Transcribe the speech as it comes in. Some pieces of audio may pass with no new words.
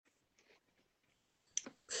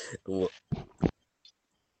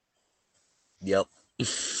Yep.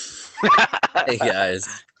 Hey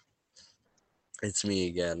guys, it's me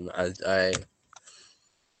again. I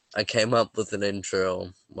came up with an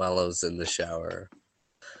intro while I was in the shower,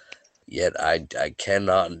 yet I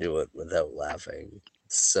cannot do it without laughing.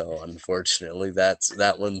 So unfortunately,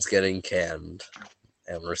 that one's getting canned,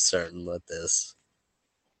 and we're starting with this.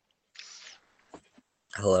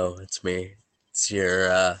 Hello, it's me. It's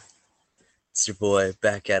your boy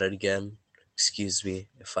back at it again. Excuse me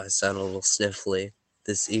if I sound a little sniffly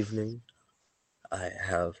this evening. I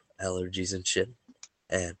have allergies and shit,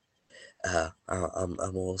 and I'm a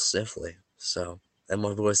little sniffly. So, and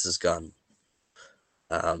my voice is gone.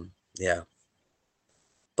 Yeah,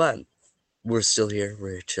 but we're still here.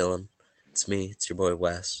 We're here chilling. It's me. It's your boy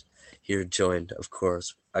Wes. Here joined, of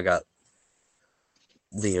course. I got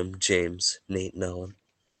Liam, James, Nate, and Owen.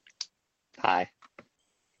 Hi.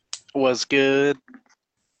 Was good.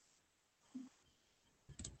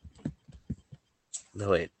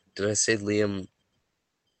 No wait, did I say Liam,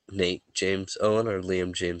 Nate, James, Owen, or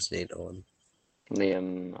Liam, James, Nate, Owen?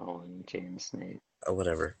 Liam, Owen, James, Nate, Oh,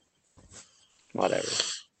 whatever. whatever.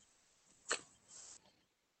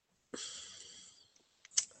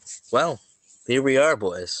 Well, here we are,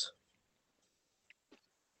 boys.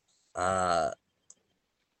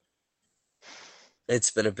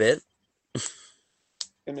 It's been a bit.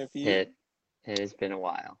 Gonna be It has been a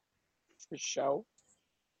while. for show.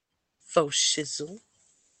 Faux shizzle.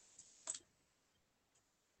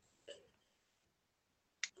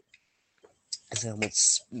 I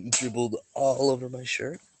almost dribbled all over my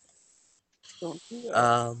shirt. Don't do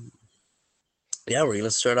that. Yeah, we're gonna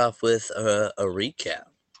start off with a recap.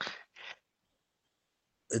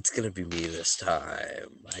 It's gonna be me this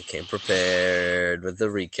time. I came prepared with the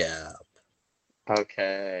recap.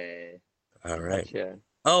 Okay. All right. Gotcha.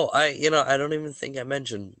 Oh, I don't even think I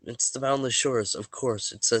mentioned. It's the Boundless Shores, of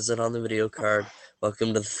course. It says it on the video card.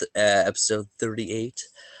 Welcome to episode 38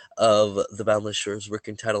 of the Boundless Shores.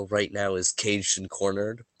 Working title right now is Caged and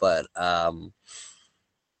Cornered, but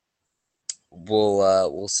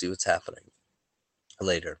we'll see what's happening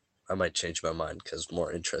later. I might change my mind because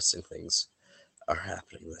more interesting things are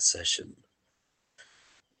happening this session.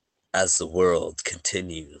 As the world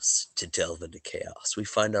continues to delve into chaos, we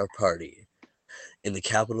find our party in the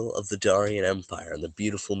capital of the Darian Empire in the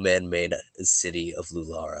beautiful man-made city of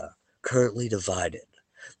Lulara. Currently divided,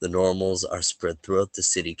 the normals are spread throughout the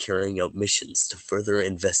city carrying out missions to further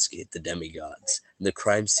investigate the demigods and the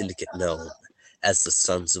crime syndicate known as the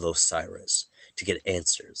Sons of Osiris to get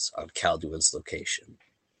answers on Calduin's location.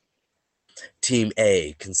 Team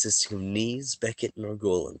A, consisting of Nees, Beckett, and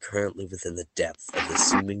Orgolan, currently within the depth of the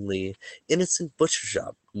seemingly innocent butcher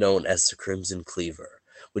shop known as the Crimson Cleaver,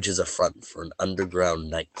 which is a front for an underground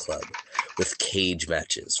nightclub with cage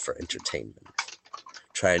matches for entertainment.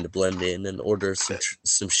 Trying to blend in and order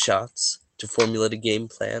some shots to formulate a game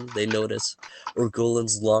plan, they notice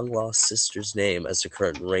Orgolan's long-lost sister's name as the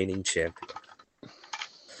current reigning champion.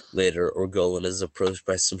 Later, Orgolan is approached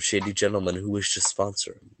by some shady gentlemen who wish to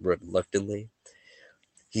sponsor him. Reluctantly,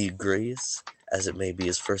 he agrees, as it may be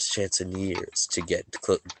his first chance in years to get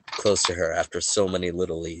close to her after so many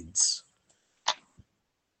little leads.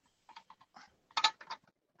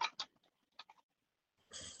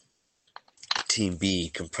 Team B,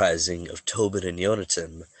 comprising of Tobin and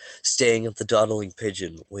Yonatan, staying at the Dawdling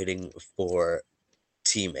Pigeon waiting for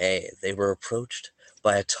Team A. They were approached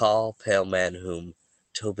by a tall, pale man whom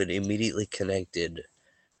Tobin immediately connected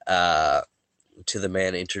to the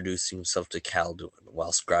man introducing himself to Calduin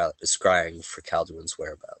while scrying for Calduin's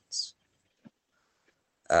whereabouts.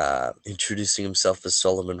 Introducing himself as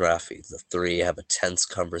Solomon Raffi, the three have a tense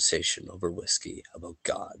conversation over whiskey about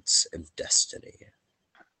gods and destiny.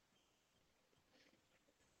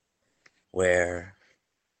 Where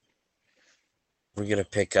we're gonna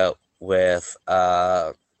pick up with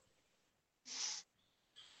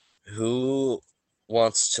who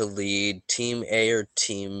wants to lead, Team A or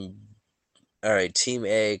Team... Alright, Team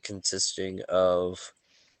A consisting of,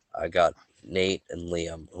 I got Nate and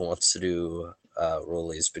Liam. Who wants to do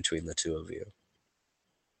rollies between the two of you?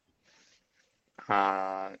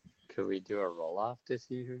 Could we do a roll-off to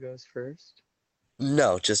see who goes first?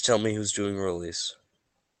 No, just tell me who's doing rollies.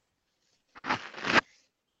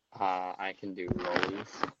 I can do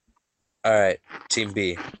rollies. Alright, Team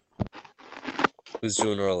B. Who's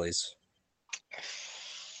doing rollies?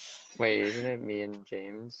 Wait, isn't it me and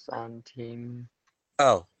James on team?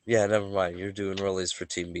 Oh, yeah, never mind. You're doing rollies for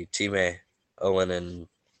Team B. Team A, Owen and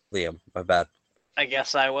Liam. My bad. I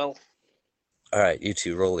guess I will. Alright, you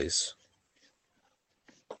two, rollies.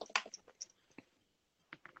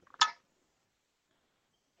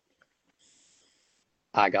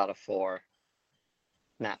 I got a 4.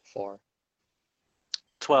 Nat 4.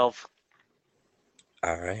 12.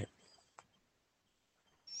 All right.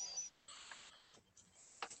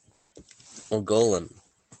 Well, Golan,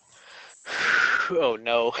 Oh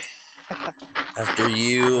no. after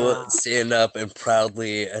you stand up and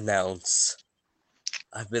proudly announce,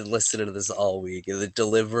 I've been listening to this all week, and the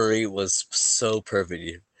delivery was so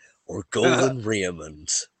perfect. Or Golan Raymond.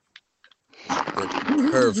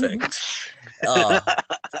 Perfect.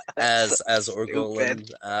 As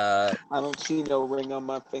Orgolan, I don't see no ring on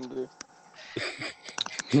my finger.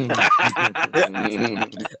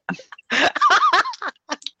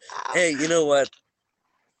 hey, you know what?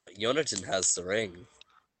 Yonatan has the ring.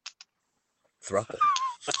 Thruple.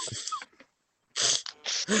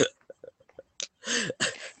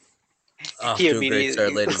 Off He to a great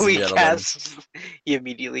start, ladies and gentlemen. He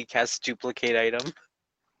immediately casts duplicate item.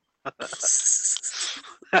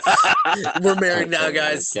 We're married now, Okay, we're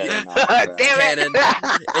guys. getting off Damn track. Canon.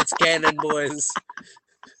 it! It's canon, boys.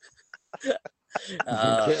 We're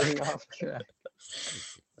getting off track.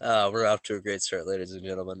 We're off to a great start, ladies and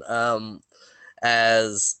gentlemen.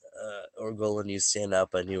 As Orgolan, you stand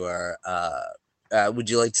up and you are. Would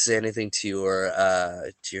you like to say anything to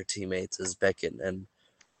your teammates as Beckett and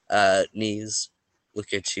Knees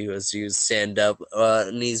look at you as you stand up?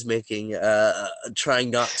 Knees making trying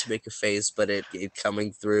not to make a face, but it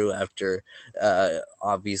coming through after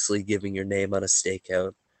obviously giving your name on a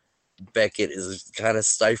stakeout. Beckett is kind of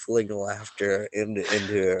stifling laughter into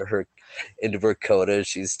her coda.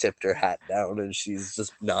 She's tipped her hat down and she's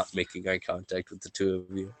just not making eye contact with the two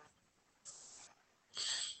of you.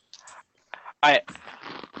 I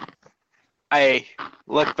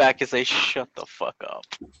look back as I shut the fuck up.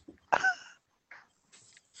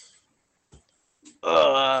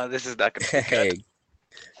 This is not gonna be Hey, good.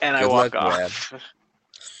 And I good walk luck, off.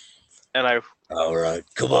 And all right,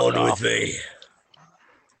 come Walk on off. with me.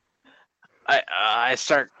 I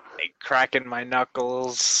start cracking my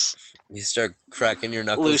knuckles, You start cracking your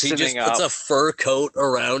knuckles. He just loosening puts up. a fur coat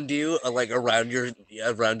around you, like around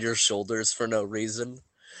your shoulders for no reason.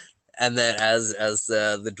 And then as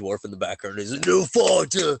the dwarf in the background is new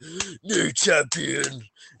fighter, new champion.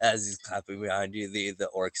 As he's clapping behind you, the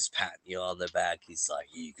orc is patting you on the back. He's like,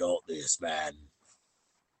 "You got this, man.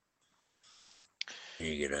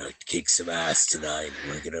 You're gonna kick some ass tonight.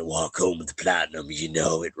 We're gonna walk home with the platinum. You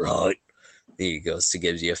know it, right?" He goes to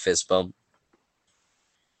give you a fist bump.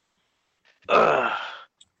 Ugh.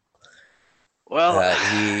 Well,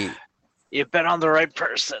 He you've been on the right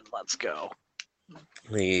person. Let's go.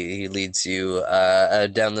 He leads you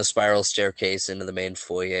down the spiral staircase into the main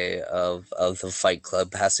foyer of the Fight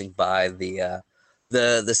Club, passing by the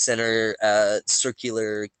center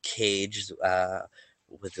circular cage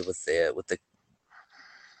with the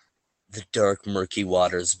dark murky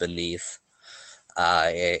waters beneath.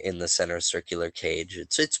 In the center circular cage,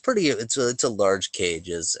 it's pretty. It's a large cage.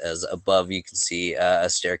 As above, you can see a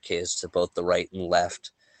staircase to both the right and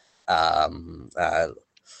left.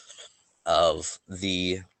 Of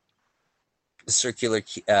the circular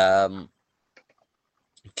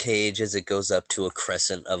cage as it goes up to a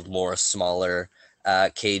crescent of more smaller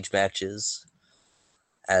cage matches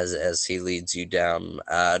as he leads you down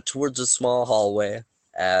towards a small hallway,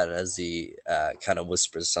 and as he kind of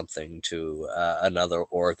whispers something to another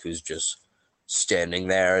orc who's just standing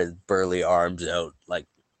there, burly arms out, like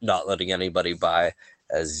not letting anybody by,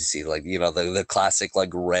 as you see, like, you know, the classic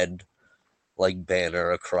like red like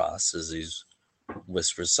banner across. As he's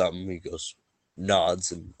whispers something, he goes,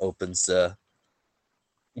 nods, and opens the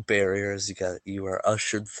barrier as you are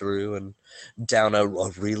ushered through and down a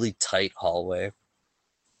really tight hallway.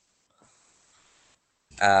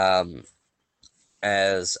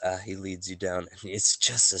 As he leads you down, and it's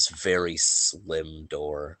just this very slim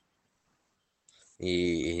door.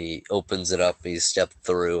 He opens it up, you step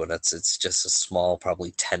through, and it's just a small,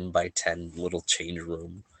 probably 10 by 10 little change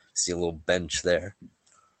room. See a little bench there.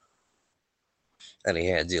 And he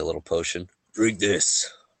hands you a little potion. Drink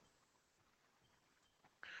this.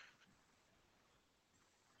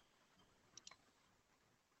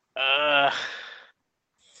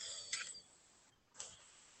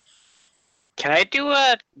 Can I do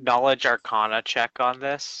a knowledge arcana check on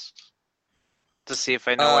this to see if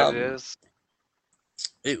I know what it is?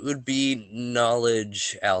 It would be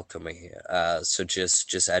knowledge alchemy. So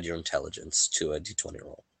just add your intelligence to a d20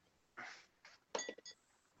 roll.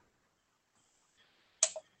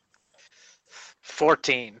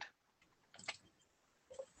 14.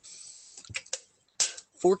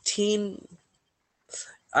 14.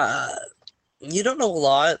 You don't know a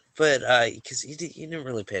lot, but because you didn't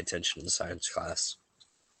really pay attention in the science class.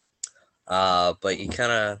 But you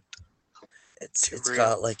kind of Too it's real.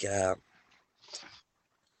 got like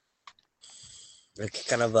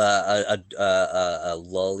kind of a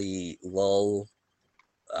lull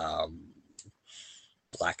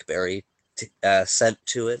blackberry scent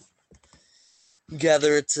to it.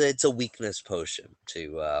 Gather it's a weakness potion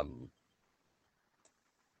to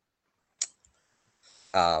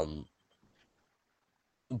um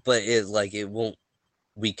but it won't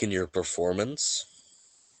weaken your performance.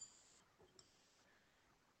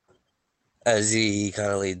 As he kind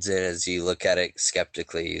of leads in, as you look at it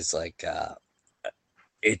skeptically, he's like,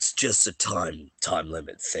 "It's just a time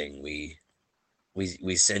limit thing. We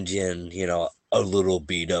send you in, a little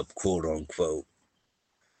beat up, quote unquote,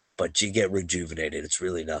 but you get rejuvenated. It's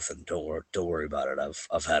really nothing. Don't worry about it.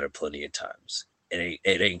 I've had it plenty of times. It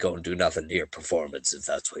ain't going to do nothing to your performance if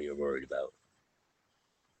that's what you're worried about."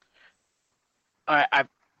 I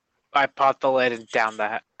pop the lid and down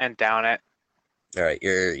it. All right,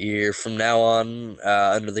 you're from now on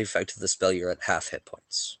under the effect of the spell. You're at half hit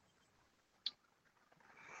points,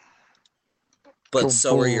 but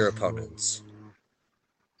so are your opponents.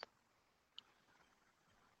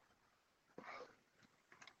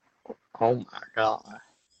 Oh my god.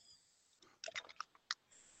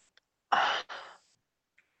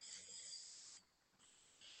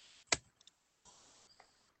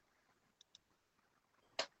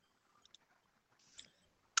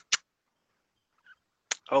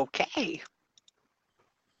 Okay.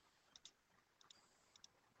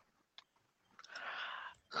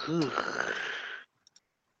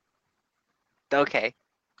 Okay.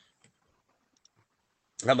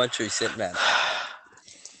 How much are you sitting at?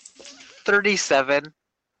 37.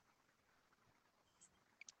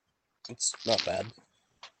 It's not bad.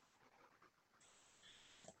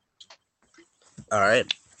 All right.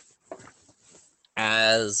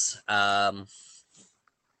 As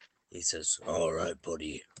he says, "All right,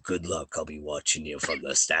 buddy. Good luck. I'll be watching you from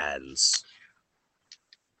the stands."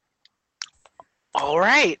 All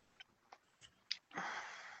right.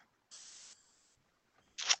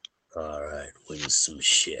 All right, win some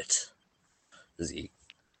shit. As he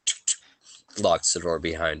locks the door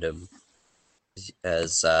behind him.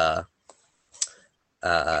 As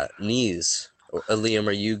knees. Liam,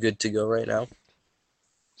 are you good to go right now?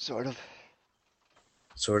 Sort of.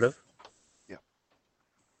 Sort of. Yeah.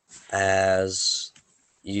 As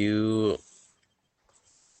you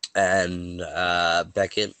and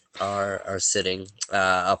Beckett are sitting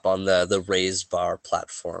up on the raised bar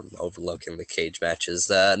platform overlooking the cage matches.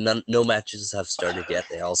 No matches have started yet.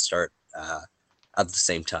 They all start at the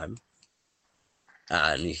same time.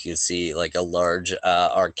 And you can see like a large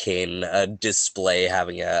arcane display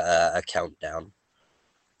having a countdown.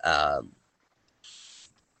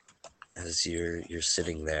 As you're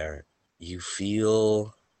sitting there, you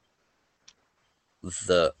feel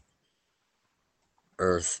the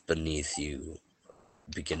earth beneath you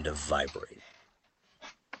begin to vibrate.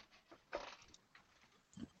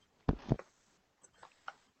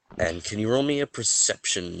 And can you roll me a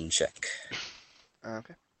perception check?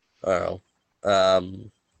 Okay. Oh,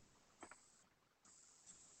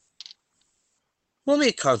 roll me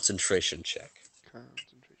a concentration check. Concentration.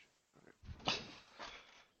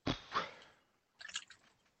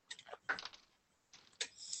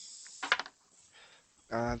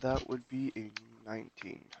 That would be a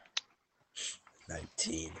 19.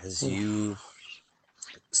 19. As you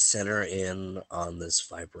center in on this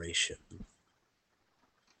vibration,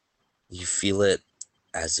 you feel it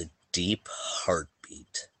as a deep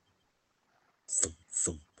heartbeat. Thump,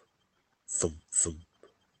 thump, thump, thump,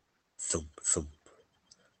 thump, thump,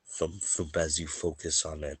 thump, thump. As you focus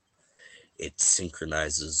on it, it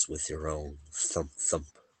synchronizes with your own thump, thump,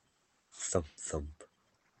 thump, thump.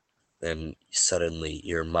 Then suddenly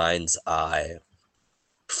your mind's eye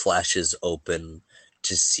flashes open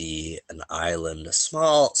to see an island, a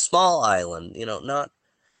small island. Not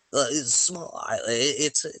it's a small island.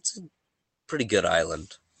 It's a pretty good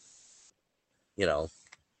island. You know,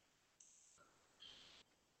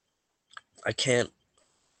 I can't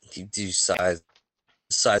do size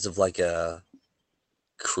of like a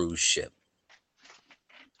cruise ship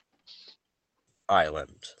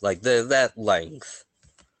island, like that length.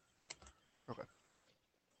 Okay.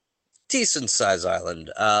 Decent size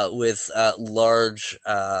island, with large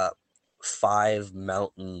 5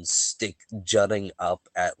 mountains jutting up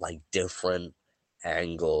at like different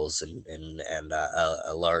angles, and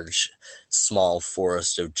a large small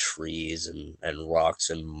forest of trees and rocks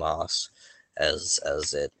and moss as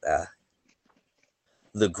it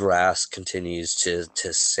the grass continues to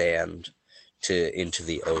sand into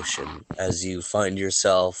the ocean as you find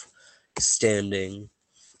yourself standing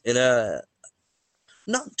in a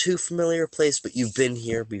not too familiar place, but you've been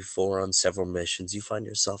here before on several missions. You find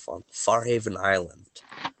yourself on Farhaven Island.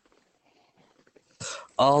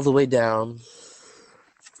 All the way down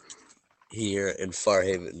here in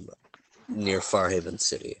Farhaven, near Farhaven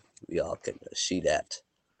City. We all can shoot at.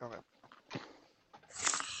 Okay.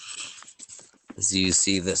 As you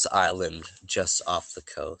see this island just off the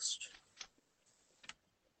coast.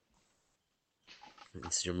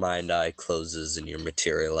 As your mind eye closes and you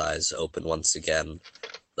materialize open once again,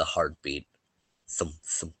 the heartbeat thump,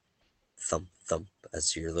 thump, thump, thump,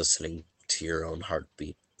 as you're listening to your own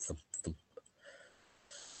heartbeat thump, thump.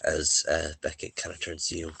 As Beckett kind of turns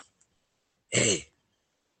to you. Hey,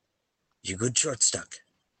 you good short stuck?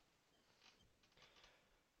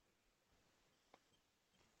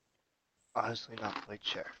 Honestly, not quite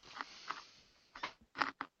sure.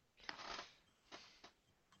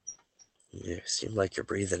 You seem like you're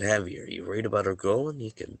breathing heavy. Are you worried about her going?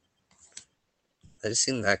 You can. I just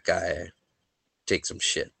seen that guy take some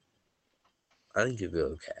shit. I think you'll be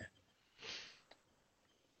okay.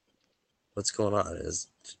 What's going on? Is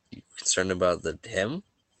you concerned about him?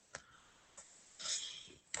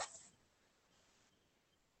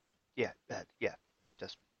 Yeah,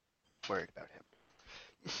 just worried about him.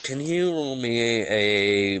 Can you roll me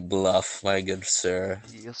a bluff, my good sir?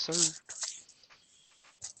 Yes, sir.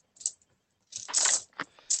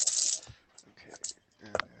 Okay,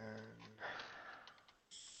 and then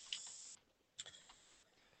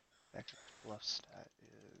Beckett's bluff stat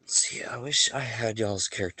is See, I wish I had y'all's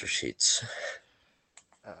character sheets.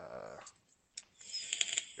 uh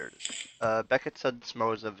here it is. Beckett said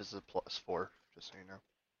Smoza is a +4, just so you know.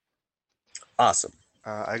 Awesome.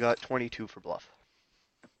 I got 22 for bluff.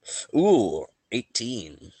 Ooh,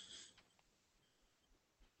 18.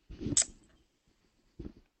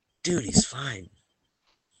 Dude, he's fine.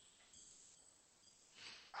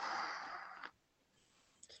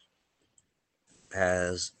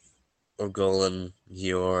 As Orgolan,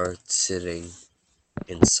 you're sitting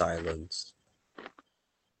in silence.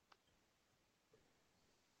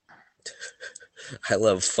 I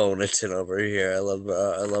love Phonaton over here. I love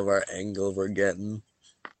our angle we're getting.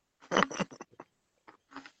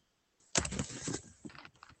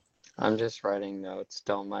 I'm just writing notes.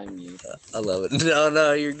 Don't mind me. I love it.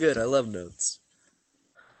 No, you're good. I love notes.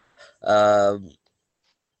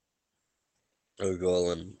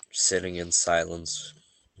 Orgolan sitting in silence.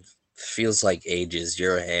 Feels like ages.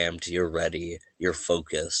 You're amped. You're ready. You're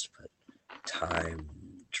focused. But time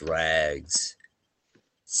drags.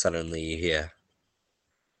 Suddenly you hear,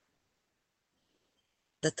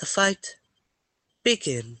 "Let the fight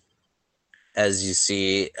begin." As you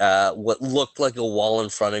see what looked like a wall in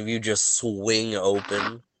front of you just swing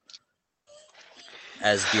open.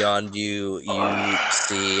 As beyond you, you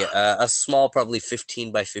see a small, probably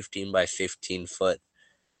 15 by 15 by 15 foot,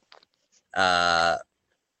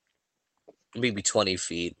 maybe 20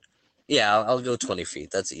 feet. Yeah, I'll go 20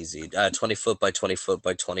 feet. That's easy. 20 foot by 20 foot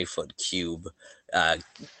by 20 foot cube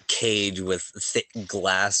cage with thick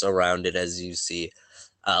glass around it. As you see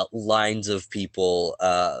lines of people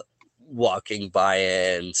walking by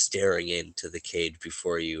and staring into the cage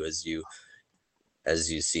before you, as you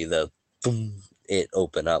see the boom, it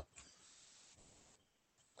open up.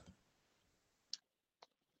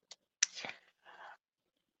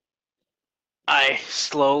 I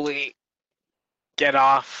slowly get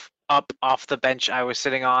up off the bench I was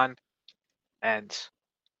sitting on and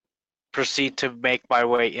proceed to make my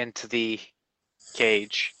way into the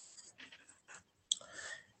cage.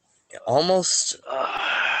 Almost.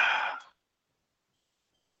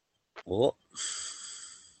 Well,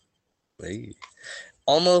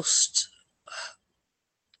 almost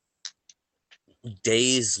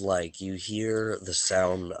days like you hear the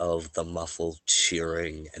sound of the muffled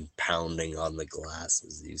cheering and pounding on the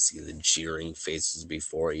glasses. You see the jeering faces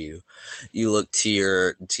before you. You look to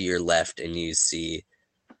your left and you see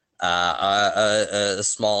a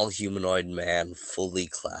small humanoid man, fully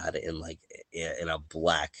clad in a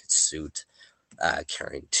black suit,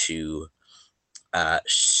 carrying two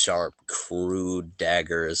sharp, crude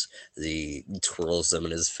daggers. He twirls them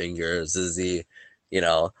in his fingers as he,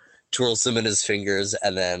 twirls them in his fingers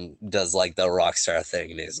and then does like the rock star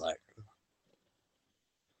thing. And he's like,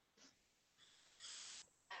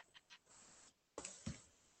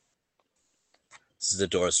 as the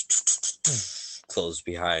doors close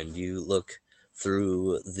behind you, look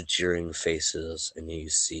through the jeering faces and you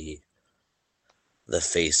see the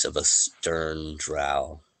face of a stern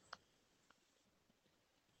drow.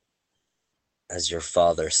 As your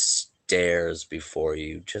father stares before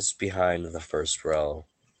you, just behind the first row.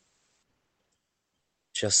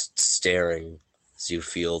 Just staring as you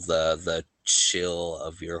feel the chill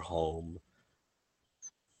of your home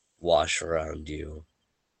wash around you,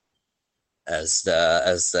 as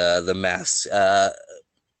the mask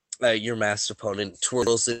your masked opponent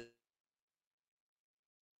twirls it.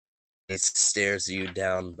 It stares you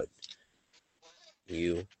down, but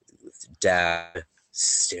you, dad,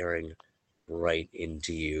 staring right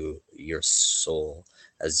into your soul,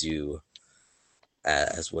 as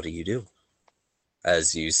what do?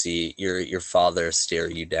 As you see your father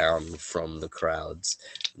stare you down from the crowds,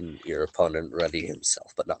 your opponent ready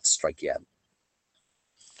himself, but not strike yet.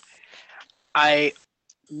 I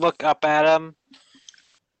look up at him,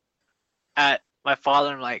 at my father,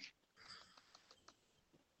 and I'm like,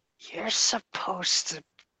 "You're supposed to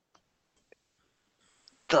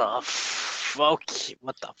okay,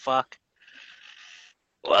 what the fuck?"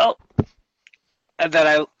 Well, and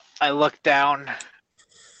then I look down,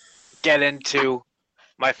 get into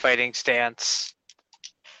my fighting stance,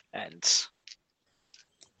 and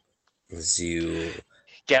As you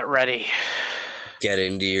get ready. get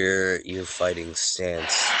into your fighting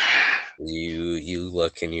stance, you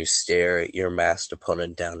look and you stare at your masked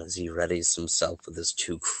opponent down as he readies himself with his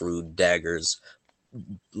two crude daggers,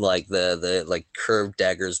 like the like curved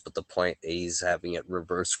daggers, but the point, he's having it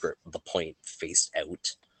reverse grip, the point faced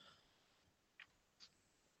out.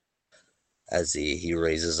 As he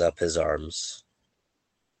raises up his arms,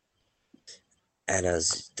 and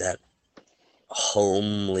as that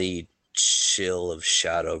homely chill of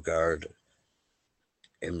Shadow Guard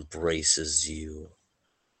embraces you,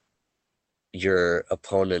 your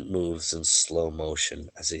opponent moves in slow motion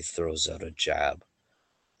as he throws out a jab.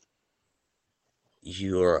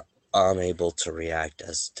 You're unable to react,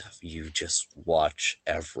 as you just watch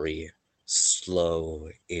every slow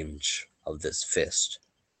inch of this fist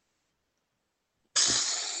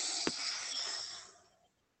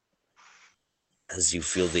as you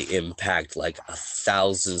feel the impact like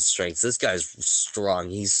 1,000 strengths. This guy's strong.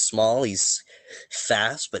 He's small, he's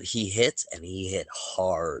fast, but he hits, and he hit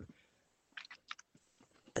hard.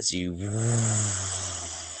 As you...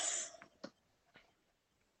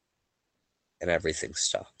 and everything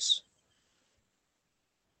stops.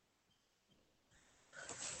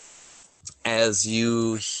 As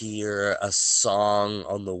you hear a song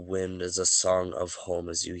on the wind, as a song of home,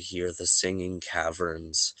 as you hear the singing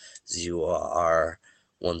caverns, as you are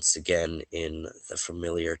once again in the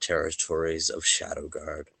familiar territories of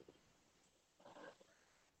Shadowguard.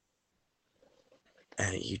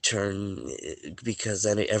 And you turn, because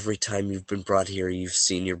every time you've been brought here, you've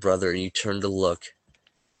seen your brother, and you turn to look,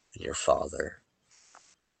 and your father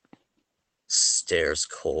stares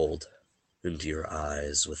cold into your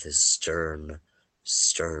eyes with his stern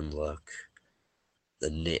look, the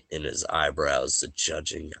knit in his eyebrows, the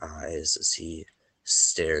judging eyes as he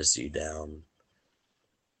stares you down.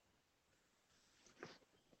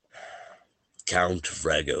 Count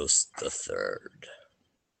Regos III.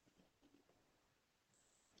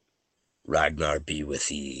 Ragnar be with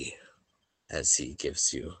ye, as he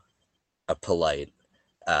gives you a polite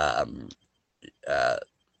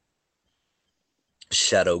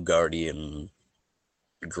Shadow Guardian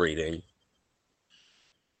greeting.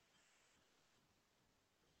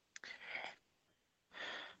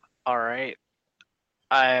 All right.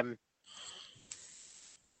 I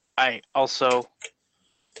also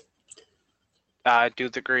do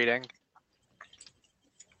the greeting.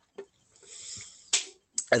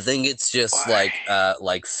 I think it's just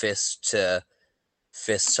like fist to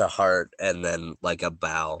heart, and then like a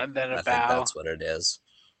bow. And then a I think bow. that's what it is.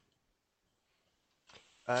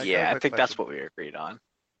 I got a Yeah, I quick think that's question. what we agreed on.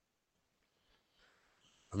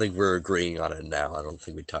 I think we're agreeing on it now. I don't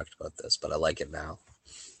think we talked about this, but I like it now.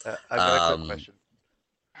 I've got a quick question.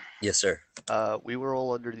 Yes, sir. We were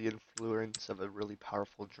all under the influence of a really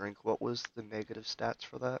powerful drink. What was the negative stats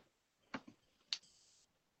for that?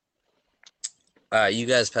 You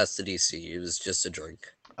guys passed the DC. It was just a drink.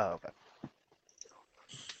 Oh, okay.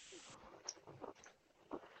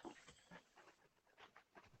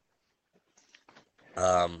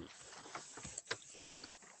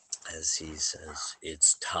 As he says,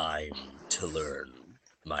 "It's time to learn,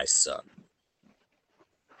 my son."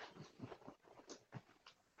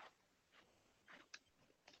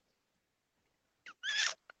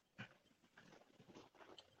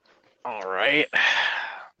 All right.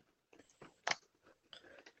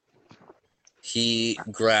 He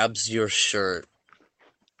grabs your shirt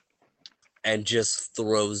and just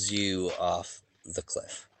throws you off the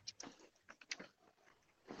cliff.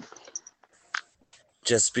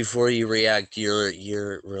 Just before you react,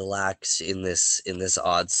 you're relaxed in this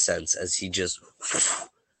odd sense as he just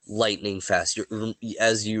lightning fast.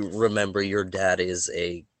 As you remember, your dad is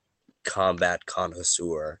a combat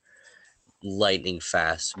connoisseur. Lightning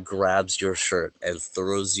fast, grabs your shirt and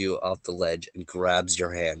throws you off the ledge and grabs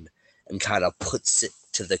your hand and kind of puts it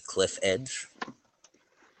to the cliff edge.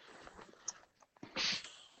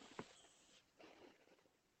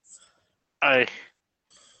 I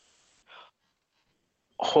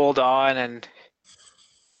hold on and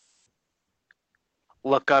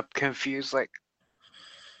look up confused, like,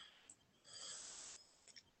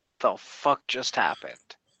 the fuck just happened?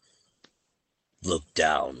 Look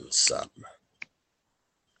down, son.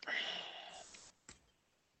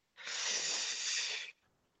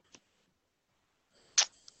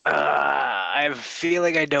 I have a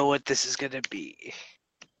feeling I know what this is gonna be.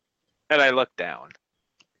 And I look down.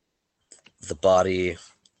 The body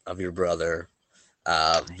of your brother,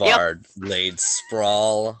 Yep. Vard, laid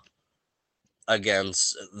sprawl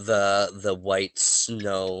against the white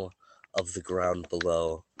snow of the ground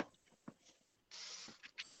below.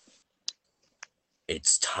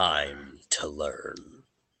 It's time to learn.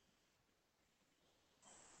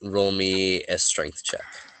 Roll me a strength check.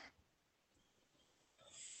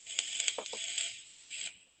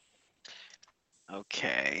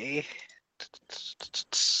 Okay.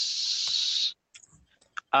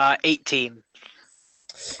 18.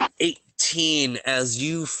 18, as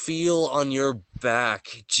you feel on your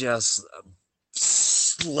back just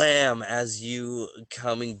slam as you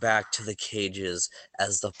coming back to the cages,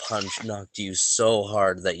 as the punch knocked you so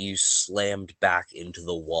hard that you slammed back into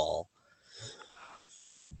the wall.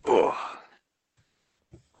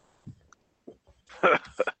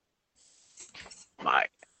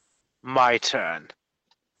 My turn.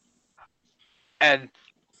 And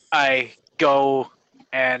I go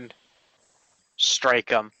and strike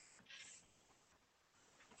him.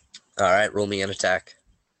 All right, roll me an attack.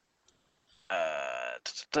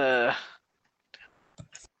 The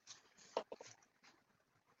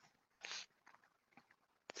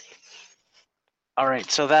All right,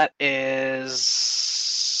 so that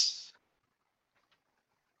is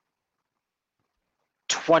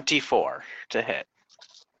 24 to hit.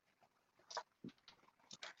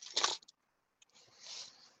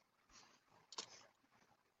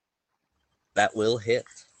 That will hit.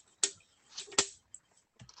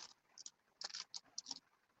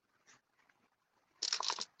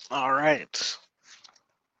 All right.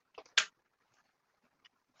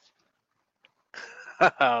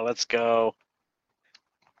 Let's go.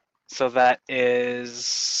 So that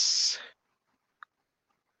is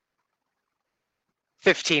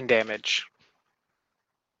 15 damage.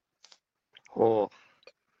 Oh,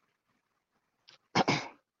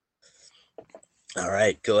 All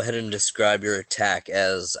right, go ahead and describe your attack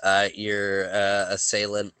as your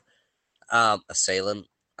assailant. Assailant.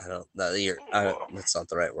 I don't. That's not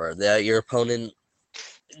the right word. Your opponent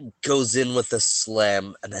goes in with a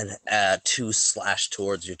slam and then two slash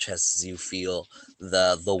towards your chest as you feel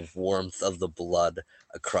the warmth of the blood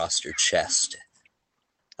across your chest.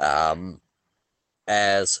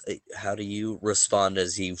 As how do you respond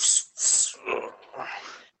as you?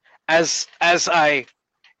 As I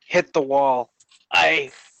hit the wall,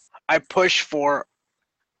 I push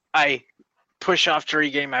off to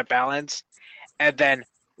regain my balance, and then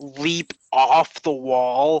leap off the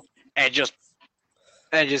wall and just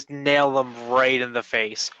nail them right in the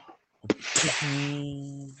face.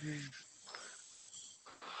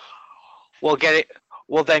 Well,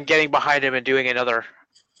 then getting behind him and doing another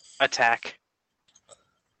attack.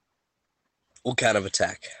 What kind of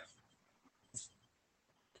attack?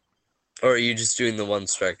 Or are you just doing the one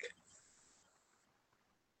strike?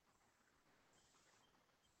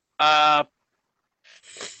 I'm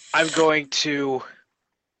going to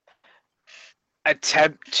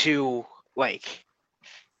attempt to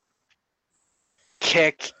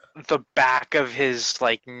kick the back of his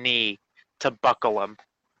knee to buckle him.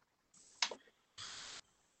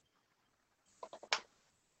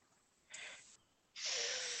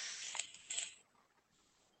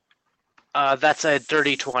 That's a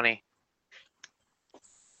dirty 20.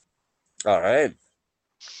 All right.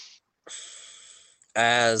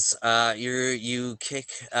 As you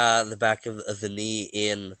kick the back of the knee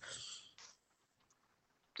in,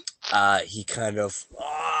 he kind of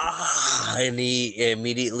and he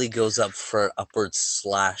immediately goes up for an upward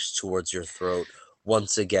slash towards your throat.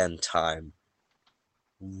 Once again, time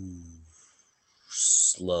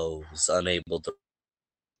slows, unable to.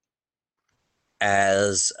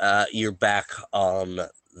 As you're back on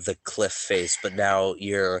the cliff face, but now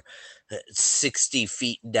you're 60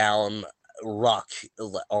 feet down rock,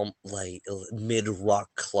 like mid rock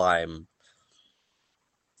climb.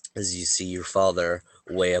 as you see your father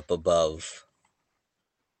way up above.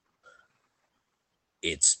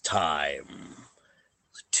 It's time.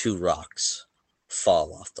 2 rocks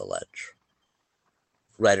fall off the ledge.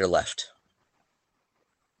 Right or left?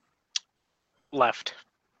 Left.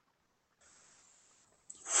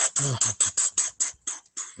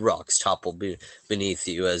 Rocks topple beneath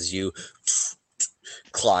you as you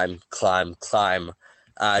climb.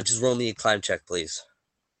 Just roll me a climb check, please.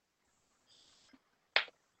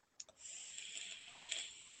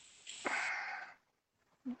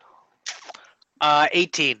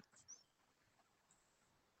 18.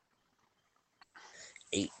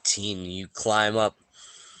 18. You climb up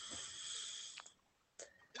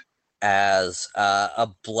as a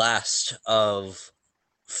blast of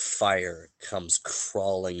fire comes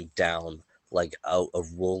crawling down like a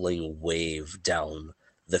rolling wave down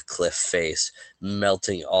the cliff face,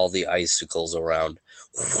 melting all the icicles around.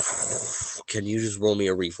 Can you just roll me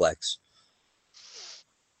a reflex?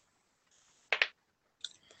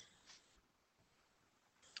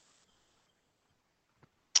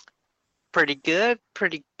 Pretty good.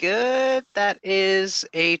 That is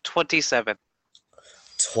a 27.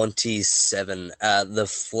 27. The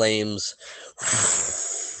flames,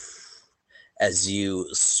 as you,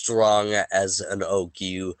 strong as an oak,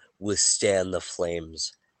 you withstand the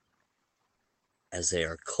flames as they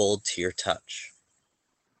are cold to your touch.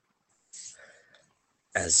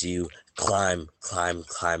 As you climb,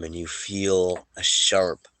 and you feel a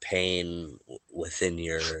sharp pain within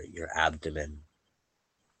your abdomen.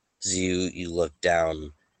 As you look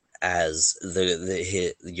down, as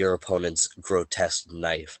your opponent's grotesque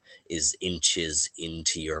knife is inches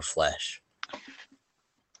into your flesh.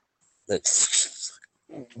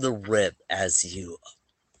 The rip as you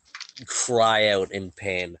cry out in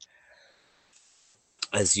pain.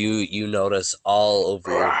 As you notice all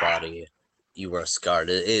over your body, you are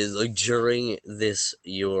scarred. It is like during this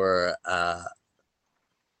your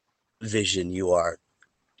vision, you are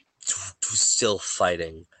still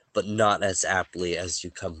fighting, but not as aptly as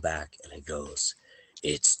you come back, and it goes,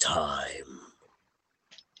 "It's time."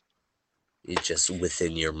 It's just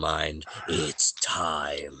within your mind, it's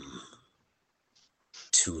time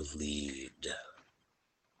to lead.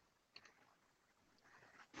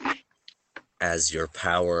 As your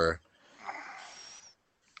power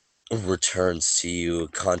returns to you,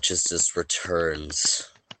 consciousness returns.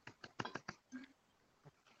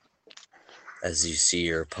 As you see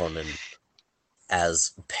your opponent,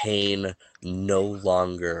 as pain no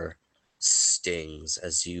longer stings,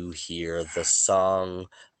 as you hear the song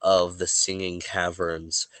of the singing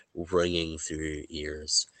caverns ringing through your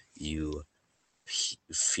ears, you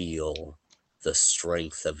feel the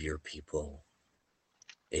strength of your people.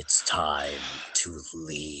 It's time to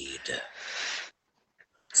lead.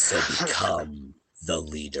 So become the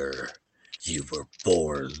leader you were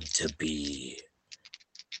born to be,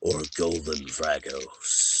 or Golden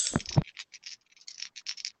Vragos.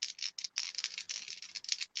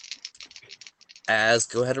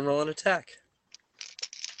 Go ahead and roll an attack.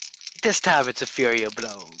 This time it's a fury of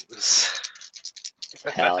blows.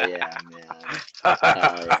 Hell yeah, man.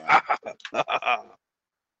 Hell yeah.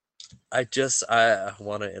 I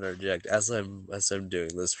want to interject as I'm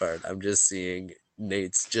doing this part. I'm just seeing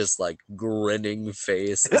Nate's just like grinning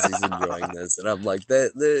face as he's enjoying this, and I'm like,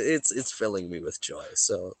 it's filling me with joy.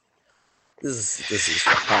 So this is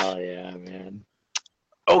fun. Hell yeah, man.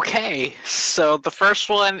 Okay, so the first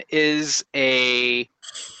one is a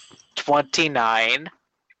 29.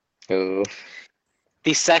 Ooh.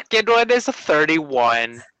 The second one is a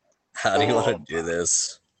 31. How do you want to do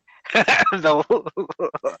this? and the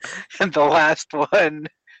last one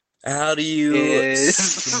How do you is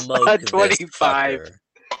smoke a this 25.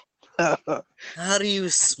 fucker? How do you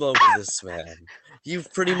smoke this man?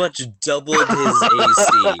 You've pretty much doubled his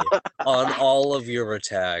AC on all of your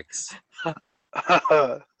attacks.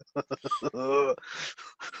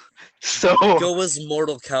 So Go as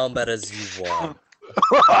Mortal Kombat as you want.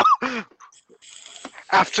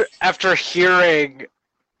 after hearing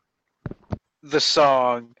the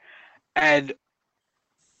song and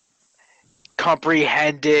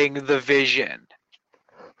comprehending the vision,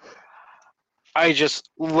 I just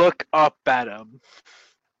look up at him,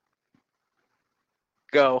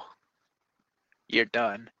 go, "You're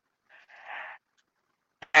done."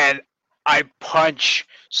 And I punch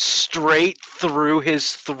straight through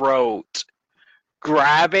his throat,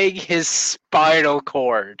 grabbing his spinal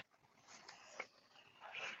cord,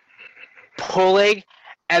 pulling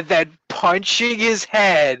and then punching his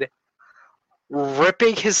head,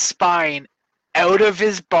 ripping his spine out of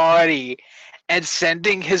his body, and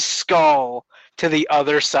sending his skull to the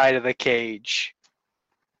other side of the cage.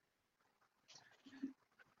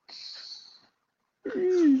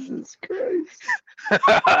 Jesus Christ.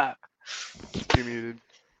 You're muted.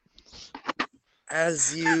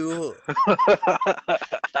 As you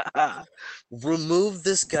remove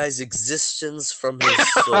this guy's existence from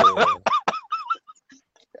his soul,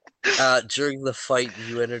 during the fight,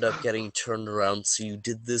 you ended up getting turned around, so you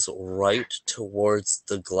did this right towards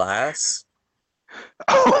the glass.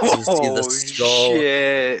 So you see the Oh skull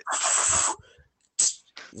shit!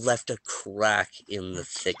 left a crack in the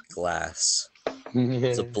thick glass.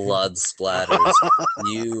 The The blood splatters.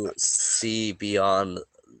 You see beyond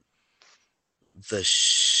the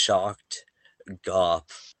shocked gawp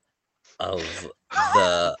of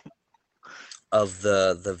the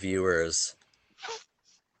the viewers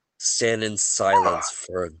stand in silence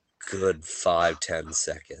for a good 5-10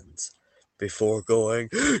 seconds before going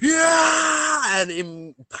yeah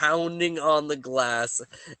and pounding on the glass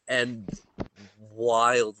and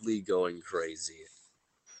wildly going crazy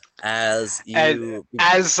as And you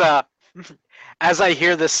as I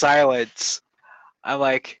hear the silence, I'm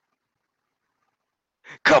like,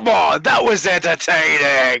 "Come on, that was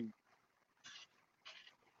entertaining."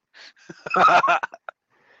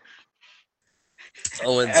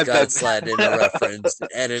 Owen's And got then, to slide in a reference,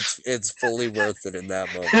 and it's fully worth it in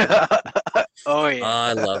that moment. oh yeah.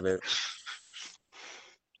 I love it.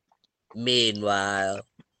 Meanwhile,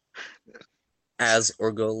 as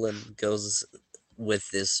Orgolan goes with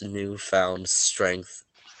this newfound strength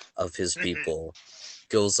of his people,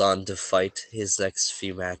 goes on to fight his next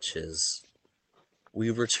few matches,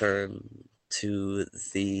 we return to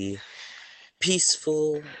the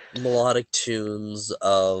peaceful melodic tunes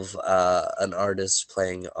of an artist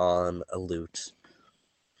playing on a lute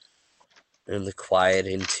in the quiet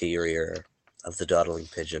interior of the Dawdling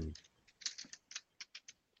Pigeon.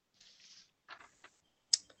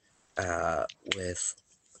 With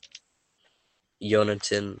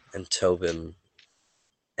Yonatan and Tobin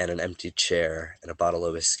and an empty chair and a bottle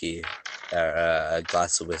of whiskey, a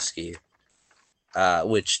glass of whiskey,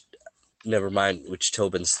 which, never mind, which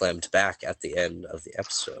Tobin slammed back at the end of the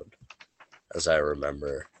episode, as I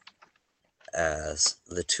remember, as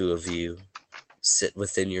the two of you sit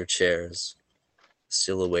within your chairs,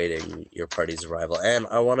 still awaiting your party's arrival. And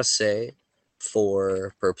I want to say,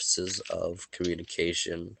 for purposes of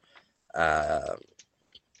communication,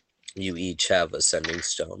 you each have a sending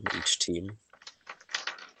stone, each team.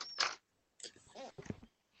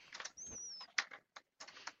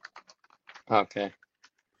 Okay.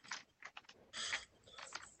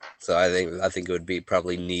 So I think it would be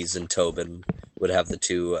probably Nees and Tobin would have the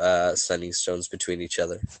two sending stones between each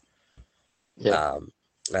other. Yeah.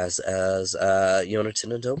 As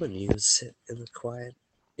Yonatan and Tobin, you sit in the quiet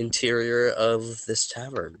interior of this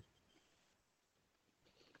tavern.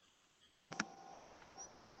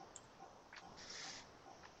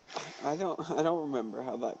 I don't remember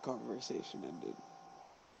how that conversation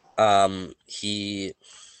ended. He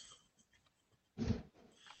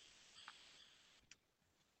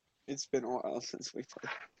It's been a while since we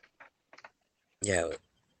played. yeah,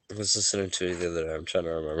 I was listening to it the other day. I'm trying to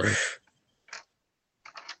remember.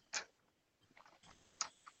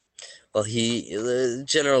 Well, the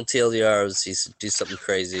general TLDR was he do something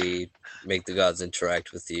crazy, make the gods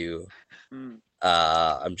interact with you. Mm.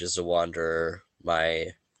 I'm just a wanderer. My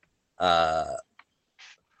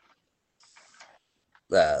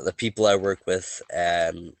the people I work with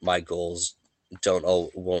and my goals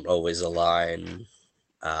won't always align.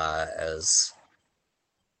 As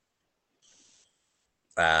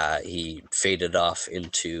he faded off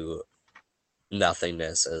into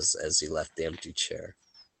nothingness as he left the empty chair.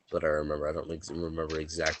 But I remember, I don't remember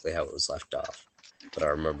exactly how it was left off, but I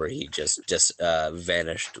remember he just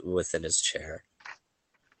vanished within his chair.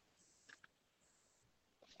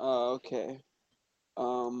 Okay.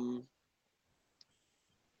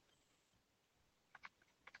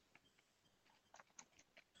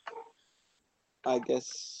 I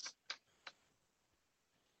guess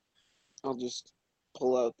I'll just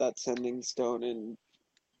pull out that sending stone and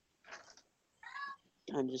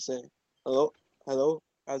just say, "Hello, hello.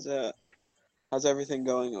 How's everything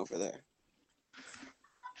going over there?"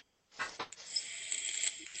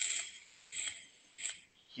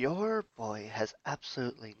 Your boy has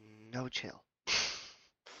absolutely no chill.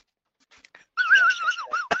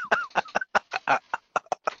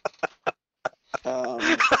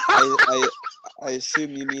 I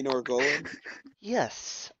assume you mean Orgolan?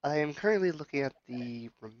 Yes, I am currently looking at the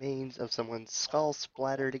remains of someone's skull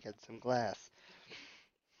splattered against some glass.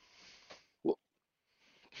 What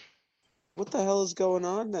the hell is going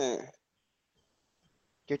on there?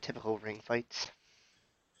 Your typical ring fights.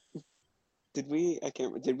 Did we? I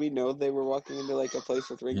can't. Did we know they were walking into like a place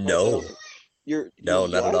with ring fights? I don't No, think. No,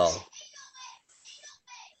 not at what? all.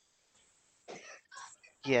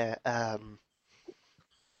 Yeah,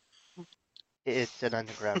 it's an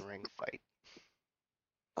underground ring fight.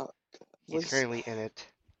 Uh, He's was currently in it.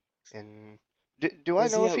 And do I was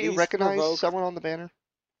know he if at he least recognized provoked? someone on the banner?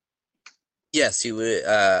 Yes, you would.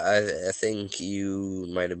 I think you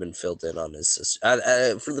might have been filled in on his sister.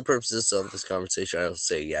 For the purposes of this conversation, I'll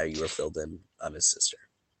say, yeah, you were filled in on his sister.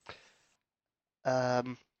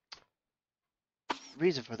 Um,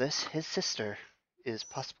 reason for this, his sister is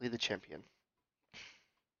possibly the champion.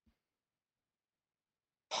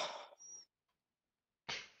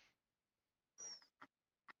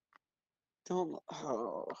 Don't.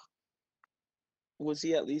 Oh. Was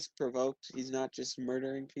he at least provoked? He's not just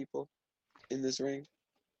murdering people in this ring.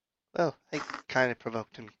 Well, I kind of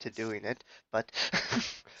provoked him to doing it, but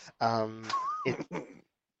um, it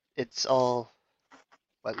it's all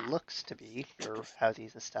what looks to be, for how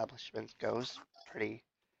these establishments goes, pretty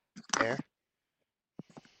fair.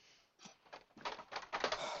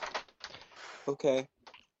 Okay.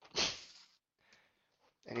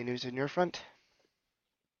 Any news on your front?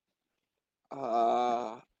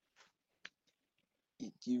 Uh,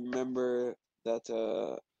 do you remember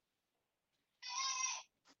that?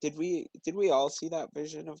 Did we all see that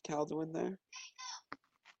vision of Calduin there,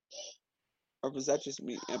 or was that just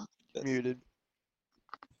me? Muted.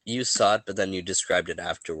 You saw it, but then you described it Right.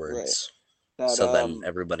 afterwards. That So then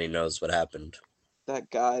everybody knows what happened. that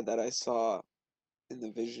guy that I saw in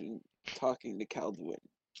the vision talking to Calduin,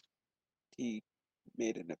 he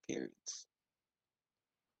made an appearance.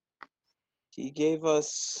 He gave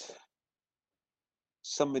us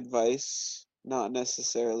some advice, not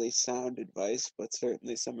necessarily sound advice, but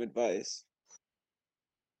certainly some advice.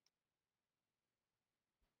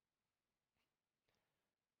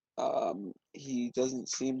 He doesn't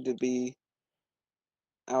seem to be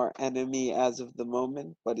our enemy as of the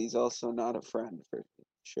moment, but he's also not a friend for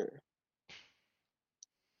sure.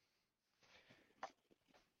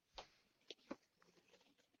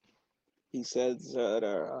 He says that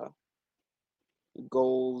our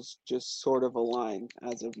goals just sort of align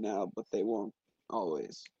as of now, but they won't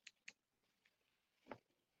always.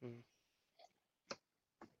 Were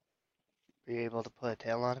you able to put a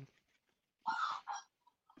tail on him?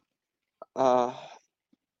 Uh,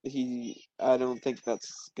 I don't think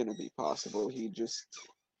that's gonna be possible. He just,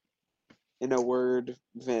 in a word,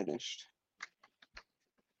 vanished.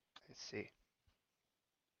 I see.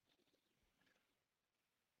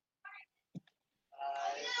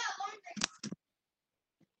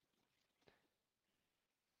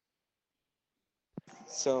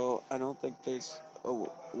 So I don't think there's a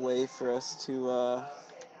way for us to.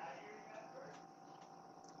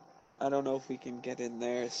 I don't know if we can get in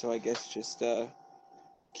there. So I guess just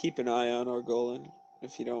keep an eye on Orgolan,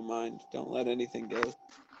 if you don't mind. Don't let anything go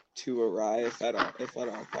too awry, if at all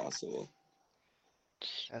possible.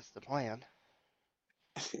 That's the plan.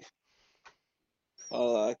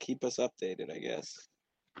 Well, keep us updated, I guess.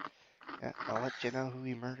 Yeah, I'll let you know who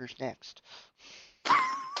he murders next.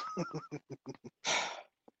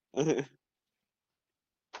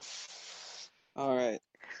 All right.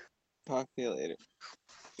 Talk to you later.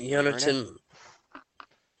 Over and out. Yonatan.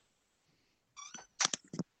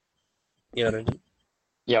 Yonatan.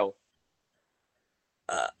 Yo,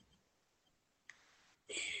 Uh,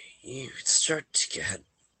 you start to get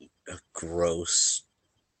a gross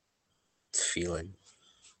feeling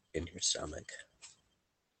in your stomach.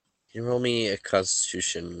 Can you roll me a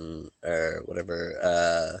constitution or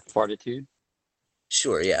whatever? fortitude.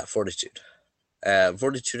 Sure, yeah, fortitude.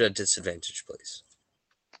 Fortitude at disadvantage, please.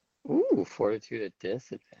 Ooh, fortitude at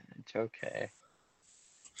disadvantage. Okay.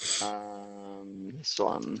 This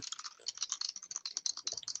one.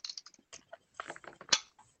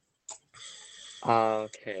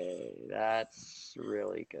 Okay, that's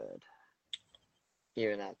really good.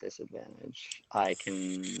 Even at disadvantage, I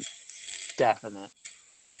can definite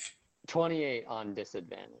 28 on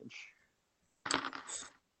disadvantage.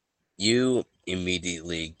 You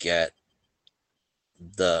immediately get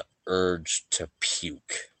the urge to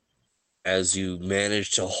puke as you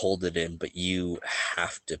manage to hold it in, but you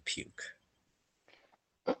have to puke.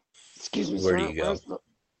 Excuse me, Where do sir. you go?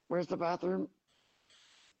 Where's the bathroom?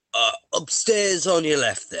 Upstairs on your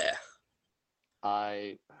left there.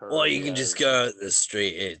 I Or you hurry can just as go out the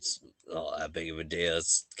street. It's not that big of a deal.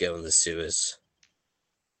 Let's go in the sewers.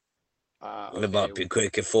 It okay. might be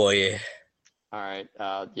quicker for you. All right.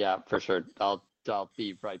 Yeah, for sure. I'll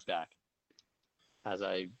be right back as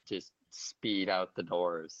I just speed out the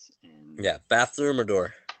doors and Yeah, bathroom or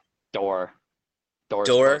door? door's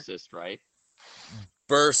Door closest, right?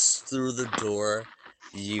 bursts through the door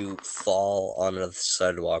you fall on the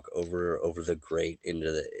sidewalk over the grate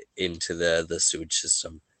into the sewage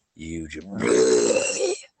system. You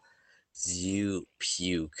you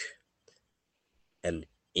puke an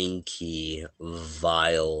inky,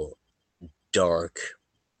 vile, dark,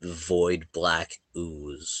 void black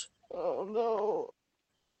ooze. Oh no.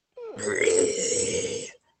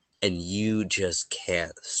 And you just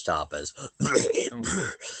can't stop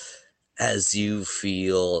as you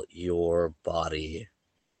feel your body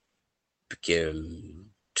begin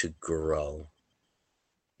to grow.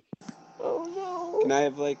 Oh no. Can I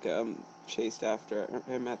have like chased after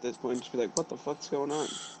him at this point? Just be like, what the fuck's going on?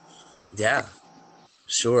 Yeah,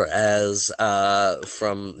 sure. As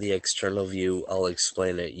from the external view, I'll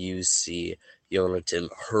explain it. You see Jonathan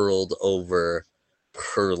hurling.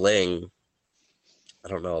 I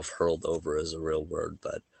don't know if hurled over is a real word,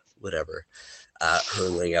 but whatever.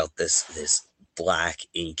 Hurling out this black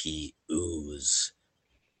inky ooze.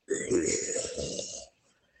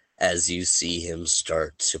 As you see him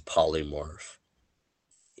start to polymorph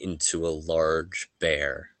into a large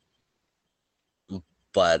bear,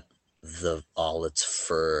 but all its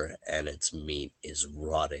fur and its meat is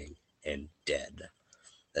rotting and dead.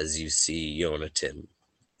 As you see Jonathan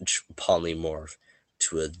polymorph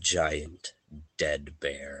to a giant dead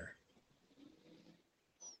bear.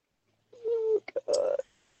 Oh god.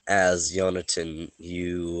 As Jonathan,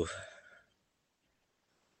 you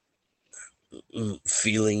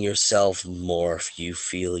feeling yourself morph, you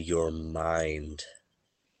feel your mind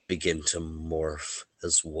begin to morph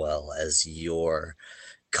as well, as your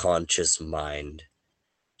conscious mind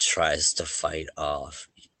tries to fight off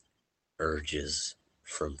urges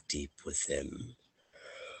from deep within.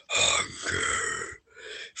 Hunger,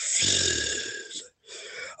 feed,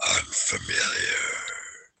 unfamiliar.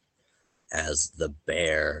 As the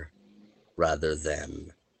bear, rather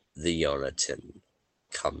than the Yonatan,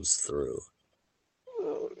 comes through.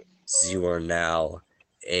 So you are now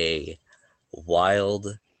a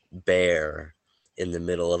wild bear in the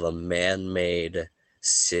middle of a man-made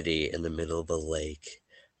city in the middle of a lake.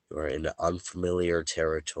 You are in unfamiliar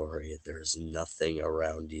territory. There's nothing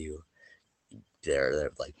around you. There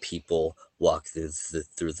like people walk through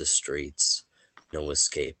the streets. No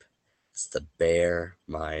escape. It's the bear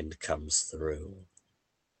mind comes through.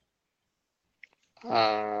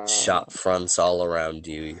 Shop fronts all around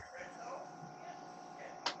you.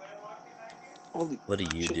 Holy What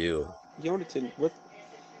do you shit. do? Jonathan,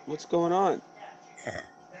 what's going on?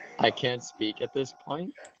 I can't speak at this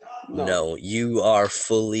point. No, you are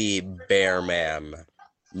fully bear man.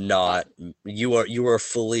 Not you are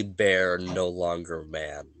fully bear, no longer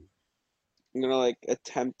man. I'm gonna like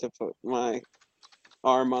attempt to put my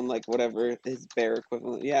arm on like whatever his bear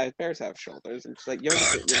equivalent. Yeah, bears have shoulders. And just like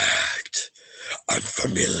Jonathan, Contact.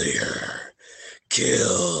 Unfamiliar.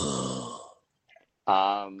 Kill.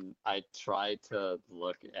 I try to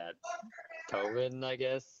look at Tobin, I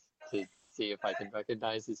guess, to see if I can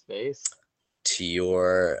recognize his face. To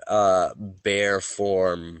your bear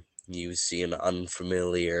form, you see an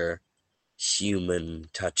unfamiliar human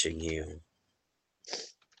touching you.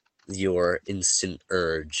 Your instant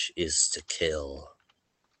urge is to kill.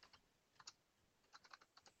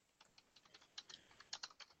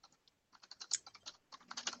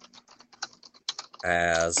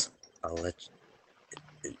 As I'll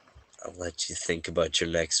let you think about your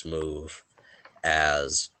next move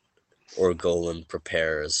as Orgolan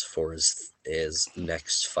prepares for his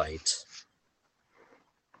next fight.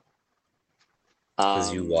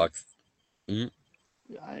 As you walk,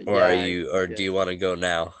 or do you want to go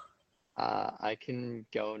now? I can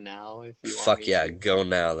go now if you want Fuck me yeah, to. go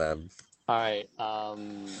now then. All right.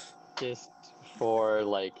 Just for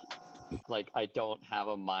like I don't have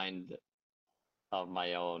a mind of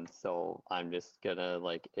my own, so I'm just gonna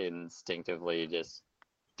like instinctively just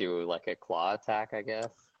do like a claw attack, I guess,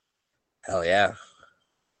 Hell yeah.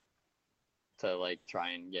 to like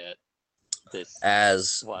try and get this.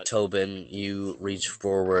 As What? Tobin, you reach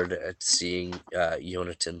forward at seeing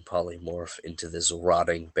Jonathan polymorph into this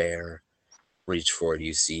rotting bear. Reach forward,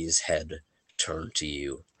 you see his head turn to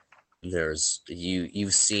you.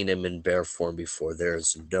 You've seen him in bear form before.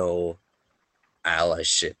 There's no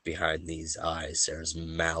allyship behind these eyes. There's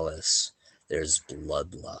malice. There's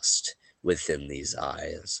bloodlust within these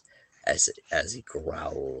eyes as he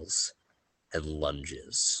growls and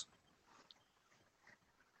lunges.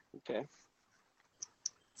 okay.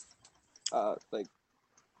 Like,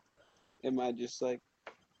 am I just like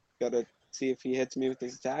gotta see if he hits me with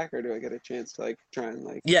his attack, or do I get a chance to like try and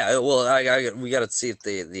like? Yeah, well, we gotta see if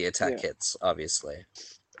the attack hits, obviously,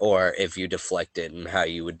 or if you deflect it and how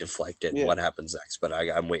you would deflect it and Yeah. what happens next. But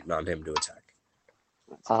I'm waiting on him to attack.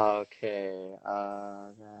 Okay,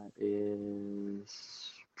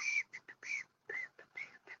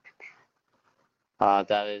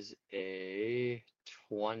 that is a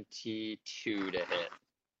 22 to hit.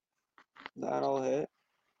 That'll hit.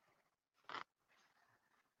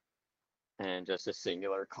 And just a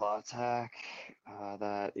singular claw attack.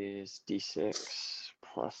 That is d6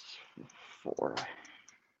 plus 4.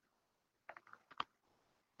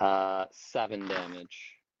 7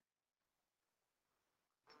 damage.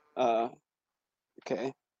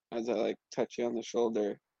 Okay. As I like touch you on the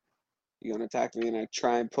shoulder, you gonna attack me, and I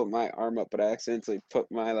try and put my arm up, but I accidentally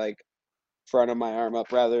put my like front of my arm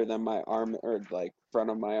up rather than my arm or like front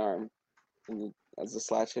of my arm. And as the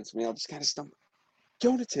slash hits me, I'll just kind of stumble.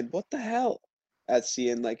 Jonathan, what the hell? As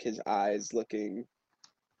seeing like his eyes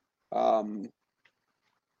um,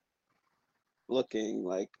 looking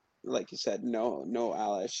like you said, no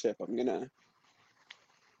allyship. I'm gonna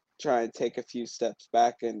try and take a few steps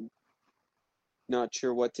back and not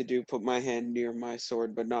sure what to do. Put my hand near my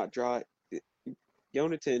sword, but not draw it.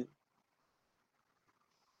 Jonathan,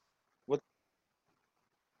 what?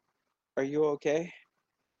 Are you okay?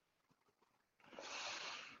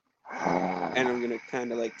 And I'm gonna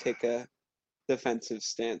kind of like take a defensive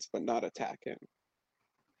stance, but not attack him.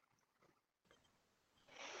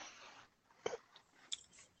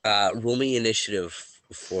 Roll me initiative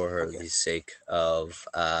for Okay. the sake of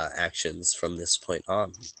actions from this point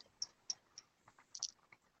on.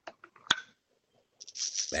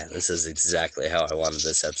 Man, this is exactly how I wanted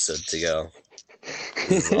this episode to go.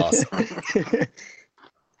 This is awesome.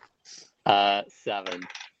 7.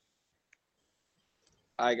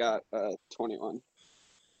 I got 21.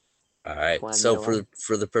 All right. So 21.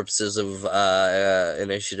 for the purposes of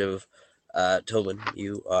initiative, Tobin,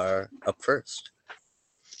 you are up first.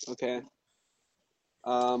 Okay.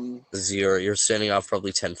 You're standing off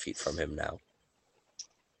probably 10 feet from him now.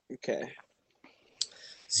 Okay.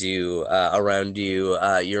 So you around you,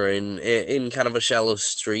 you're in kind of a shallow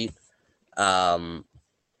street.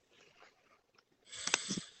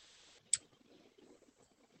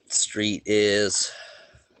 Street is.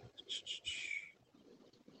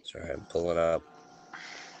 Sorry, I'm pulling up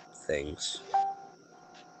things.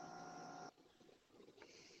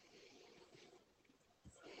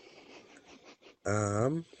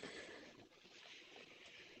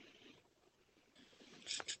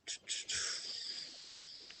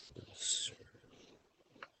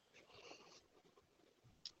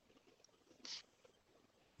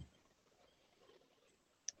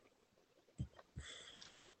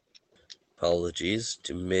 Apologies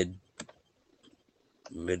to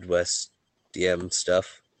Midwest DM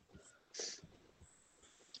stuff.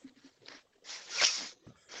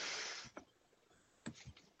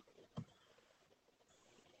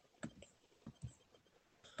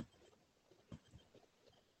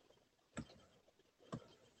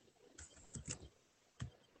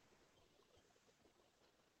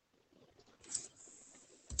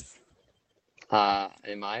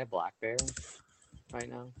 Am I a black bear right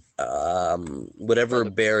now? Whatever For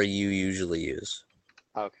the bear you usually use.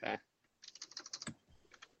 Okay.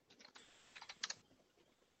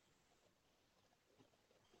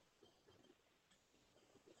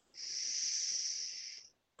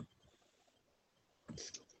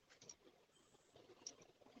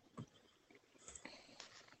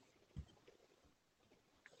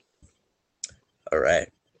 All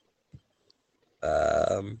right.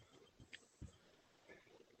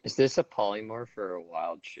 Is this a polymorph or a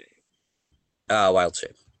wild shape? Wild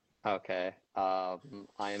shape. Okay. I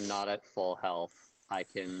am not at full health. I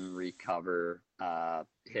can recover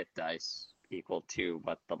hit dice equal to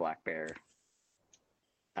what the black bear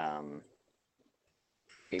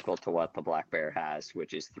equal to what the black bear has,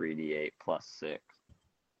 which is 3d8 plus 6.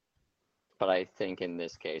 But I think in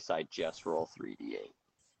this case I just roll 3d8.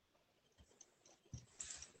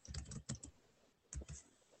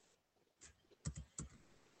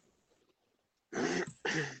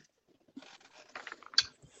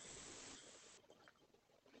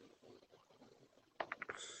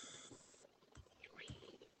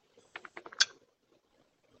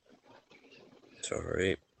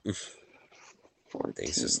 Sorry. 14.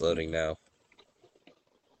 Things just loading now.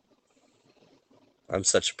 I'm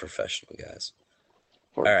such a professional, guys.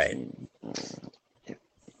 14. Yeah.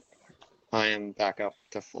 I am back up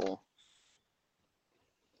to full.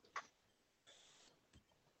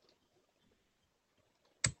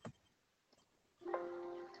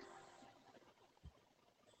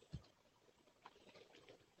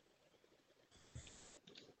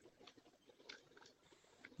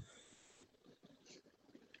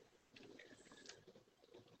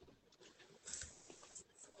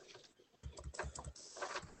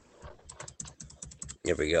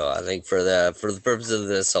 Here we go. I think for the purpose of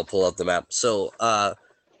this, I'll pull up the map. So,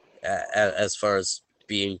 as far as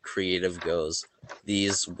being creative goes,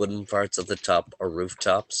 these wooden parts at the top are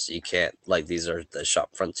rooftops. You can't, like, these are the shop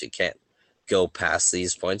fronts. You can't go past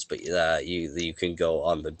these points, but you can go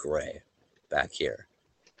on the gray back here.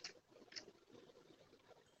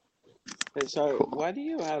 Hey, sorry, Cool. why do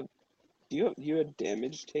you have you had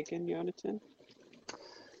damage taken, Jonathan?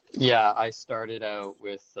 Yeah, I started out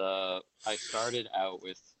with 4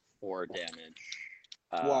 damage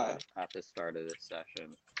Why? at the start of this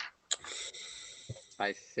session.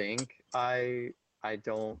 I think I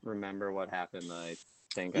don't remember what happened. I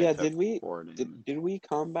think I Yeah, took did we 4 damage. did we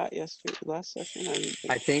combat last session? I didn't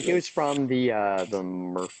I think think we it was from the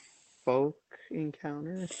merfolk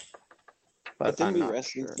encounter, But but didn't I'm we not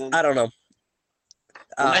rest sure. then? I don't know.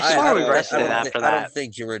 I'm I pretty swear we sure I rested did. after I don't that.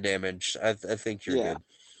 think you were damaged. I think you're Yeah. good.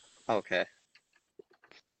 Okay,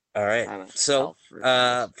 All right. I'm at So, health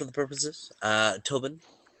regardless. for the purposes, Tobin,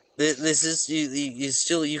 this is you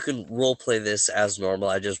still you can role play this as normal.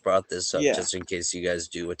 I just brought this up Yeah. just in case you guys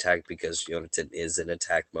do attack because Jonathan is in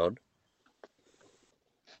attack mode.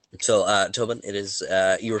 So, Tobin, it is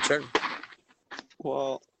your turn.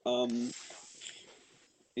 Well,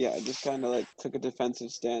 yeah, I just kind of like took a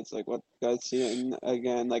defensive stance, like what guys seeing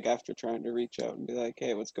again, like after trying to reach out and be like,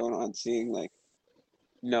 hey, what's going on? Seeing like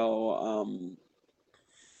no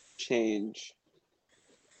change.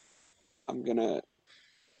 I'm gonna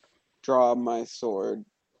draw my sword,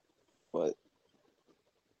 but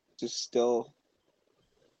just still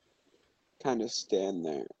kind of stand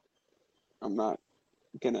there. I'm not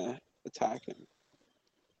gonna attack him.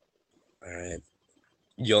 All right,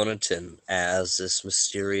 Jonathan, as this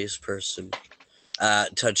mysterious person,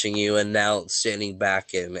 touching you, and now standing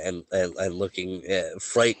back and looking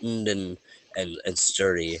frightened and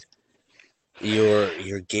sturdy.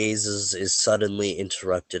 Your gaze is suddenly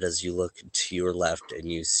interrupted as you look to your left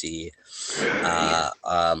and you see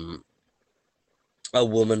a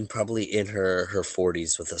woman probably in her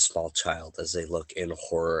 40s with a small child as they look in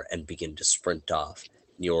horror and begin to sprint off.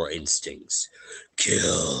 Your instincts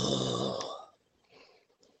kill.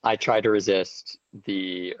 I try to resist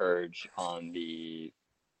the urge on the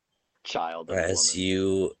child and As woman.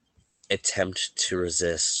 you attempt to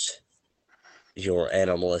resist, your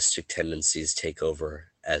animalistic tendencies take over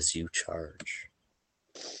as you charge.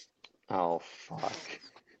 Oh fuck.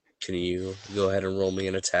 Can you go ahead and roll me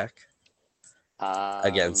an attack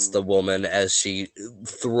against the Um, woman as she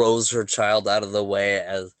throws her child out of the way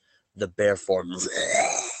as the bear form?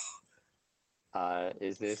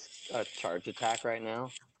 is this a charge attack right now?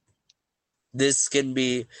 This can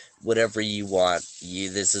be whatever you want.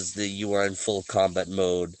 You are in full combat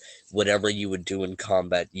mode. Whatever you would do in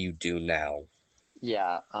combat, you do now.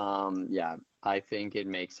 Yeah, I think it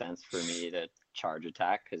makes sense for me to charge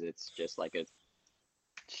attack because it's just like a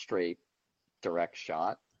straight direct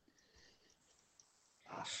shot.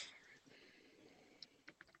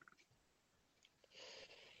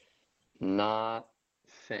 Not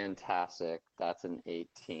fantastic. That's an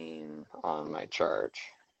 18 on my charge.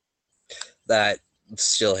 That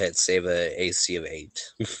still hits, save a AC of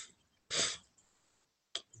 8.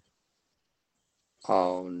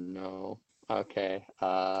 Oh no. Okay.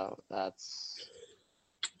 That's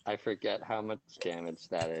I forget how much damage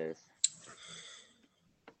that is.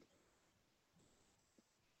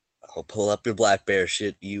 I'll pull up your black bear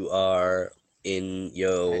shit. You are in I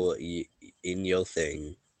yo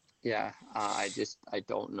thing. Yeah, I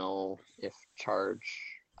don't know if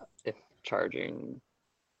charging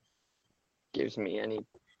gives me any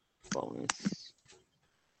bonus.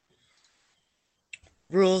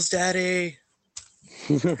 Rules, daddy.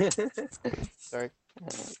 Sorry.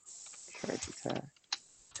 Charge attack.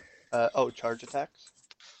 Charge attacks.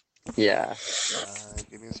 Yeah.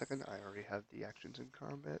 Give me a second. I already have the actions in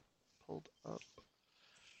combat pulled up.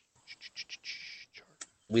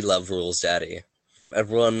 We love rules, daddy.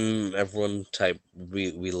 Everyone type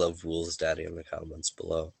we love rules, daddy in the comments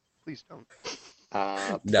below. Please don't.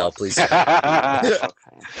 No, Plus please two. don't.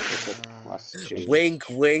 Okay. It's a +2. Wink,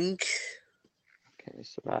 wink. Okay,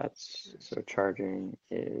 so charging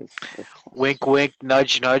is a Wink, wink,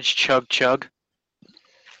 nudge, nudge, chug, chug.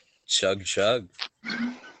 Chug, chug.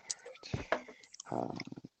 Um,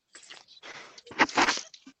 Not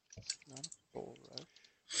a full rush.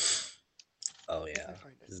 Oh Where did yeah, I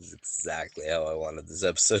find it? this is exactly how I wanted this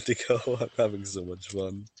episode to go. I'm having so much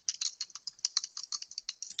fun.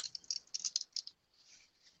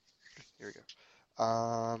 Here we go.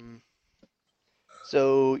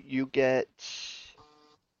 So you get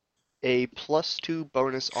a +2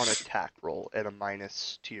 bonus on attack roll and a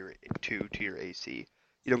 -2 to your AC.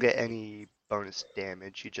 You don't get any bonus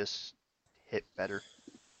damage. You just hit better.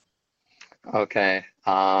 Okay.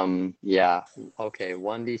 Yeah. Okay.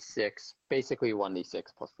 1d6, basically 1d6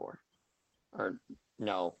 plus 4. Or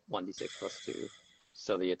no, 1d6 plus 2.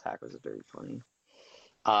 So the attack was a dirty 20.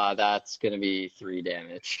 That's gonna be 3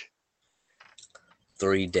 damage.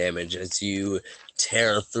 3 damage as you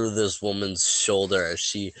tear through this woman's shoulder as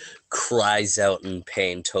she cries out in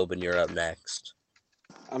pain. Tobin, you're up next.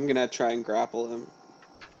 I'm gonna try and grapple him.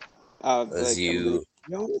 As I'm gonna you,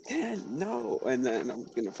 Jonathan, no, and then I'm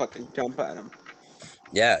gonna fucking jump at him.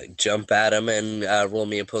 yeah, jump at him and roll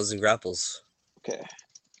me opposing grapples. Okay.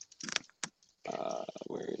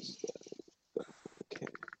 Where is the okay.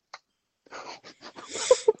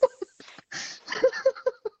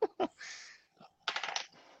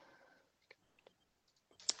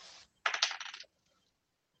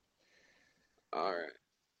 All right.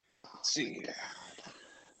 Let's see here.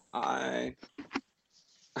 I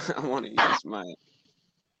want to use my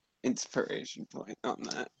inspiration point on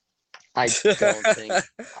that. I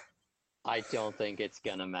don't think it's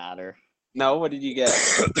gonna matter. No, what did you get?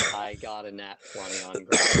 I got a nat 20 on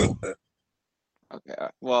grapple. Okay.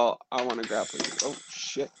 Well, I want to grapple you. Oh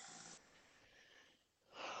shit!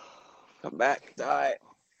 Come back, die.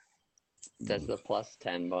 Does the plus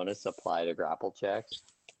 10 bonus apply to grapple checks?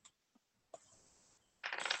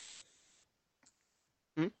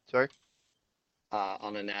 Sorry.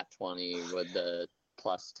 On a nat 20, would the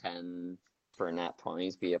plus 10 for nat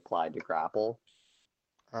 20s be applied to grapple?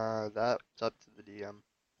 That's up to the DM.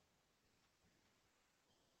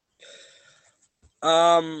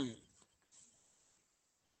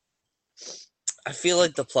 I feel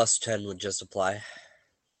like the plus 10 would just apply.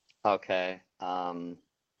 Okay.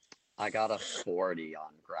 I got a 40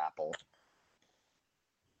 on grapple.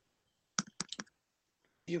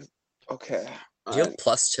 Okay. Do you have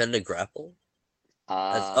plus 10 to grapple?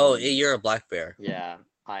 Um, you're a black bear. Yeah,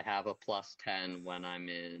 I have a plus 10 when I'm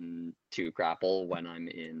in to grapple when I'm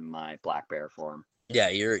in my black bear form. Yeah,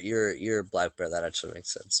 you're a black bear. That actually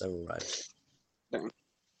makes sense. Never mind. Dang.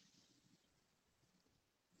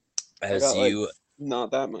 I As got you not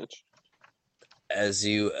that much. as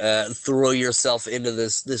you throw yourself into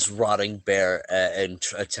this rotting bear and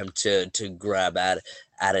attempt to grab at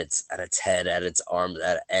its head, at its arms,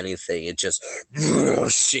 at anything, it just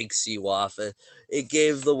shakes you off. It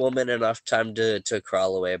gave the woman enough time to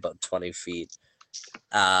crawl away about 20 feet.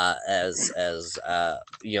 As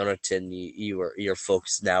Jonathan, your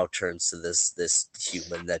focus now turns to this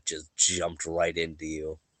human that just jumped right into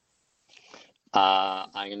you. I'm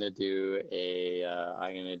gonna do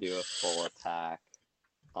a full attack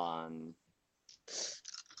on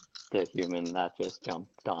the human that just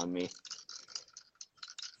jumped on me.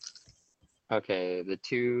 Okay, the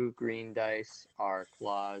 2 green dice are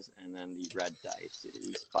claws, and then the red dice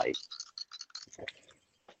is bite.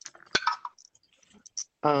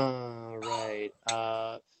 Right.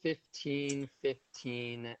 15,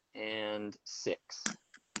 15, and 6.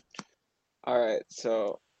 All right.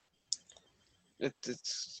 So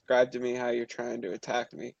describe to me how you're trying to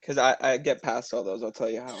attack me, because I get past all those. I'll tell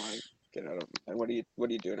you how I get out of. And what are you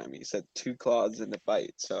doing at me? You said 2 claws and a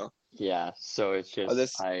bite. So Yeah, so it's just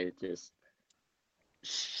this I just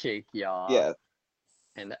shake you off, yeah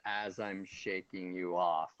and as I'm shaking you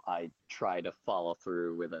off, I try to follow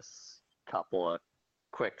through with a couple of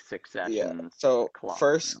quick yeah. succession So claws.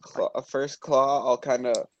 first claw, I'll kind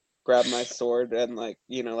of grab my sword and like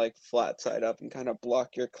flat side up and kind of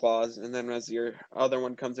block your claws, and then as your other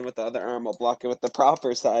one comes in with the other arm, I'll block it with the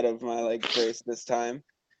proper side of my brace this time,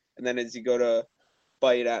 and then as you go to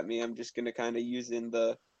bite at me, I'm just gonna kind of using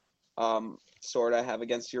the sword I have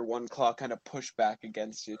against your one claw, kind of push back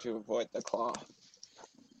against you to avoid the claw.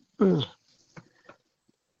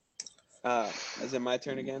 Is it my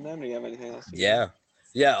turn again then? Or do you have anything else to do?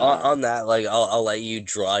 Yeah. On that, like I'll let you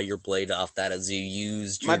draw your blade off that as you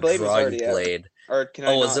used My your blade was drawing already out. blade. Or can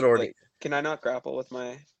I Oh, was not? it already? Wait, can I not grapple with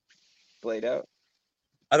my blade out?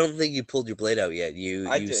 I don't think you pulled your blade out yet. I You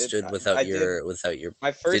did. stood I did. without your.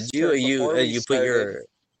 My Did first you? turn before we You put started. your.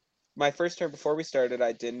 My first turn before we started,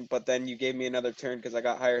 I didn't. But then you gave me another turn because I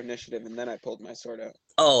got higher initiative, and then I pulled my sword out.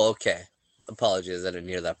 Oh, okay. Apologies, I didn't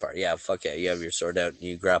hear that part. Yeah, fuck yeah. You have your sword out. And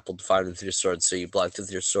you grappled fine with your sword, so you blocked with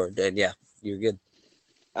your sword. And yeah, you're good.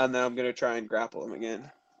 And then I'm gonna try and grapple him again.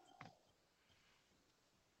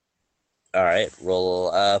 All right, roll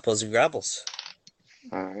opposing grapples.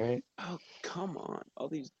 All right. Oh come on! All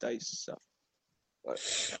these dice suck. But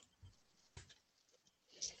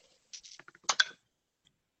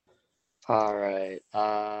All right.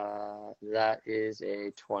 That is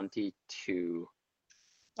a 22.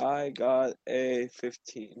 I got a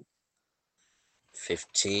 15.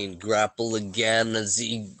 15. Grapple again as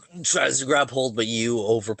he tries to grab hold, but you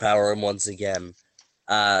overpower him once again.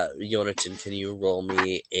 Yonatan, can you roll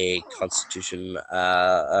me a Constitution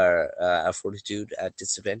or a Fortitude at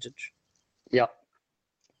disadvantage? Yep.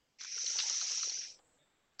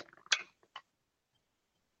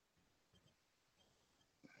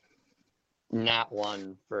 Nat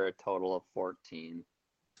 1 for a total of 14.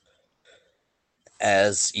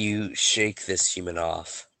 As you shake this human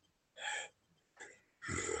off.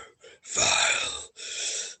 Vile.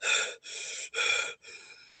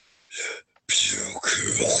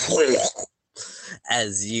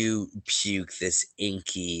 As you puke this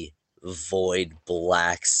inky, void,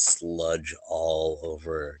 black sludge all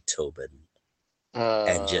over Tobin.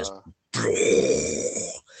 And just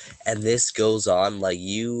and this goes on, like,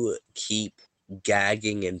 you keep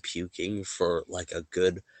gagging and puking for like a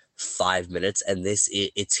good 5 minutes, and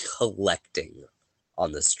it's collecting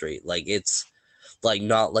on the street. Like, it's like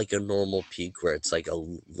not like a normal puke where it's like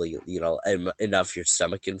enough your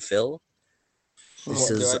stomach can fill. This What,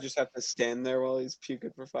 do is I just have to stand there while he's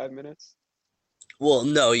puking for 5 minutes? Well,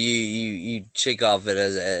 no, you shake off it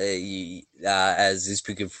as he's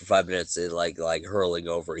puking for 5 minutes, like hurling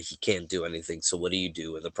over. He can't do anything. So what do you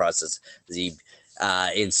do in the process? As he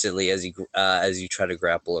instantly, as you try to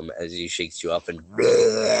grapple him, as he shakes you up, and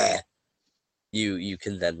you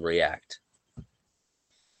can then react.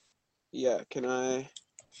 Yeah, can I?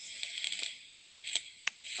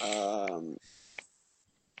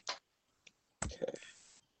 Okay.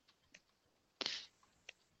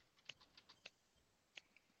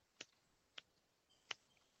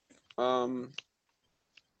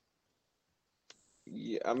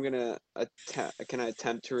 Yeah, I'm gonna attempt. Can I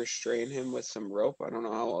attempt to restrain him with some rope? I don't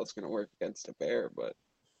know how well it's gonna work against a bear, but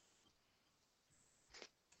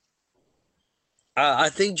I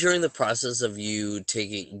think during the process of you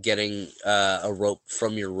getting a rope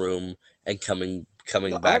from your room and coming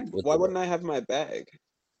no, back with why the rope, wouldn't I have my bag?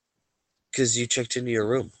 because you checked into your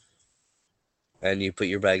room and you put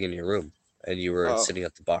your bag in your room and you were Oh, sitting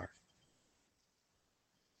at the bar.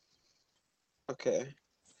 okay.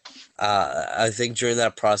 I think during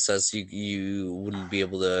that process, you wouldn't be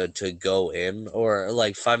able to go in, or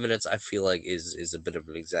like 5 minutes. I feel like is a bit of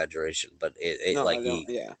an exaggeration, but it No, like I don't.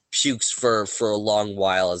 he Yeah, pukes for a long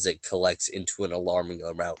while as it collects into an alarming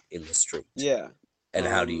amount in the street. yeah. And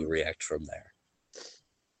how do you react from there?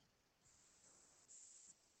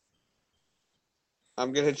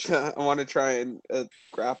 I'm gonna try. I want to try and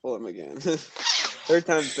grapple him again. Third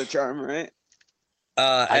time's the charm, right?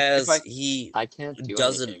 As I he I can't do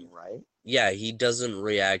doesn't, anything, right? yeah, he doesn't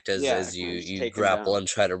react Yeah, as can I just you take him grapple down? and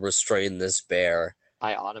try to restrain this bear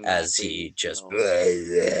I as automatically he just.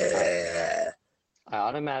 fail. I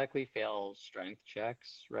automatically fail strength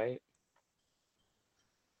checks, right?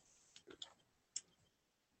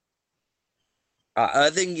 I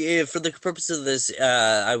think for the purpose of this,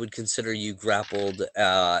 I would consider you grappled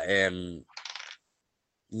and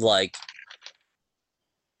like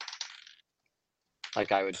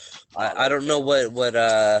Like I would I auto don't know fail.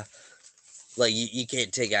 what like you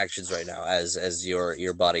can't take actions right now as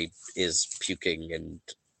your body is puking, and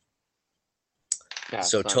Yeah,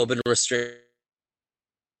 so so I'm, Tobin restrained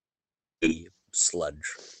sludge.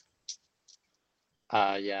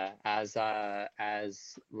 yeah, as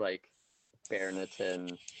like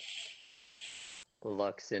Bernaton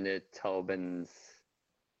looks into Tobin's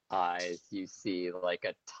eyes, you see like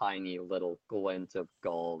a tiny little glint of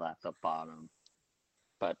gold at the bottom,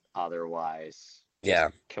 but otherwise just Yeah,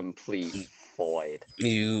 complete void.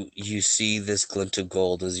 you see this glint of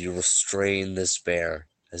gold as you restrain this bear,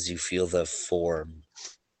 as you feel the form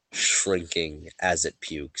shrinking as it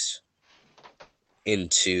pukes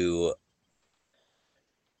into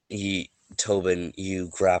Tobin, you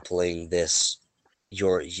grappling this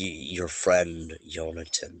your friend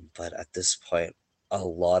Yonatan, but at this point, a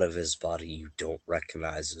lot of his body you don't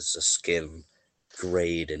recognize as the skin,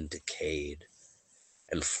 grayed and decayed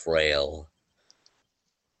and frail,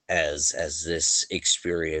 as this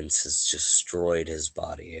experience has destroyed his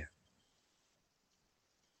body,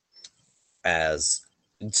 as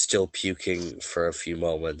still puking for a few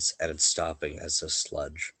moments and stopping as the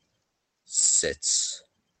sludge sits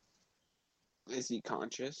Is he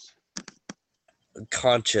conscious?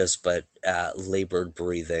 conscious but labored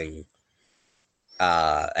breathing,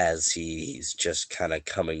 as he's just kind of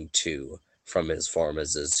coming to from his form,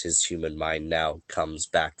 as his human mind now comes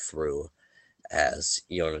back through, as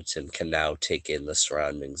Yonatan can now take in the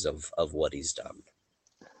surroundings of what he's done.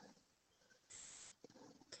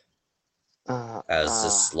 As the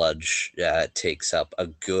sludge takes up a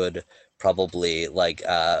good, probably like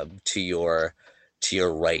to your to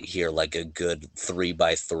your right here, like a good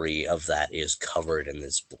 3x3 of that is covered in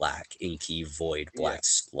this black, inky, void, Yeah. black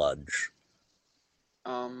sludge.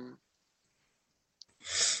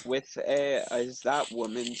 Is that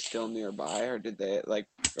woman still nearby, or did they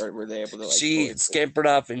or were they able to She scampered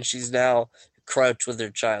off, and she's now crouched with her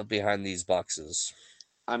child behind these boxes.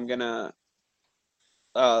 I'm gonna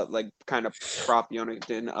kind of prop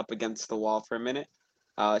Yonatan up against the wall for a minute,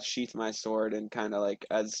 sheath my sword, and kind of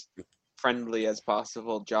as friendly as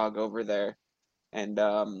possible jog over there and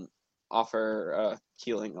offer a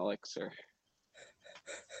healing elixir.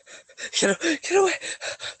 Get away!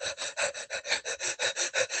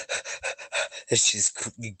 And she's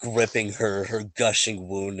gripping her gushing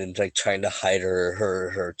wound and trying to hide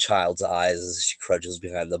her child's eyes as she crouches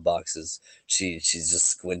behind the boxes. She's just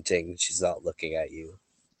squinting. She's not looking at you.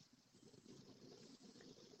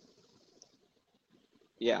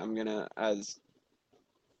 Yeah, I'm gonna as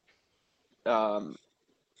um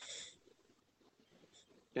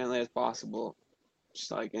gently as possible,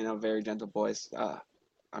 just in a very gentle voice.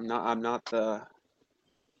 I'm not a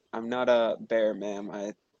bear,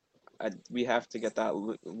 ma'am. We have to get that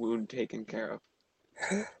wound taken care of.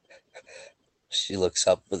 She looks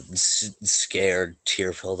up with scared,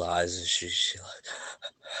 tear-filled eyes, and she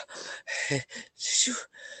like, did you?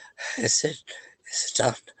 Is it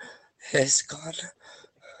done? Is it gone?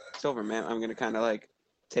 It's over, ma'am. I'm gonna kind of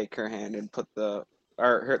take her hand and put her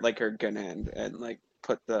gun hand and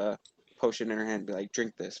put the potion in her hand. And be like,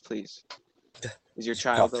 drink this, please. Is your You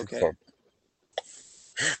child pop the okay? cork.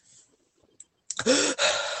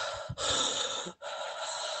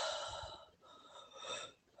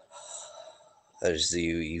 As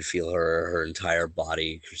you feel her entire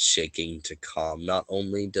body shaking to calm. Not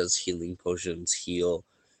only does healing potions heal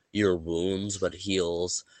your wounds, but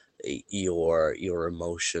heals your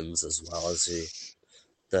emotions as well. As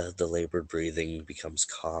the labored breathing becomes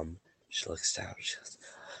calm. She looks down. She goes,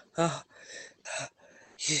 "Oh,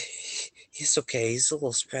 he's okay. He's a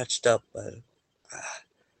little scratched up, but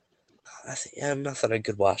I think nothing I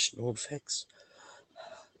could wash and won't fix.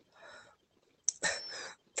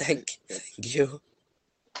 Good, Thank good. you."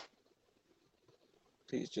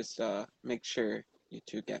 Please just make sure you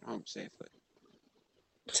two get home safely.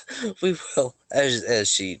 We will. As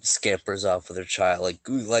she scampers off with her child,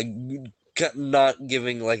 not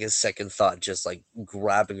giving a second thought, just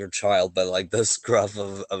grabbing her child by the scruff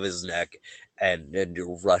of his neck, and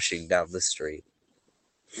rushing down the street.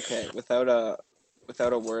 Okay, without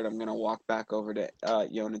a word, I'm gonna walk back over to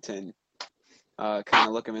Yonatan, kind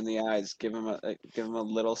of look him in the eyes, give him a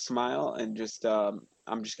little smile, and just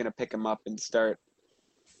I'm just gonna pick him up and start.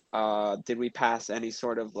 Did we pass any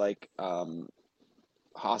sort of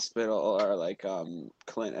hospital or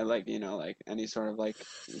clinic, any sort of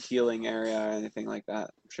healing area or anything like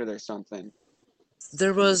that? I'm sure there's something There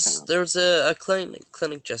in the was town. there was a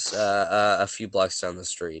clinic just a few blocks down the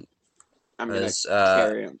street. I'm gonna As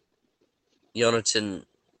carry him. Yonatan,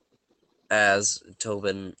 as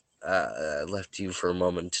Tobin left you for a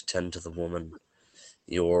moment to tend to the woman,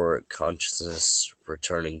 your consciousness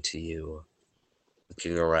returning to you,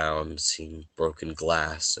 looking around, seeing broken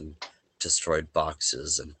glass and destroyed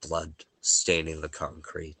boxes and blood staining the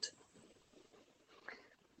concrete.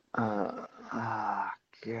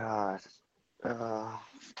 God. Uh,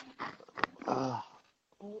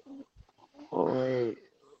 wait.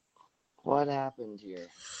 What happened here?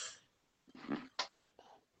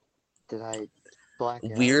 Did I black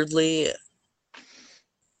out? Weirdly,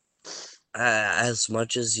 as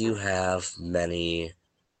much as you have many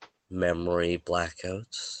memory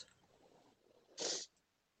blackouts,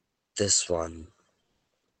 this one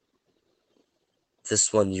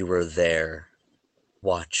you were there,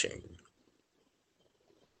 watching,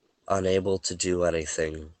 unable to do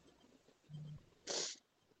anything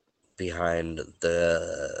behind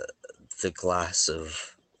the glass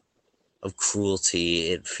of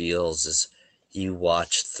cruelty it feels as you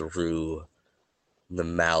watch through the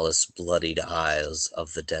malice bloodied eyes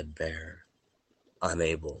of the dead bear,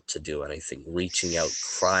 unable to do anything, reaching out,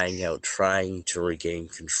 crying out, trying to regain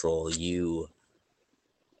control. You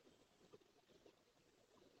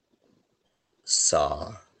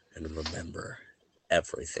saw and remember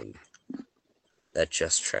everything that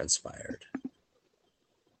just transpired.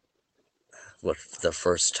 What, for the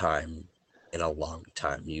first time in a long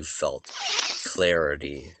time, you felt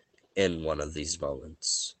clarity in one of these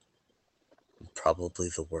moments. Probably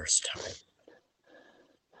the worst time.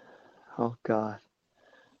 Oh God.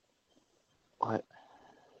 What?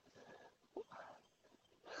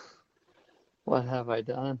 What have I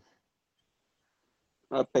done?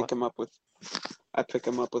 I pick What? him up with I pick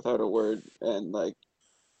him up without a word and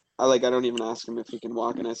I don't even ask him if he can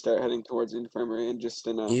walk, and I start heading towards the infirmary, and just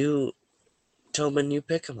in a Tobin, you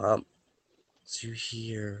pick him up. So you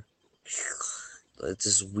hear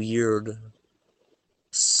this weird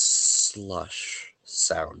slush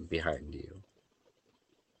sound behind you.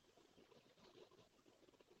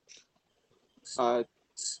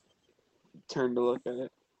 turn to look at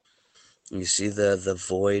it. You see the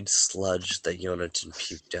void sludge that Yonatan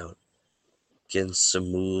puked out begins to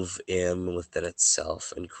move in within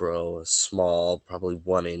itself and grow a small, probably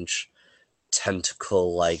 1-inch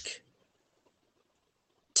tentacle-like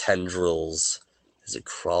tendrils as it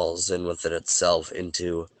crawls in within itself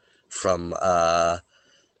from a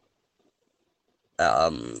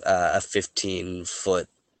 15-foot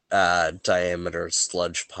diameter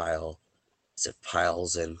sludge pile as it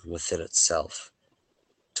piles in within itself,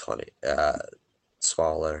 20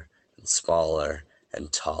 smaller and smaller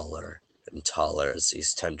and taller and taller as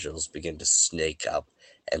these tendrils begin to snake up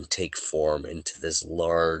and take form into this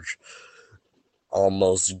large,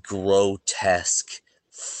 almost grotesque,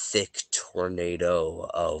 thick tornado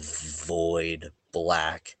of void,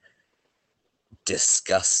 black,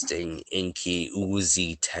 disgusting, inky,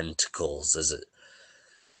 oozy tentacles as it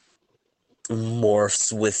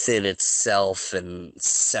morphs within itself and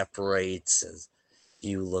separates as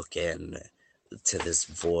you look in to this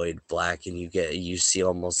void black, and you see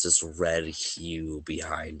almost this red hue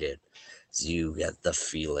behind it as you get the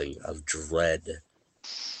feeling of dread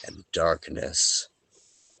and darkness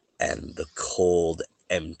and the cold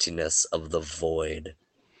emptiness of the void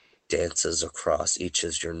dances across each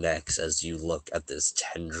of your necks as you look at this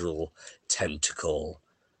tentacle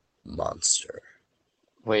monster.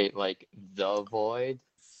 Wait, like the void?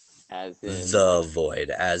 As in, The void,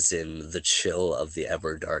 as in the chill of the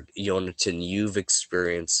Everdark. Yonatan, you've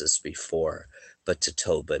experienced this before, but to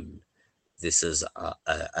Tobin, this is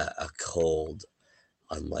a cold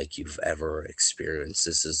unlike you've ever experienced.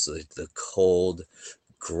 This is the cold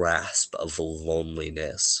grasp of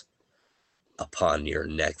loneliness upon your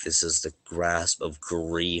neck. This is the grasp of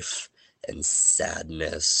grief and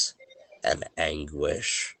sadness and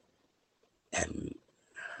anguish and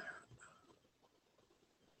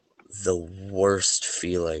the worst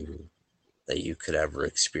feeling that you could ever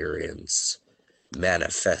experience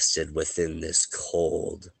manifested within this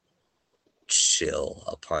cold chill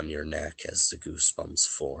upon your neck as the goosebumps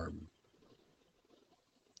form.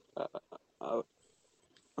 I'm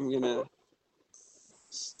gonna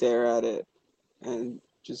stare at it and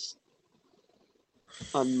just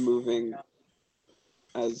unmoving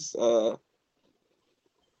as a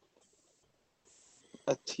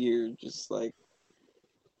tear just like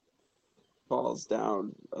falls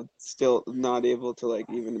down. Still not able to like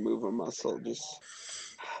even move a muscle. Just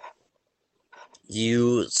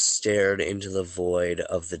You stared into the void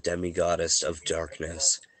of the demigoddess of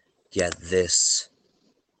darkness, yet this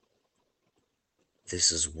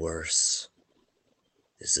is worse.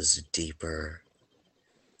 This is deeper.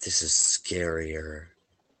 This is scarier.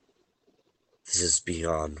 This is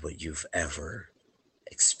beyond what you've ever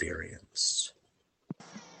experienced.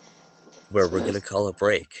 Where we're going to call a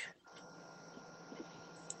break.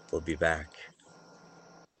 We'll be back.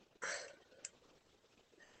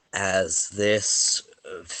 As this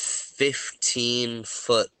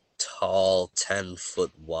 15-foot tall,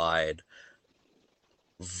 10-foot wide,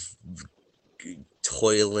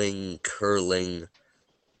 toiling, curling,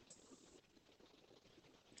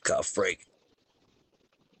 cough break.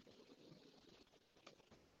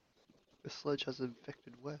 The sludge has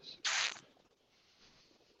infected Wes.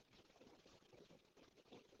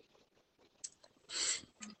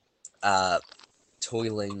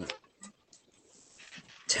 Toiling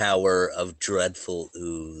tower of dreadful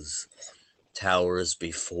ooze towers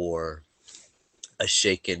before a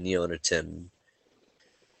shaken Yonatan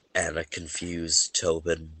and a confused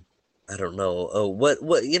Tobin. I don't know. Oh, what?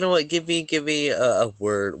 You know what? Give me a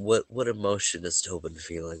word. What emotion is Tobin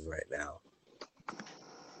feeling right now?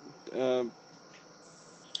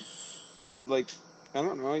 like I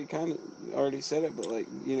don't know. You kind of already said it, but like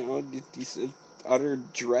you said utter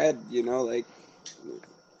dread.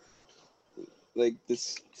 Like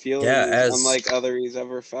this feeling Yeah, is unlike other he's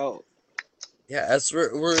ever felt. Yeah, as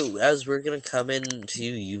we're gonna come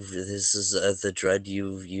into this is the dread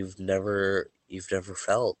you've never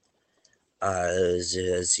felt.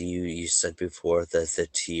 As you said before, the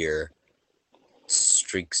tear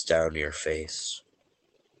streaks down your face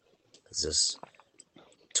as this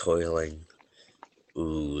toiling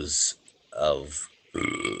ooze of.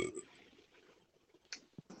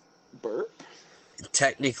 Burp.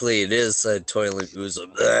 Technically, it is a toiling ooze of,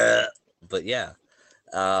 but yeah,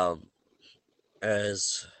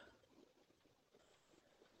 as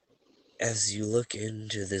As you look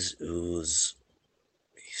into this ooze,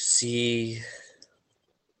 you see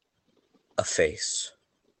a face,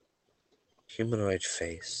 humanoid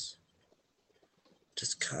face,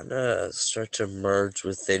 just kind of start to merge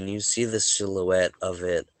within. You see the silhouette of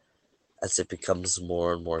it as it becomes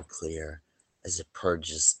more and more clear, as it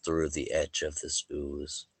purges through the edge of this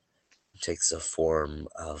ooze. It takes a form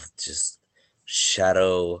of just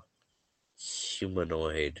shadow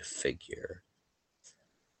humanoid figure.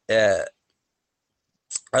 Uh,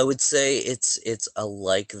 I would say it's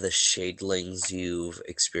alike the shadelings you've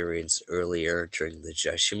experienced earlier during the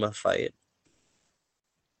Jashima fight.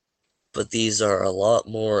 But these are a lot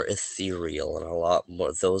more ethereal and a lot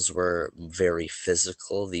more. Those were very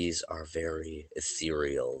physical. These are very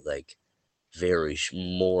ethereal, like very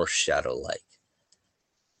more shadow like.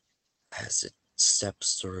 As it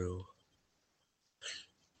steps through,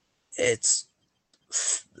 it's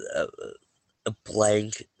a, a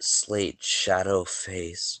blank slate shadow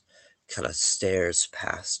face kind of stares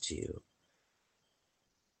past you,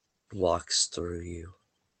 walks through you.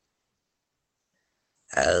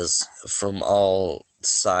 As from all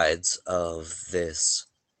sides of this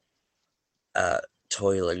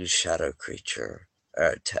toiling shadow creature,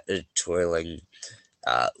 toiling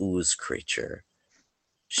ooze creature,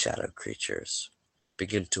 shadow creatures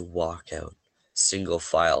begin to walk out single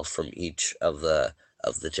file from each of the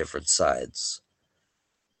different sides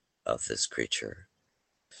of this creature.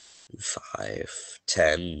 5,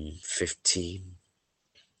 10, 15.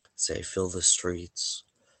 Say, fill the streets,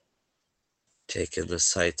 take in the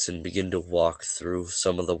sights, and begin to walk through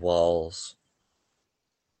some of the walls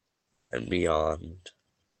and beyond.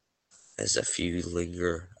 As a few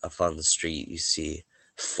linger upon the street, you see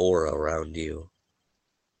 4 around you.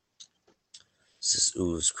 This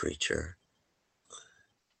ooze creature,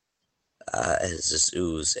 as this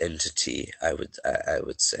ooze entity, I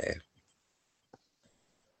would say.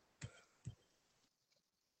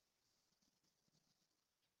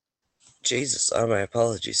 Jesus, my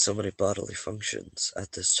apologies. So many bodily functions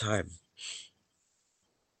at this time.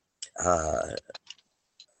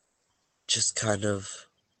 Just kind of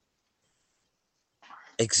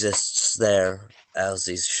exists there as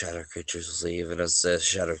these shadow creatures leave, and as the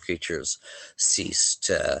shadow creatures cease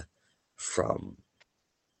from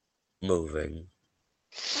moving,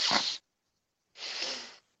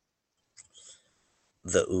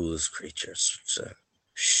 the ooze creatures to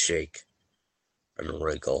shake and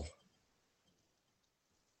wriggle,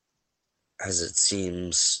 as it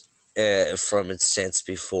seems from its stance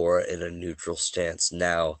before in a neutral stance.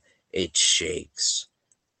 Now it shakes,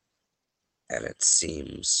 and it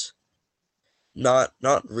seems not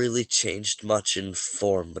really changed much in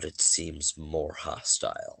form, but it seems more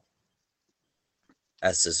hostile.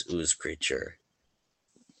 As this ooze creature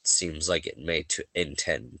seems like it may to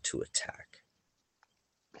intend to attack.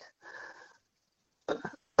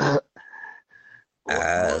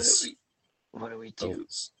 As what do we do?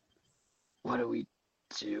 What do we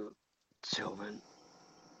do, Tobin?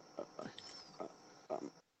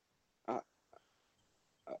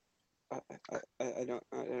 I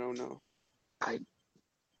don't know. I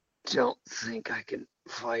don't think I can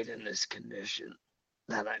fight in this condition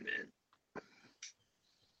that I'm in.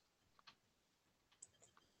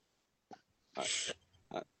 I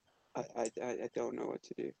don't know what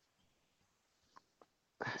to do.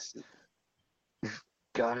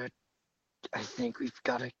 I think we've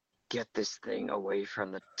gotta get this thing away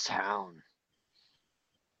from the town.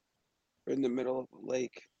 We're in the middle of a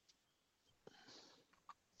lake.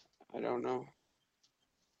 I don't know.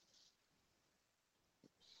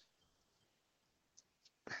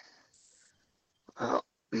 Well,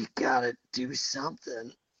 we gotta do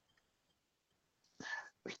something.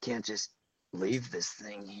 We can't just leave this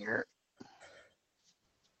thing here.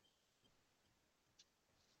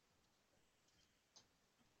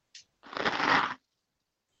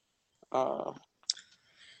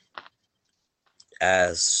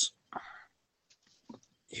 As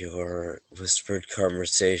your whispered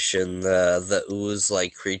conversation, the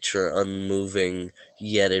ooze-like creature, unmoving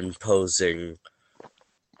yet imposing,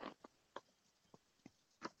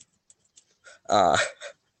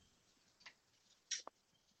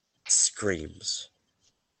 screams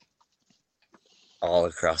all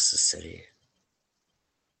across the city.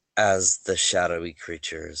 As the shadowy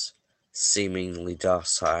creatures, seemingly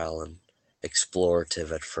docile and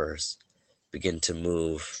explorative at first, begin to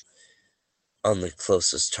move on the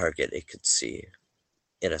closest target it could see.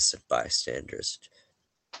 Innocent bystanders,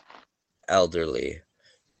 elderly,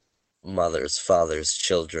 mothers, fathers,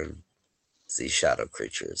 children. These shadow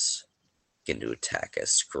creatures begin to attack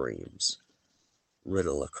as screams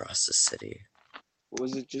riddle across the city.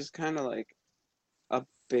 was it just kind of like a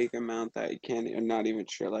big amount that you can't? I'm not even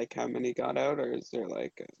sure like how many got out, or is there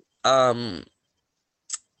like Um,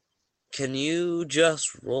 can you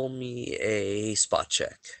just roll me a spot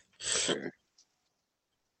check? sure?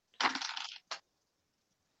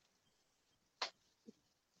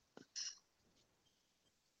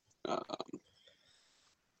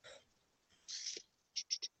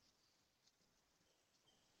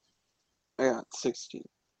 I got 16.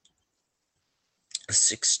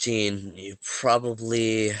 16.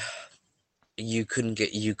 You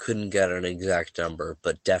couldn't get an exact number,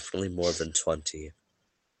 but definitely more than 20.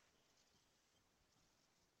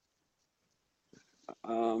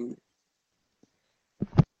 Um,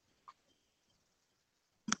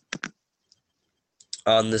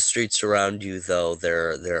 On the streets around you, though,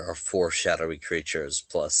 there are 4 shadowy creatures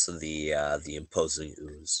plus the imposing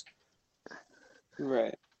ooze,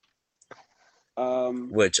 right.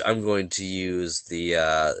 which I'm going to use the.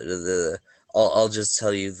 I'll just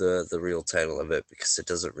tell you the real title of it because it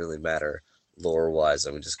doesn't really matter lore wise.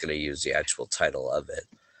 I'm just going to use the actual title of it.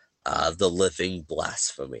 The Living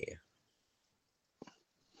Blasphemy.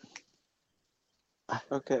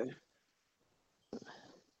 Okay.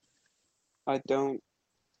 I don't.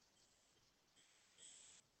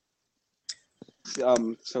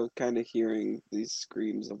 So kind of hearing these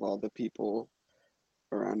screams of all the people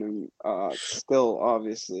around him. Still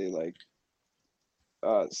obviously like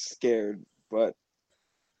scared, but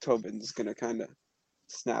Tobin's gonna kind of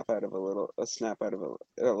snap out of a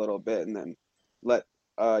little bit, and then let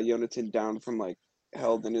Yonatan down from like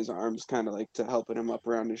held in his arms, kind of like to helping him up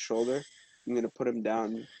around his shoulder. I'm gonna put him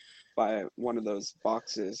down by one of those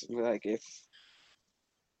boxes. Like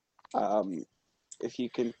um if you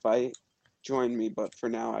can fight, join me. But for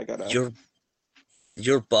now, I gotta.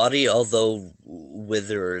 Your body, although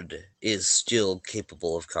withered, is still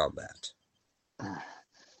capable of combat.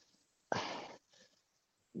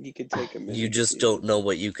 You could take a You minute if just you don't need know to.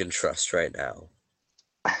 what you can trust right now.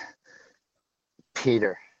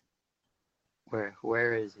 Peter,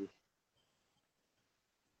 where is he?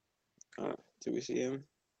 Do we see him?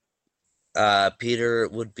 Peter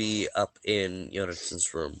would be up in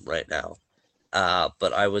Jonathan's room right now.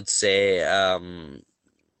 But I would say,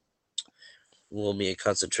 roll me a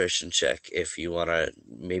concentration check if you want to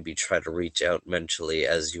maybe try to reach out mentally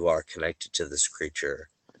as you are connected to this creature.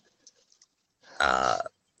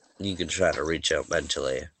 You can try to reach out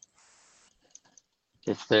mentally.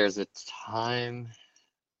 If there's a time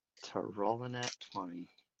to roll a nat 20,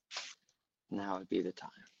 now would be the time.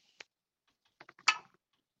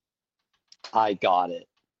 I got it.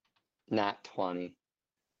 Nat 20.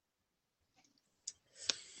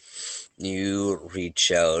 You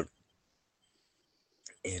reach out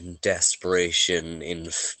in desperation, in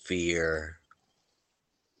fear.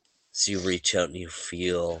 So you reach out and you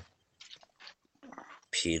feel,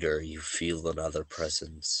 Peter, you feel another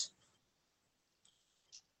presence.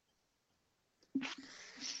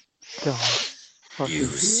 Don't You fucking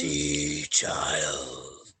do it. see,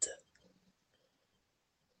 child,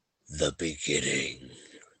 the beginning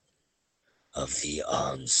of the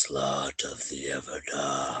onslaught of the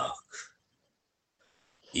Everdark.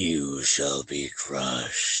 You shall be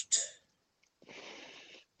crushed.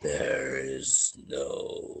 There is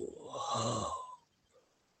no hope.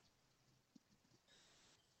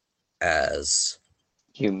 As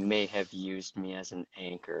You may have used me as an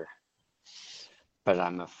anchor, but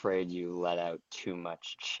I'm afraid you let out too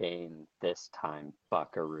much chain this time,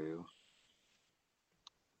 buckaroo.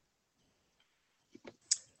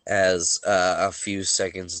 a few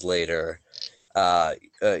seconds later,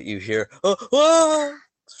 you hear "Ah!"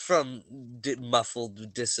 from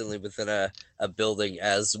muffled distantly within a building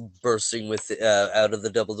as bursting with out of the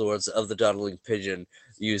double doors of the dawdling pigeon,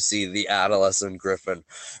 you see the adolescent griffin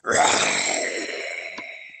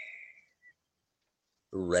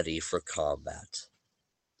ready for combat.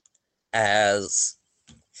 As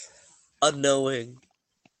unknowing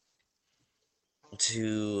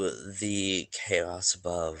to the chaos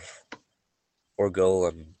above,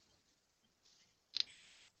 Orgolan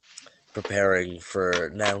preparing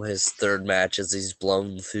for now his 3rd match as he's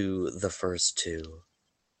blown through the first 2.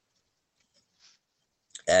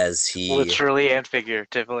 As he Literally and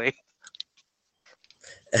figuratively.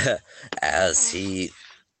 as he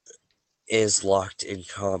is locked in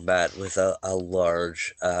combat with a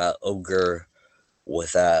large ogre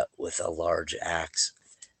with a large axe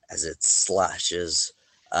as it slashes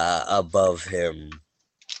above him.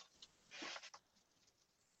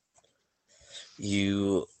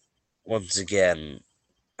 You once again,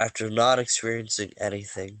 after not experiencing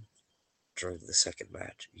anything during the second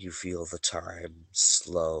match, you feel the time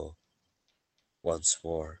slow once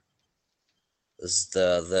more. As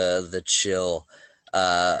the chill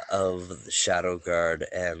of the Shadow Guard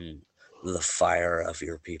and the fire of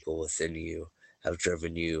your people within you have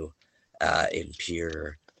driven you in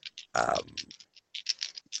pure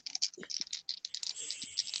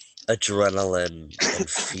adrenaline and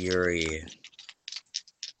fury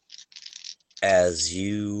as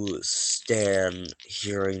you stand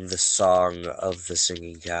hearing the song of the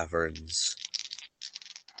singing caverns.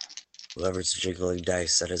 Whoever's jiggling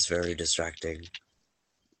dice, that is very distracting.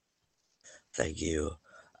 Thank you.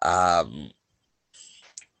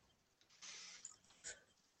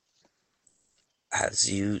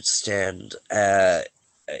 As you stand the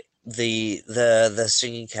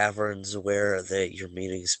singing caverns where your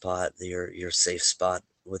meeting spot, your safe spot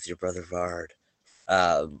with your brother Vard,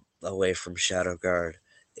 away from Shadowguard,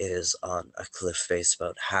 is on a cliff face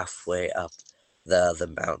about halfway up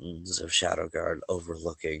the mountains of Shadowguard,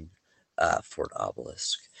 overlooking Fort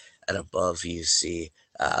Obelisk. And above you see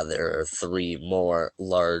there are three more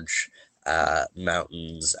large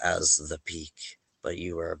mountains as the peak, but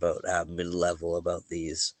you are about mid-level about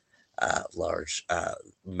these large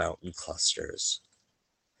mountain clusters.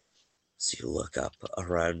 So you look up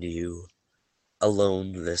around you,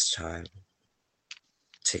 alone this time,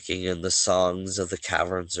 taking in the songs of the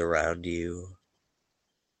caverns around you,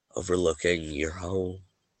 overlooking your home,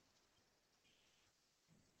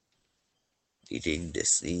 needing to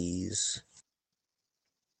sneeze.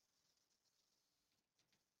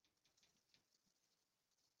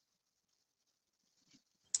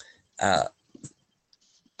 Uh,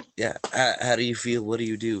 yeah, how do you feel? What do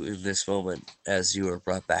you do in this moment as you are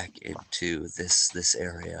brought back into this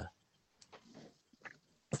area?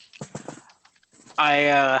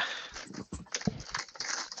 I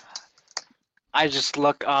just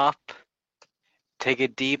look up, take a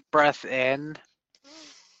deep breath in.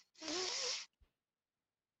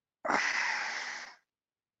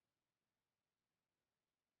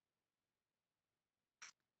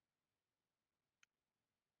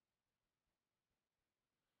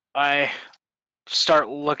 I start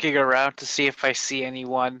looking around to see if I see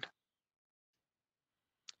anyone.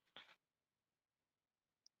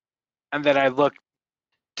 And then I look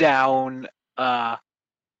down over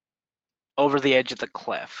the edge of the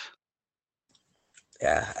cliff.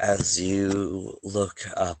 Yeah, as you look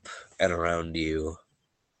up and around you,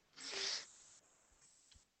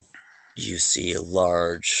 you see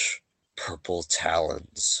large purple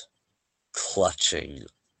talons clutching.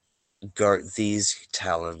 These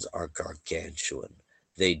talons are gargantuan.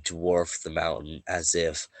 They dwarf the mountain as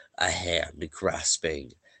if a hand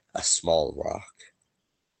grasping a small rock.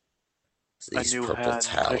 A These new purple hand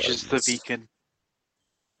touches the talons, beacon.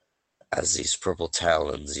 as these purple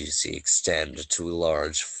talons you see extend to a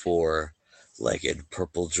large four-legged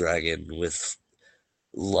purple dragon with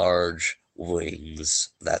large wings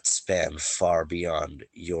that span far beyond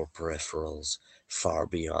your peripherals, far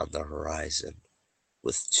beyond the horizon,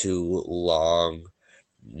 with two long,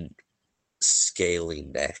 scaly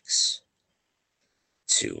necks,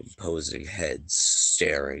 two imposing heads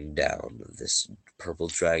staring down. This purple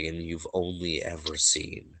dragon you've only ever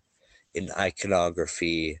seen in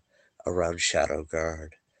iconography around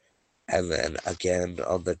Shadowguard, and then again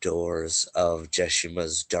on the doors of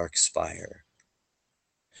Jeshima's Dark Spire.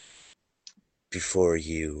 Before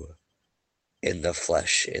you, in the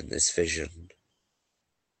flesh, in this vision,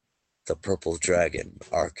 the purple dragon,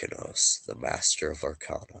 Arcanos, the master of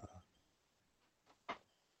Arcana.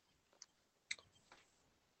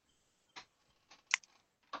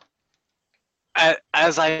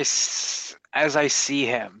 As I see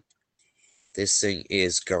him, This thing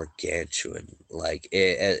is gargantuan. Like,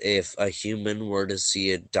 if a human were to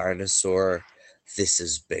see a dinosaur, this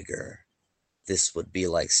is bigger. This would be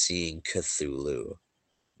like seeing Cthulhu.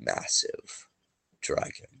 Massive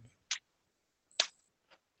dragon.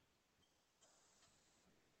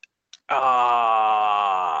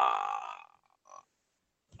 uh,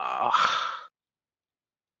 uh,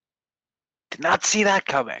 did not see that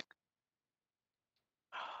coming.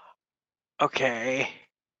 Okay.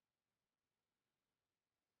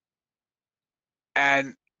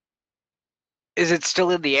 And is it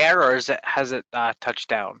still in the air, or has it touched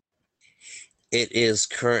down? It is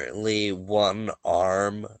currently one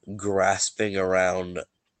arm grasping around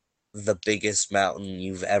the biggest mountain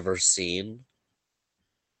you've ever seen.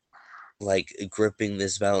 Like, gripping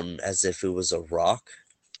this mountain as if it was a rock.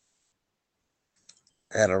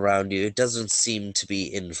 And around you, it doesn't seem to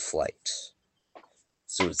be in flight.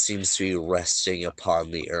 So it seems to be resting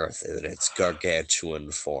upon the earth in its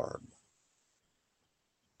gargantuan form.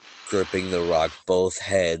 Gripping the rock, both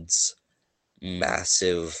heads,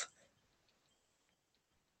 massive,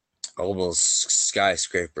 almost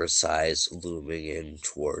skyscraper size looming in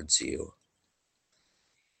towards you.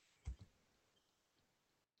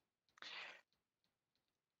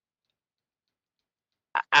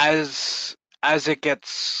 As it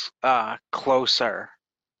gets closer,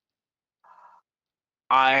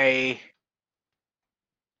 I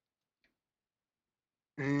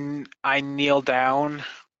kneel down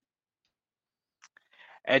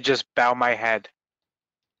and just bow my head.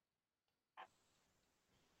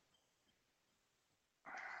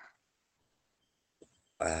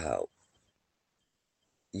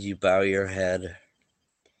 You bow your head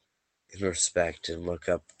in respect and look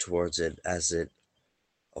up towards it as it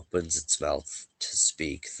opens its mouth to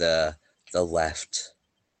speak. The left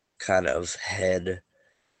kind of head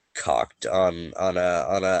cocked on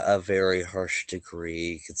a very harsh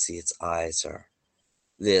degree. You can see its eyes are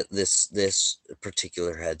this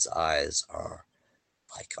particular head's eyes are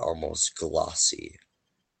like almost glossy,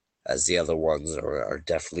 as the other ones are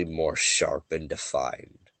definitely more sharp and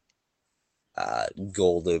defined.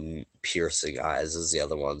 Golden piercing eyes, as the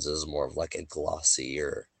other ones is more of like a glossy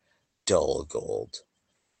or dull gold.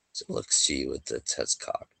 So it looks to you with its head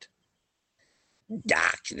cocked.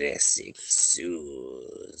 Darkness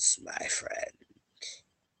ensues, my friend.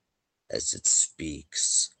 As it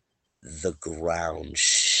speaks, the ground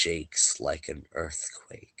shakes like an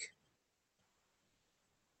earthquake.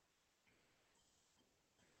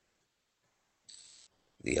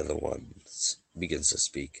 The other one begins to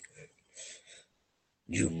speak.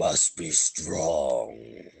 You must be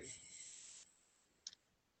strong.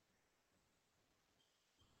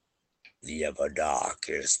 The Everdark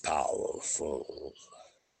is powerful.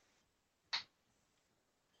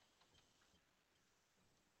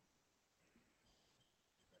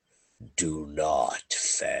 Do not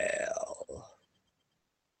fail.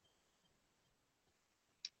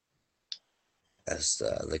 As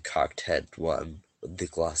the cocked head one with the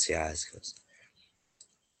glossy eyes goes,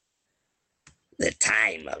 the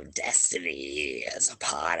time of destiny is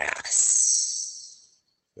upon us.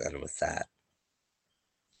 And with that,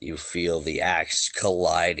 you feel the axe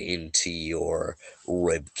collide into your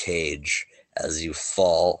rib cage as you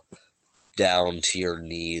fall down to your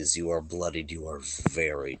knees. You are bloodied. You are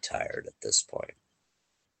very tired at this point.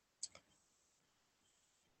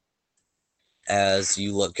 As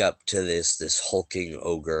you look up to this hulking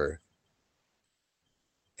ogre,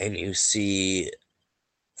 and you see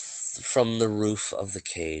from the roof of the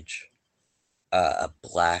cage a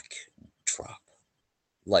black drop,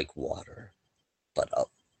 like water, but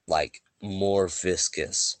like more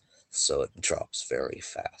viscous, so it drops very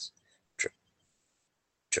fast. Drip,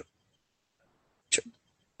 drip, drip,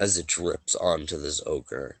 as it drips onto this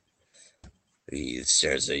ogre. He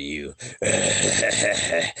stares at you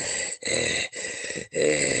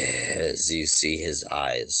as you see his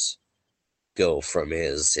eyes go from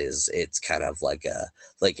his it's kind of like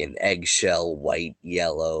an eggshell white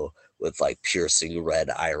yellow with like piercing red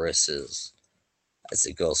irises, as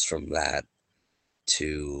it goes from that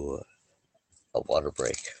to a water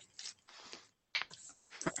break.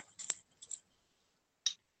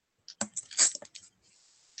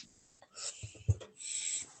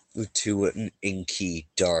 To an inky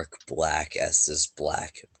dark black, as this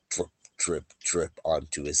black drip drip drip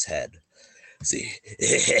onto his head. See,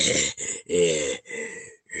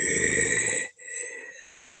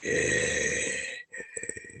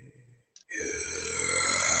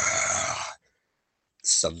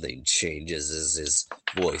 something changes as his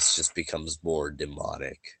voice just becomes more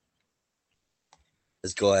demonic.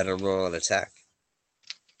 Let's go ahead and roll an attack.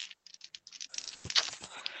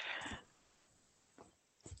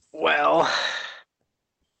 Well,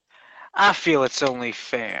 I feel it's only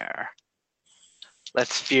fair.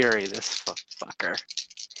 Let's fury this fucker.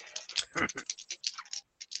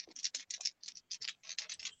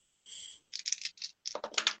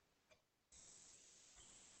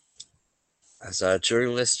 As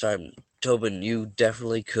during this time, Tobin, you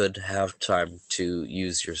definitely could have time to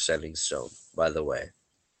use your sending stone, by the way.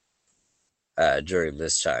 During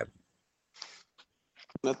this time.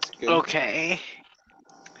 That's good. Okay.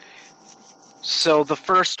 So the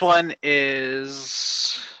first one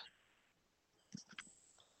is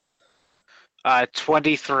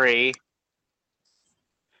 23.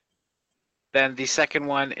 Then the second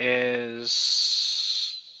one is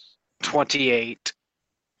 28.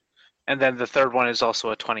 And then the third one is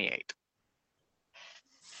also a 28.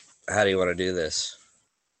 How do you want to do this?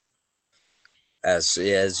 As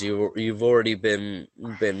you've already been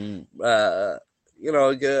a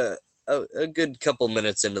good couple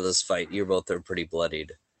minutes into this fight, you both are pretty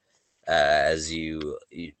bloodied. As you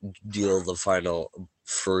deal the final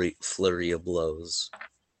flurry of blows.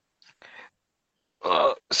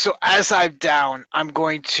 So as I'm down, I'm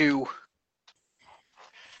going to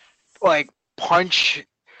like punch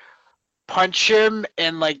him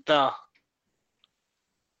in like the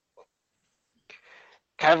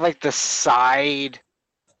kind of like the side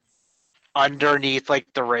underneath like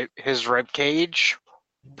the his rib cage.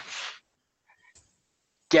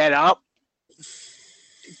 Get up,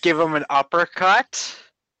 give him an uppercut,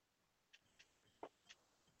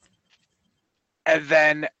 and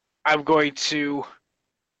then I'm going to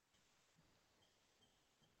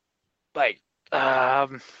like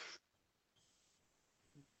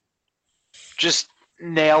just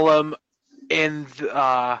nail him in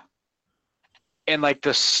in like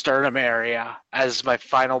the sternum area as my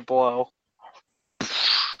final blow,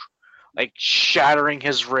 like shattering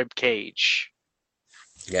his rib cage.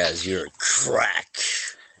 Yeah, as you're crack,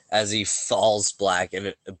 as he falls black and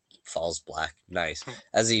it falls black. Nice.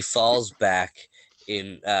 As he falls back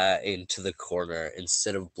into the corner,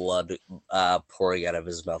 instead of blood pouring out of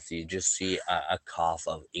his mouth, you just see a cough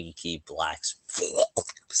of inky black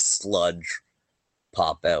sludge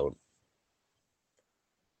pop out.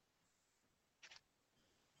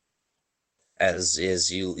 As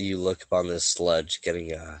you look upon this sludge,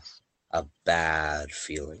 getting a bad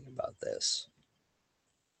feeling about this.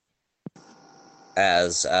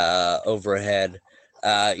 As overhead,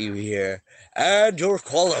 you hear, and your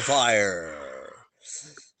qualifier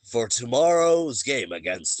for tomorrow's game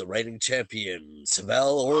against the reigning champion,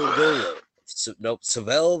 Savel Orgolo.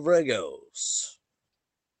 Savel Regos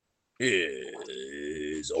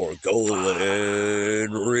is Orgolan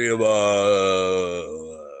Rima.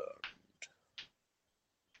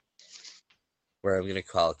 Where I'm going to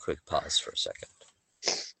call a quick pause for a second.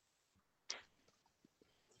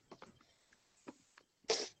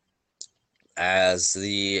 As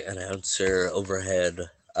the announcer overhead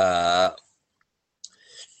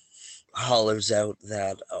hollers out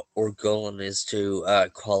that Orgolan is to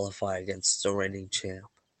qualify against the reigning champ.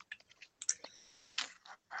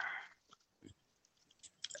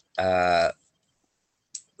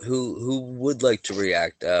 Who would like to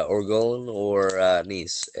react, Orgolan or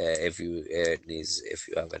Nice? If you Nice, if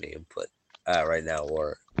you have any input right now,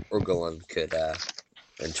 or Orgolan could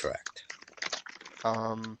interact.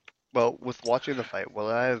 Well, with watching the fight, will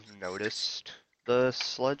I have noticed the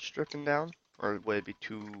sludge dripping down, or would it be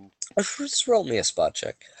too? Just roll me a spot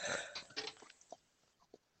check.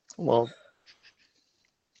 Well,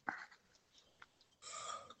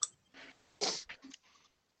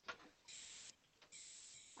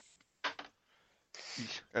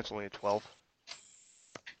 That's only a 12.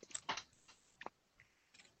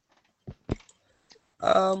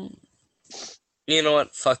 You know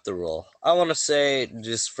what? Fuck the roll. I want to say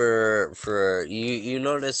just for you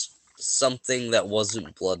noticed something that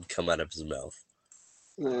wasn't blood come out of his mouth.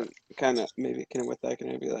 And then kind of maybe can with that can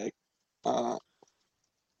I be like,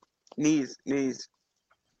 knees, can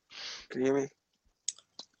you hear me?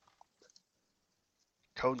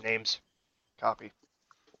 Code names. Copy.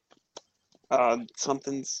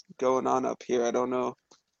 Something's going on up here. I don't know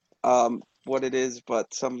what it is,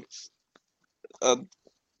 but some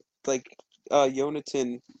like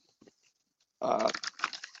Yonatan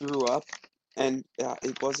threw up, and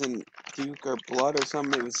it wasn't puke or blood or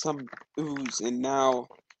something. It was some ooze, and now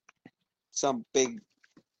some big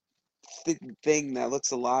thing that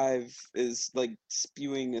looks alive is like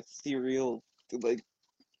spewing ethereal like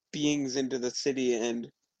beings into the city,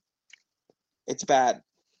 and it's bad.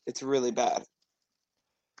 It's really bad.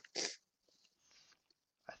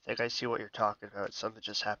 I think I see what you're talking about. Something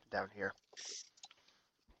just happened down here.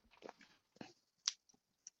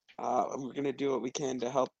 We're gonna do what we can to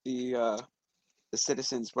help the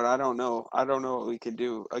citizens, but I don't know. I don't know what we can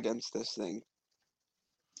do against this thing.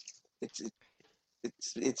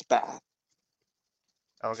 It's bad.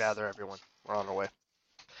 I'll gather everyone. We're on our way.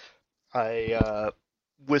 I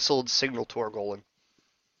whistled signal to Orgolan.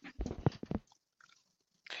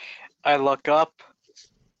 I look up.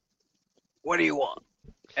 What do you want?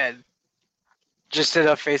 And just in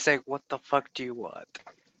a face like, what the fuck do you want?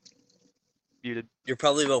 Muted. You're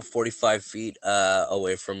probably about 45 feet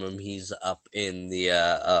away from him. He's up in the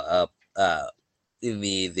in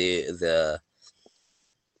the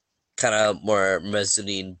kind of more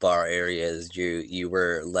mezzanine bar areas. You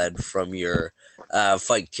were led from your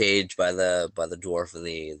fight cage by the dwarf and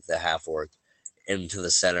the half orc into the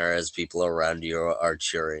center as people around you are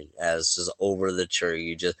cheering. As just over the cheering,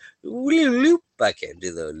 you just loop. I can't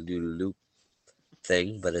do the loop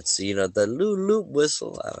thing, but it's the loop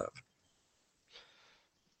whistle. I don't know.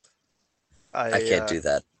 I can't do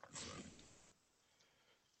that.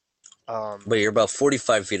 But you're about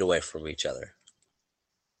 45 feet away from each other.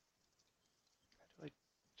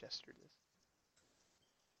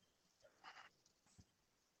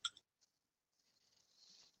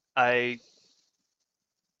 I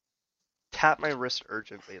tap my wrist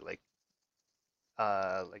urgently, like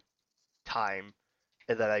time,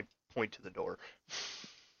 and then I point to the door.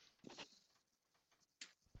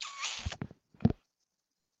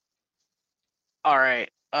 All right.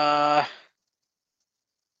 Are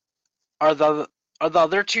the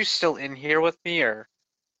other two still in here with me, or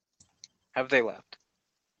have they left?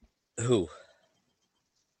 Who?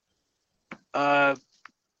 The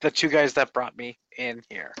two guys that brought me in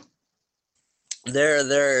here.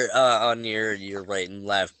 They're on your right and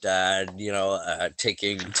left,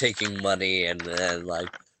 taking money and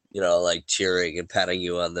like cheering and patting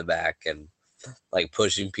you on the back and like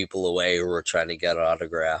pushing people away who were trying to get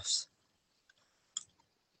autographs.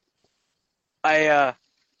 I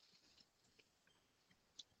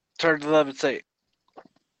turn to them and say,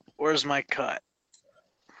 "Where's my cut?"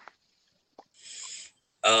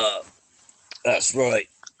 That's right.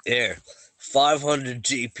 Here, 500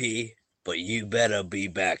 GP, but you better be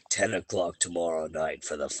back 10 o'clock tomorrow night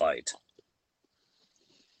for the fight.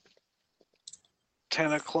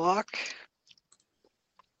 10 o'clock.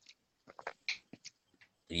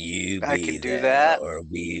 You I be can do there that. or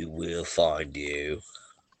we will find you.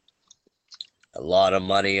 A lot of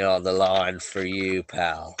money on the line for you,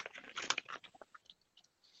 pal.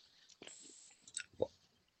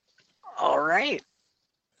 All right.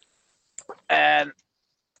 And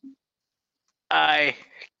I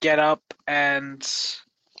get up and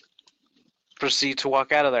proceed to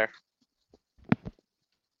walk out of there.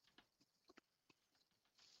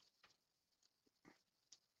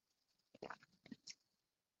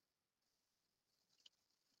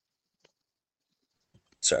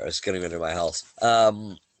 Sorry, I was getting into my house.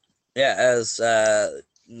 Yeah, as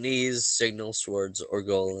Knees signals towards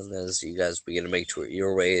Orgolan as you guys begin to make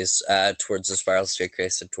your ways towards the spiral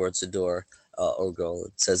staircase and towards the door,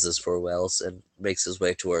 Orgolan says his farewells and makes his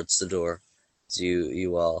way towards the door as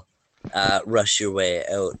you all rush your way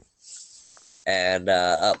out and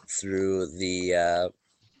up through the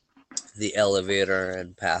elevator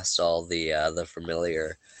and past all the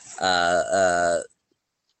familiar uh, uh,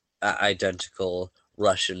 identical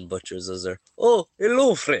Russian butchers as they're, oh,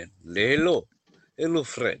 hello, friend. Hello. Hello,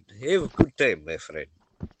 friend. Have a good time, my friend.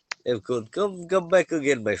 Have good. Come back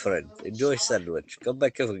again, my friend. Enjoy sandwich. Come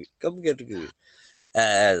back. Come get again.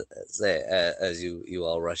 As you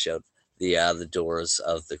all rush out the doors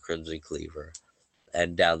of the Crimson Cleaver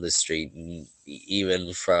and down the street, and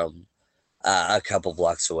even from a couple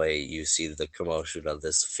blocks away, you see the commotion of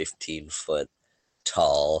this 15-foot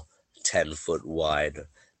tall, 10-foot wide,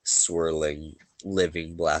 swirling,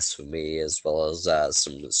 living blasphemy, as well as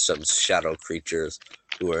some shadow creatures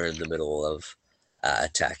who are in the middle of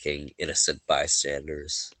attacking innocent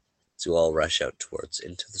bystanders. To all rush out towards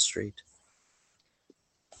into the street.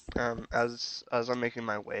 As I'm making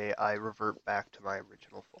my way, I revert back to my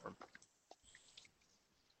original form.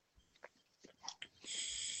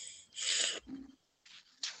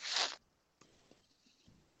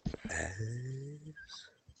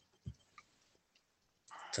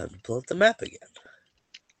 Time to pull up the map again.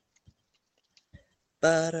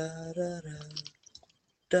 Ba-da-da-da,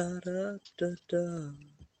 da-da-da-da.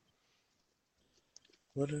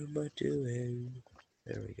 What am I doing?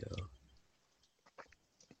 There we go.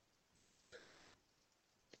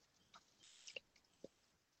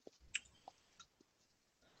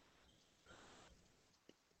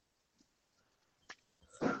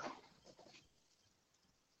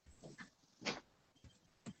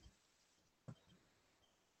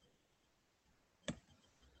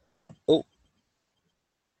 Oh,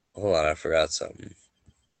 hold on, I forgot something.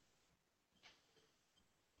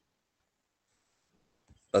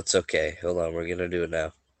 That's okay. Hold on, we're gonna do it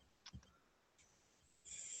now.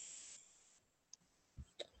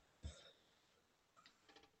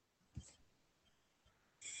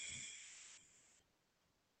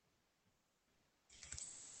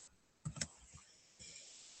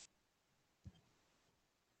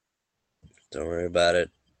 Don't worry about it.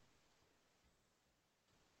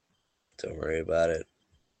 Don't worry about it.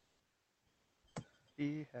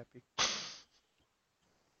 Be happy.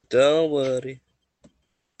 Don't worry.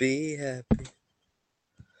 Be happy.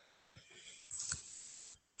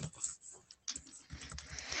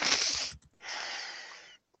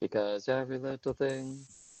 Because every little thing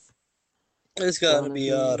It's is gonna gonna be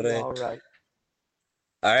be alright. alright.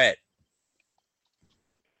 Alright.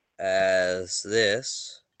 As this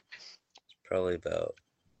is probably about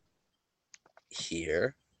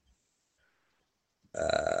here.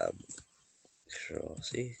 Control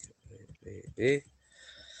C. Maybe.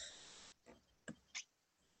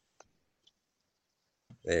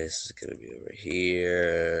 This is gonna be over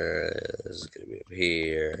here. This is gonna be over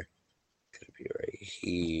here.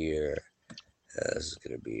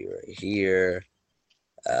 here.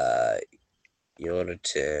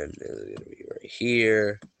 Jonathan is gonna be right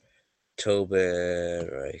here. Tobin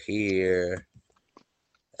right here.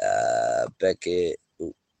 Beckett.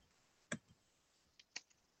 Ooh,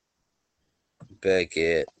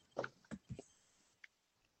 Beckett.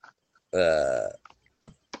 Uh,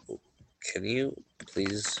 can you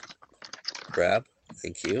please grab?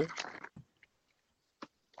 Thank you.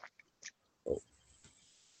 Oh,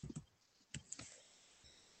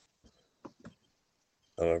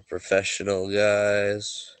 I'm a professional,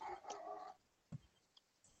 guys.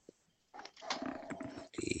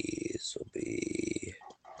 These will be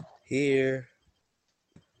here.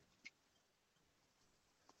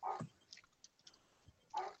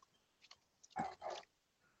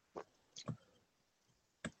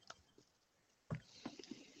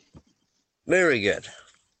 Very good.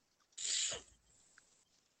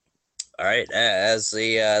 All right, as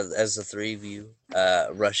the three of you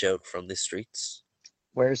rush out from the streets.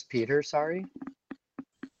 Where's Peter? Sorry.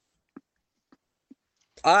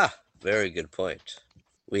 Ah, very good point.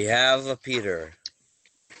 We have a Peter.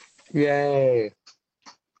 Yay.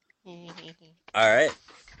 All right.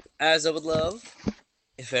 As I would love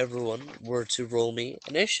if everyone were to roll me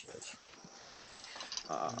initiative.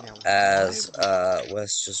 Now, As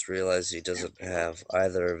Wes just realized he doesn't have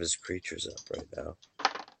either of his creatures up right now.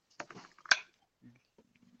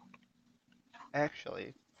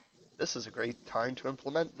 actually, this is a great time to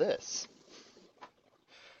implement this.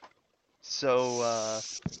 So,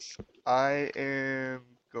 I am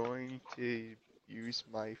going to use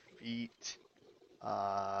my feat.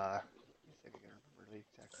 Let me see if I can remember the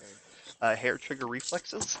exact name. Hair trigger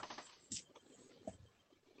reflexes.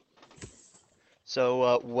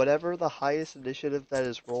 So, whatever the highest initiative that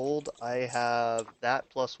is rolled, I have that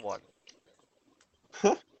plus one.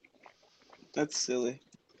 That's silly.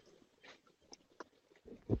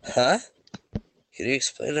 Huh? Can you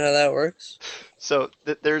explain how that works? So,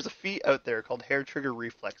 there's a feat out there called hair trigger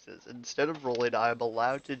reflexes. Instead of rolling, I'm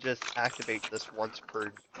allowed to just activate this once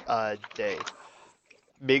per day.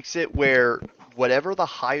 Makes it where whatever the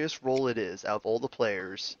highest roll it is out of all the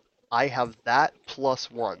players, I have that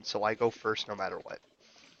plus one, so I go first no matter what.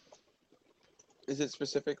 Is it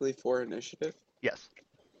specifically for initiative? Yes.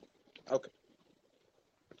 Okay.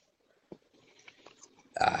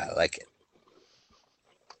 I like it.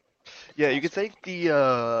 Yeah, you could thank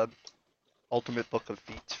the Ultimate Book of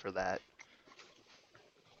Feats for that.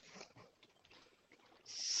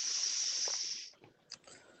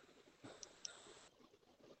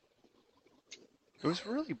 It was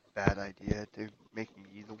a really bad idea to make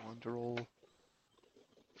me the one to roll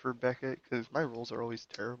for Beckett, because my rolls are always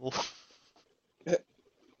terrible.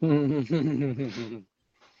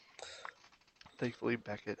 Thankfully,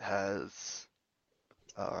 Beckett has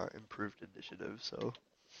improved initiative, so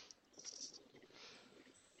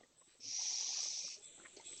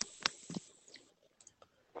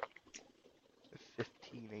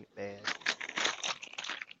 15 ain't bad.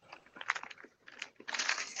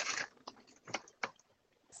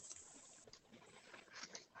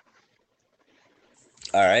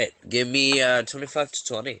 All right, give me 25 to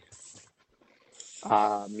 20.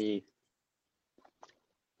 Me.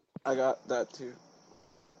 I got that too.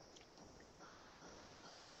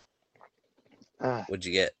 What'd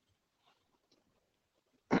you get?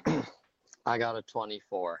 I got a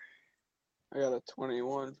 24. I got a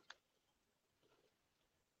 21.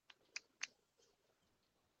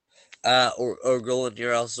 Or Golan,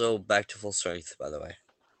 you're also back to full strength, by the way.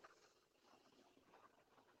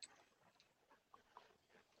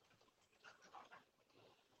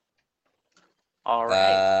 All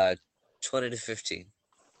right. 20 to 15.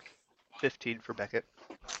 15 for Beckett.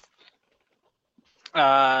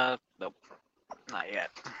 Nope, not yet.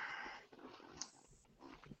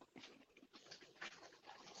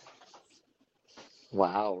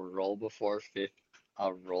 Wow, roll before 50.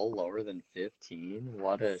 A roll lower than 15?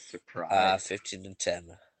 What a surprise. 15 and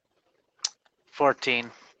 10. 14.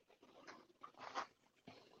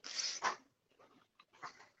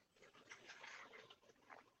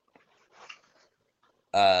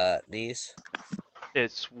 Knees.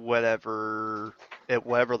 It's whatever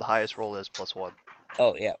the highest roll is plus one.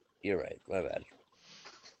 Oh yeah, you're right. My bad.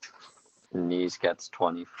 Knees gets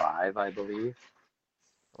 25, I believe.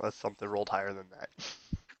 Unless something rolled higher than that.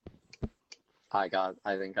 I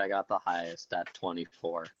think I got the highest at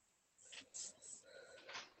 24.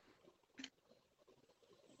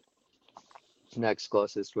 Next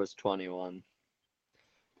closest was 21.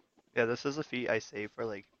 Yeah, this is a feat I save for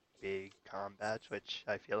like big combats, which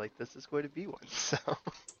I feel like this is going to be one. So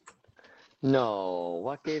No,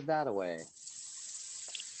 what gave that away?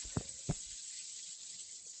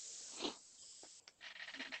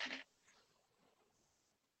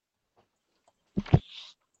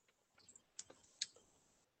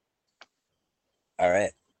 All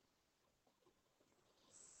right.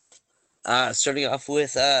 Starting off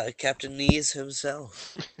with Captain Knees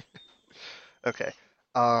himself. Okay.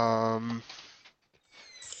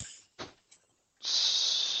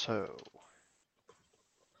 So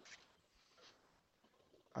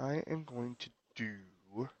I am going to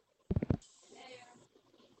do.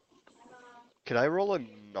 Could I roll a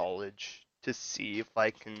knowledge to see if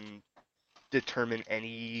I can determine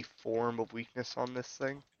any form of weakness on this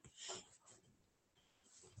thing?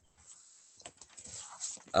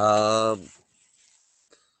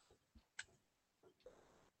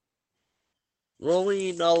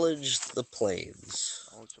 Rolling knowledge the planes.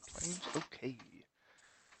 Knowledge of planes? Okay.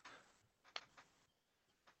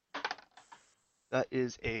 That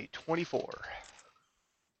is a 24.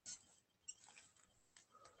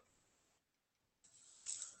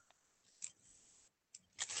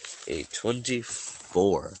 A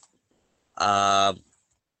 24. Um,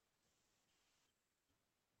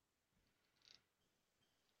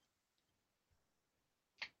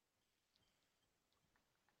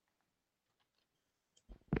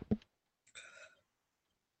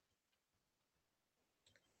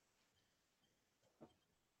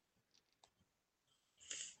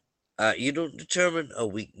 you don't determine a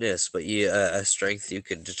weakness, but a strength you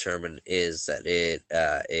can determine is that it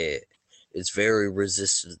is very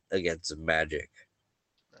resistant against magic.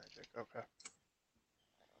 Magic. Okay.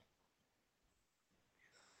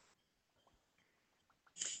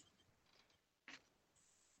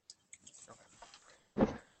 Okay.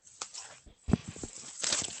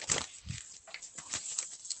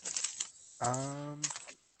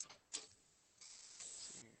 Let's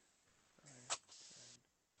see. 5,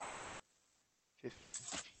 10, 15.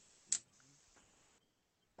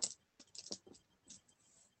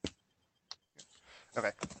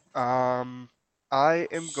 Okay. I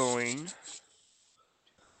am going. And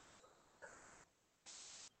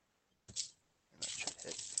that should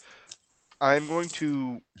hit. I'm going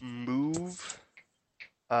to move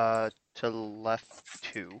to left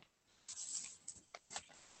to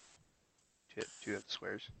hit two of the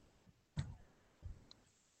squares.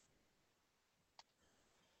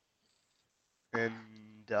 And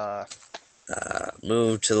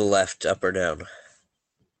Move to the left, up or down.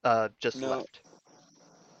 just No, left.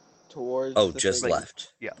 towards Oh, the just Like, figure.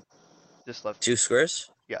 left. yeah, just left. 2 squares.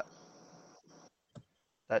 Yeah,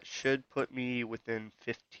 that should put me within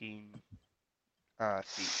 15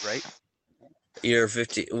 feet, right? You're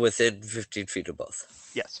within 15 feet of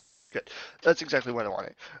both. Yes, good. That's exactly what I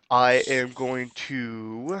wanted. I am going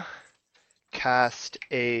to cast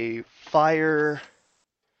a fire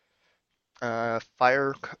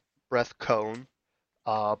breath cone,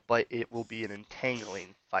 but it will be an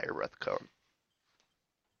entangling fire breath cone.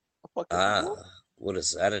 Fucking what? What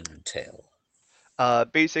does that entail?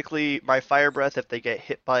 Basically, my fire breath, if they get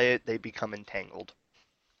hit by it, they become entangled.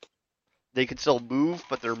 They can still move,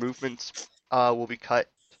 but their movements will be cut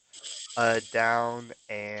down,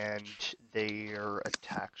 and their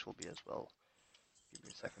attacks will be as well. Give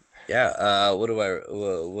me a second. Yeah.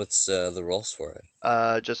 What's the rolls for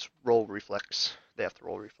it? Just roll reflex. They have to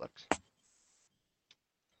roll reflex.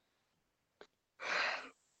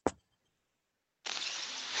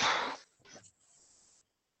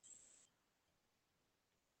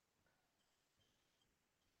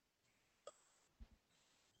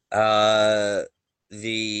 Uh,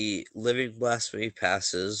 the living blasphemy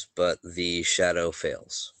passes, but the shadow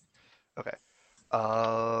fails. Okay.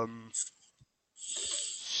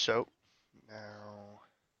 So now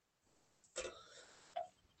I'm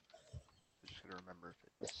just gonna remember if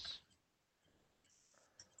it's.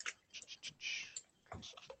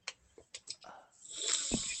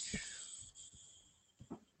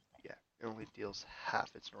 Yeah, it only deals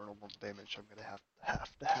half its normal damage. So I'm gonna have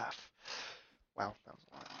half the half. Wow, that was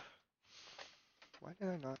a lot. Why did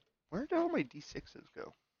I not? Where did all my d6s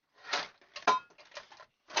go?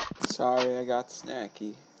 Sorry, I got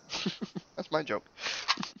snacky. That's my joke.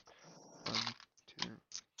 1, 2,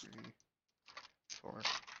 3, 4,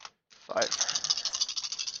 5.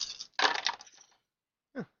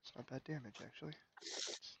 Yeah, it's not bad damage actually.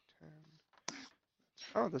 10.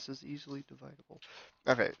 Oh, this is easily dividable.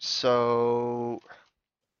 Okay, so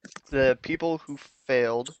the people who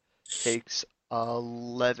failed takes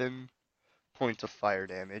 11 points of fire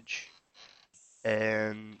damage,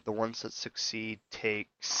 and the ones that succeed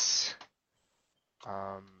takes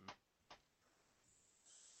 5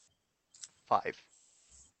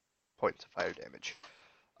 points of fire damage.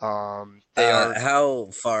 They are How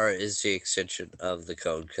far is the extension of the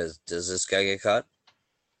code? Because does this guy get caught?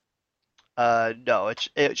 no,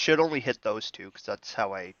 it should only hit those two because that's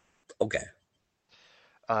how I Okay.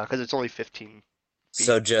 because it's only 15 feet.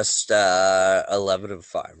 So just 11 and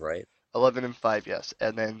 5, right? 11 and 5, yes.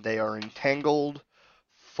 And then they are entangled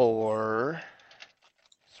for.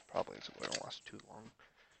 This probably isn't going to last too long.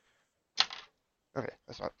 Okay,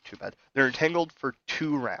 that's not too bad. They're entangled for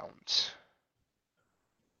 2 rounds.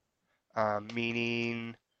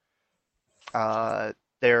 Meaning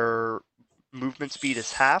their movement speed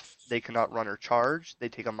is half. They cannot run or charge. They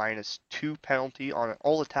take a -2 penalty on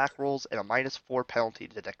all attack rolls and a -4 penalty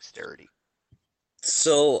to dexterity.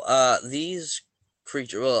 So these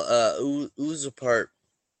creatures, well, ooze apart.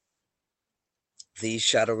 These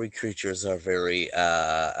shadowy creatures are very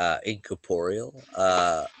incorporeal.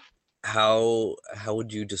 How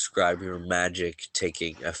would you describe your magic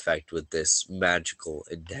taking effect with this magical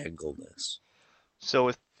entangleness? So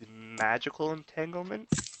with the magical entanglement,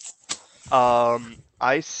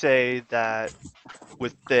 I say that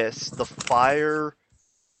with this, the fire,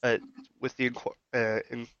 uh, with the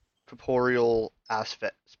incorporeal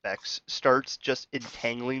aspects, starts just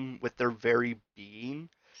entangling with their very being,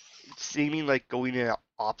 seeming like going in an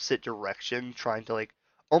opposite direction, trying to like,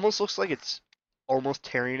 almost looks like it's almost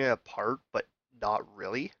tearing it apart, but not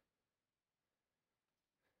really.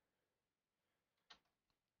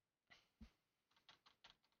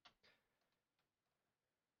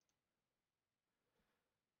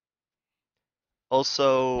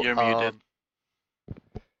 Also, You're muted.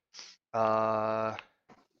 uh,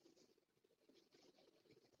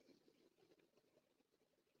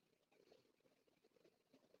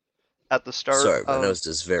 at the start Sorry, my of nose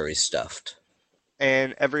is very stuffed.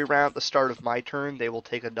 And every round at the start of my turn, they will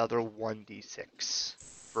take another 1d6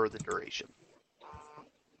 for the duration.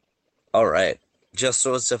 All right, just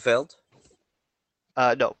so it's a failed,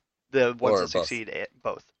 No, the ones or that both. succeed,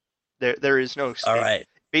 both. There is no All escape. right,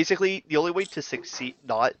 Basically, the only way to succeed,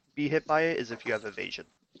 not be hit by it, is if you have evasion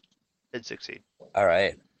and succeed. all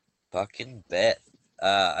right, fucking bet.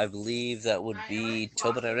 I believe that would be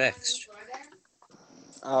Tobin next.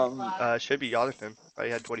 Should be Jonathan. I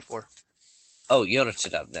had 24. Oh,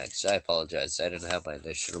 Yonatan up next. I apologize. I didn't have my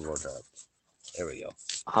initiative order up. There we go.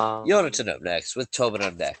 Yonatan up next with Tobin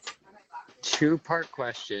on deck. Two-part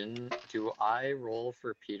question. Do I roll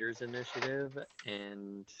for Peter's initiative?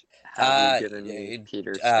 And have you given me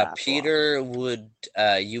Peter's stat block? Peter would,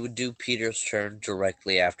 you would do Peter's turn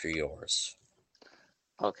directly after yours.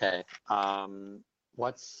 Okay.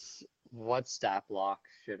 What stat block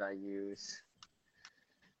should I use?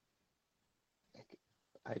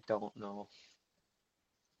 I don't know.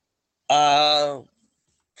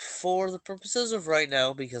 For the purposes of right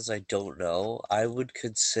now, because I don't know, I would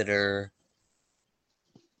consider,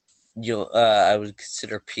 I would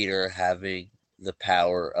consider Peter having the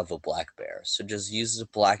power of a black bear. So just use the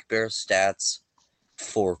black bear stats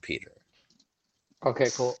for Peter. Okay,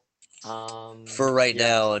 cool. For right yeah,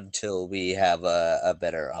 now, until we have a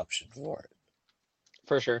better option for it.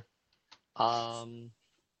 for sure.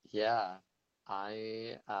 Yeah,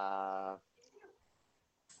 I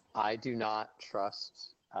do not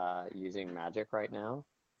trust using magic right now.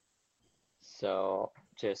 So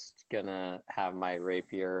just gonna have my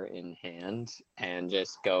rapier in hand and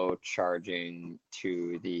just go charging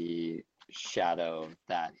to the shadow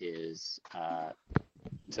that is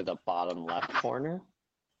to the bottom left corner.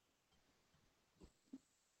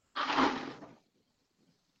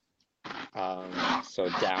 So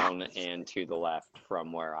down and to the left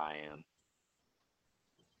from where I am.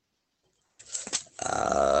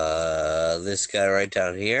 This guy right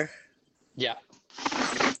down here. Yeah.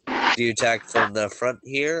 Do you attack from the front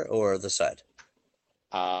here or the side?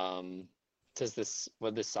 Would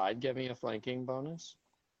the side give me a flanking bonus?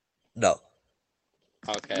 No.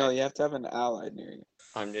 Okay. No, you have to have an ally near you.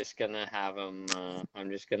 I'm just gonna have him.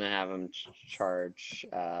 Charge.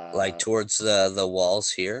 Like towards the walls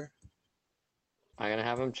here. I'm gonna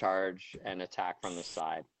have him charge and attack from the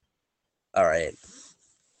side. All right.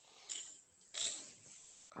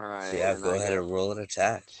 All right. So yeah, go ahead and roll an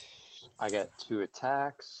attack. I get 2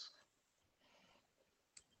 attacks.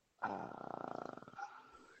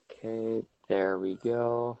 Okay, there we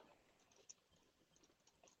go.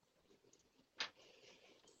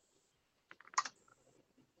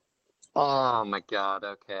 Oh my god,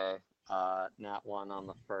 okay. Nat 1 on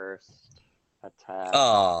the first attack.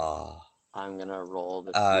 Oh. I'm gonna roll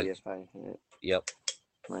to see if I hit. Yep.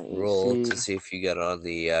 My AC. Roll to see if you get on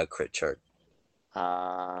the crit chart.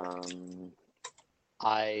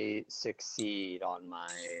 I succeed on my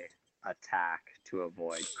attack to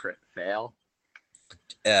avoid crit fail.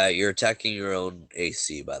 You're attacking your own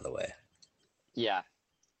AC, by the way. Yeah.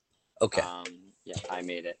 Okay. Yeah, I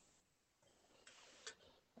made it.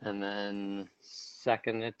 And then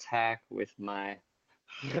second attack with my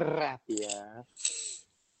rapier.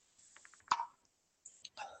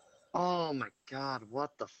 Oh my god,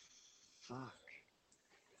 what the fuck?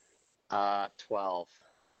 12.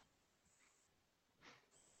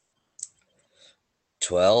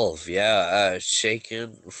 12, yeah.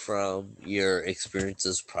 Shaken from your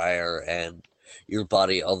experiences prior, and your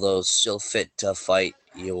body, although still fit to fight,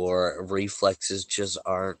 your reflexes just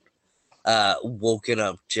aren't woken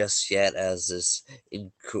up just yet, as this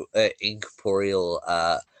incorporeal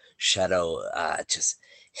shadow just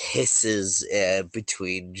hisses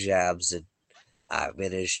between jabs and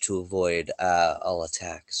manage to avoid all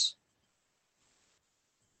attacks.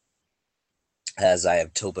 As I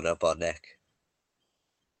have Tobin up on neck.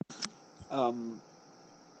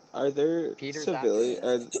 Are there Peter's after me.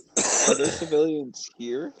 are there civilians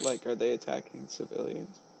here? Like, are they attacking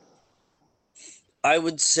civilians? I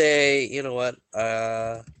would say, you know what?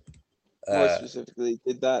 More Uh, specifically,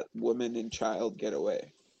 did that woman and child get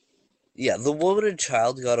away? yeah, the woman and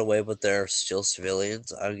child got away, but they're still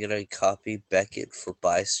civilians. I'm gonna copy Beckett for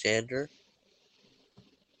bystander.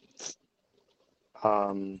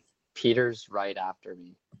 Peter's right after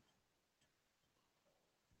me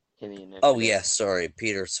in the initiative. Oh yeah, sorry,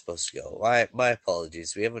 Peter's supposed to go. My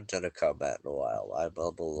apologies. We haven't done a combat in a while. I'm a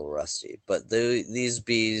little rusty, but these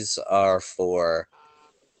bees are for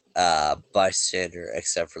bystander,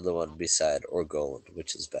 except for the one beside Orgoland,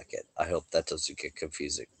 which is Beckett. I hope that doesn't get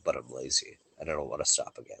confusing, but I'm lazy and I don't want to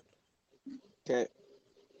stop again. Okay.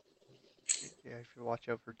 Yeah, if you watch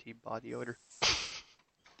out for team body odor.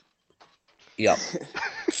 Yep.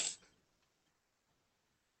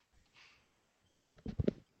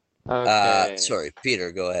 Okay. Sorry,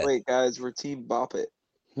 Peter, go ahead. Wait, guys, we're Team Bop It.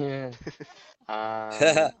 Yeah.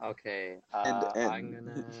 Okay. And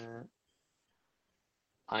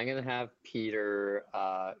I'm gonna have Peter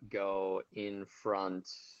go in front.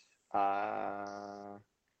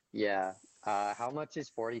 Yeah. How much is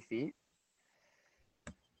 40 feet?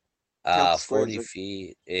 count the squares 40 of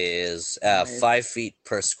feet is Five. 5 feet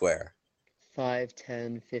per square. 5,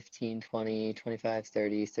 10, 15, 20, 25,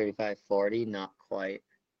 30, 35, 40. Not quite.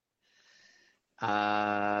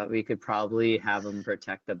 We could probably have him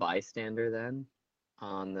protect the bystander then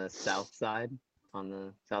on the south side, on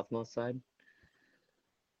the southmost side.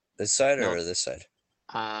 This side No. or this side?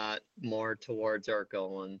 More towards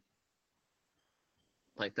Argolan.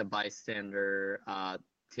 Like the bystander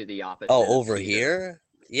to the opposite. Oh, of over Peter. here?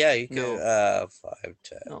 Yeah, you could No. 5,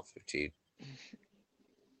 10, No. 15.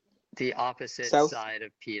 The opposite South. side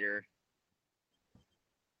of Peter.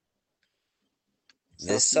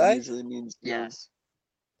 This South side? usually means north. Yes.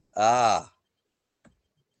 Ah,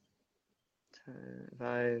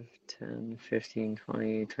 5, 10, 15,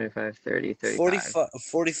 20, 25, 30, 35.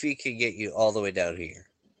 40 feet can get you all the way down here.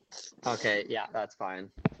 Okay, yeah, that's fine.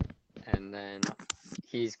 And then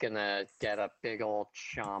he's gonna get a big old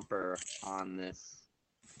chomper on this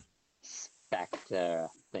spectre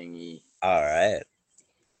thingy. All right.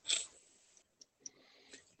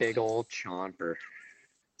 Big old chomper.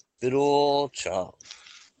 Good old chomp.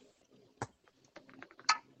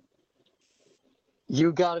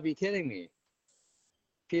 You gotta be kidding me.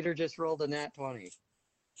 Peter just rolled a nat 20.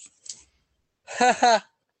 Haha.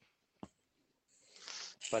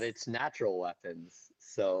 But it's natural weapons,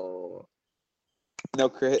 so No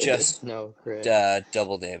crit. Just no crit.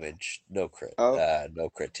 double damage. No crit. Oh. No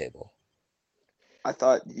crit table. I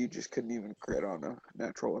thought you just couldn't even crit on a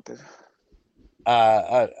natural weapon.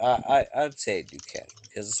 I'd say you can,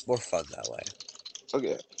 because it's more fun that way.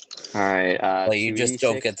 Okay. Alright, Like, you just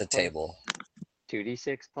don't 2d6 get the plus- table.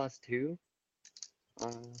 2d6 plus 2?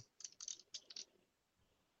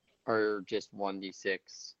 Or just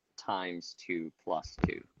 1d6 times 2 plus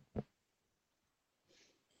 2?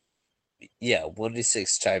 Yeah,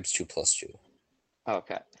 1d6 times 2 plus 2.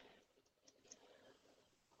 Okay.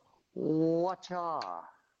 Whatcha?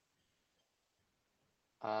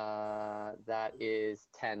 That is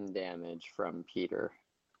 10 damage from Peter.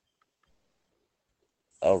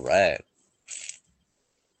 All right.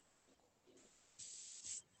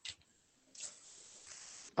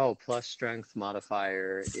 Oh, plus strength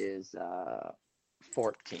modifier is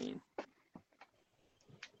 14.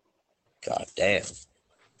 God damn.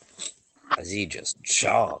 As he just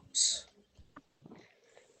chomps.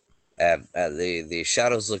 And the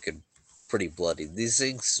shadow's looking pretty bloody. These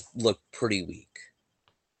things look pretty weak.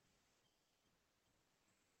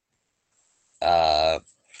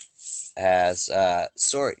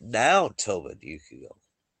 Sorry, now Tobin, you can go.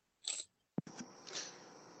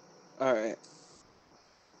 All right.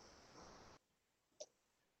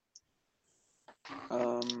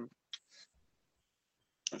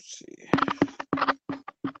 Let's see.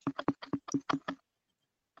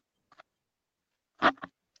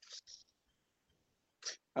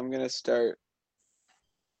 I'm gonna start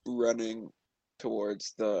running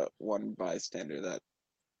towards the one bystander that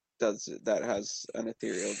has an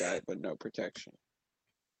ethereal guy but no protection.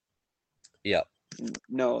 Yep.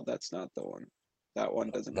 No, that's not the one. That one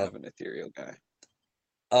doesn't No. have an ethereal guy.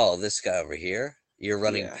 Oh, this guy over here? You're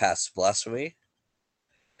running Yeah. past Blasphemy?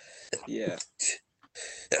 Yeah.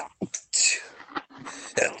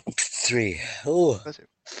 3. Oh, Bless you.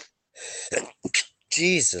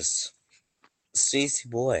 Jesus. Sneezy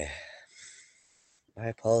boy. My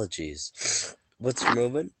apologies. What's your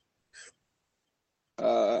movement?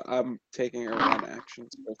 I'm taking a run action,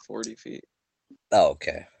 so 40 feet Oh,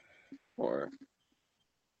 okay. or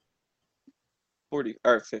 40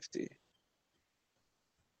 or 50.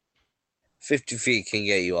 50 feet can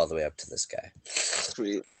get you all the way up to this guy.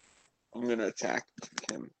 Sweet. I'm gonna attack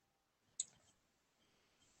him.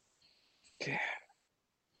 Okay.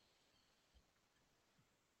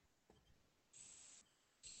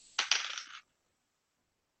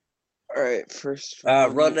 All right, first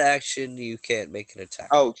round. Run action, you can't make an attack.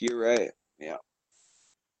 Oh, you're right. Yeah.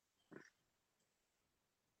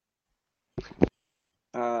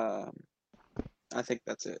 I think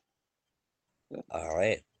that's it. All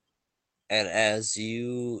right. And as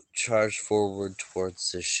you charge forward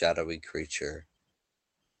towards this shadowy creature,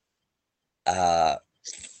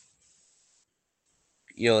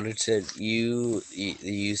 Jonathan, you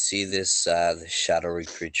see this shadowy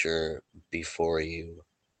creature before you.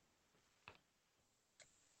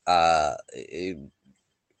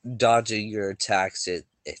 Dodging your attacks,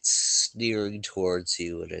 it's sneering towards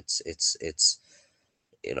you, and it's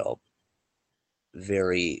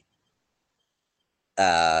very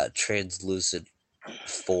translucent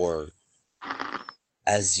form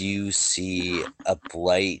as you see a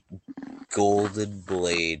bright golden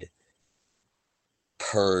blade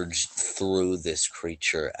purge through this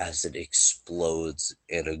creature as it explodes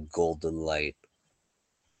in a golden light.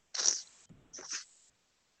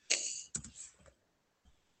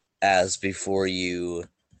 As before you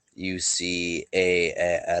see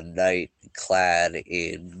a knight clad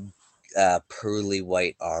in pearly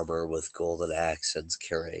white armor with golden accents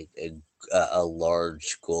carrying a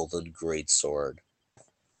large golden greatsword.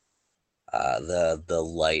 The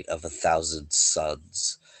light of 1,000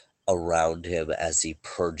 suns around him as he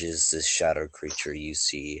purges this shadow creature. You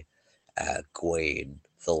see Gwaine,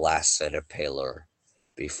 the last Night Impaler,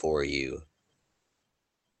 before you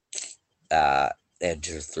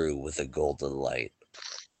enter through with a golden light.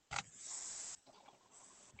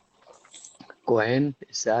 Gwen,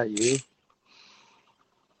 is that you?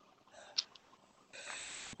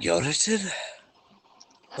 Jonathan?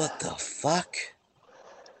 What the fuck?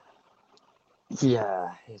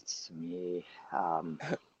 Yeah, it's me. I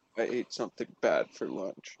ate something bad for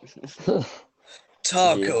lunch.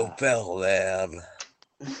 Taco Yeah. Bell, man.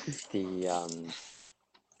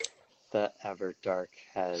 The Everdark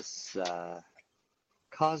has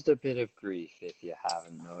caused a bit of grief, if you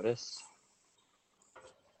haven't noticed.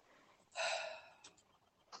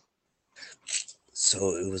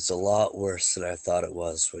 So it was a lot worse than I thought it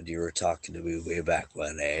was when you were talking to me way back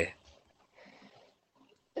when, eh?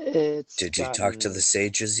 It's Did you talk to gotten, the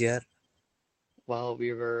sages yet? well,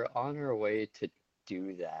 we were on our way to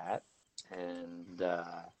do that, and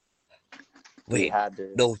we Wait, had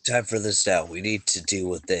no this. time for this now. We need to deal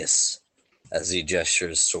with this. As he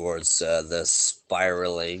gestures towards the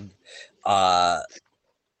spiraling,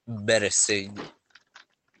 menacing,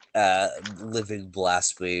 living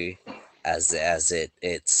blasphemy as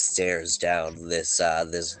it stares down this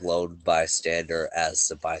lone bystander as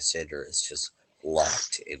the bystander is just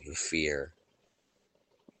locked in fear.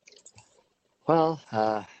 Well,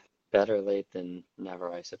 better late than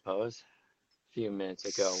never, I suppose. A few minutes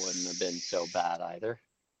ago wouldn't have been so bad either.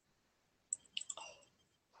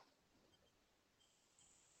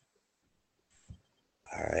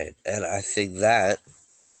 All right, and I think that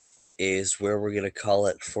is where we're gonna call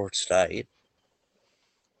it for tonight,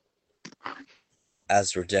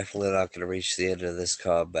 as we're definitely not gonna reach the end of this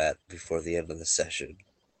combat before the end of the session.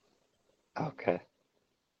 Okay.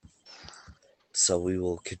 So we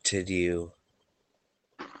will continue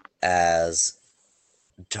as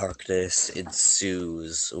darkness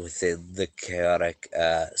ensues within the chaotic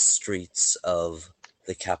streets of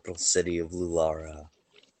the capital city of Lulara.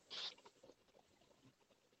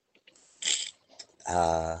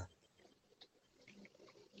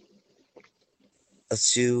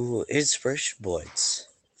 Let's do inspiration points.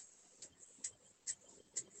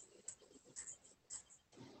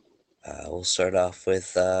 We'll start off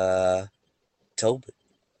with Tobin.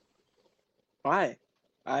 Why?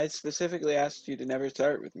 I specifically asked you to never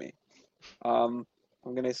start with me. I'm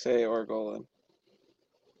gonna say Orgolan.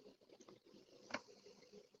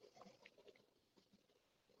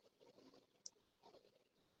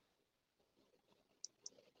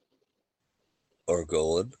 or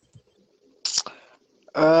Golan?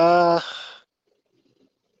 I'm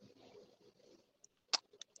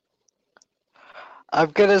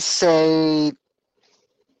gonna say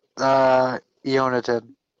Yonatan.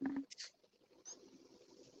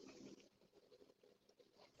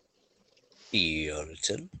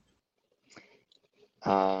 Jonathan?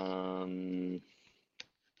 I'm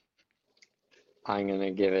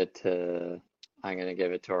gonna give it to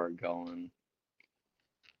Orgolan.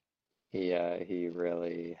 He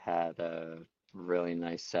really had a really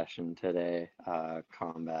nice session today.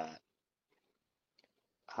 Combat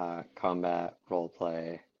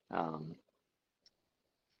roleplay.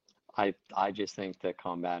 I just think the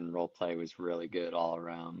combat and roleplay was really good all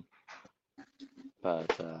around.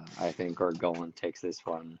 But I think Orgolan takes this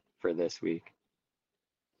one for this week.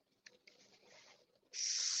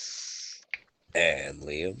 And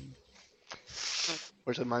Liam?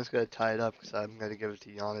 Fortunately, mine's gonna tie it up because I'm gonna give it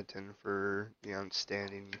to Jonathan for the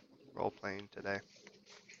outstanding role playing today.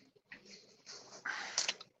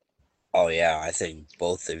 Oh yeah, I think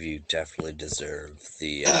both of you definitely deserve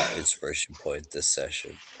the inspiration point this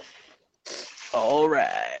session. All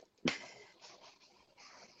right.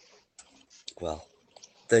 Well,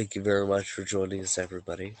 thank you very much for joining us,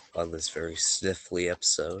 everybody, on this very sniffly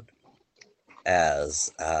episode.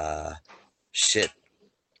 As shit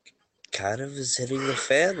kind of is hitting the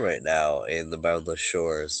fan right now in the Boundless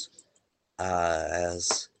Shores.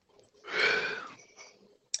 As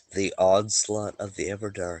the onslaught of the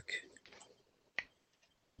Everdark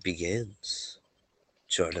begins.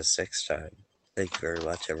 Join us next time. Thank you very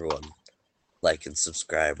much, everyone. Like and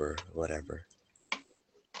subscribe or whatever.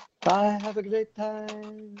 Bye. Have a great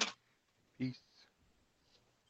time. Peace.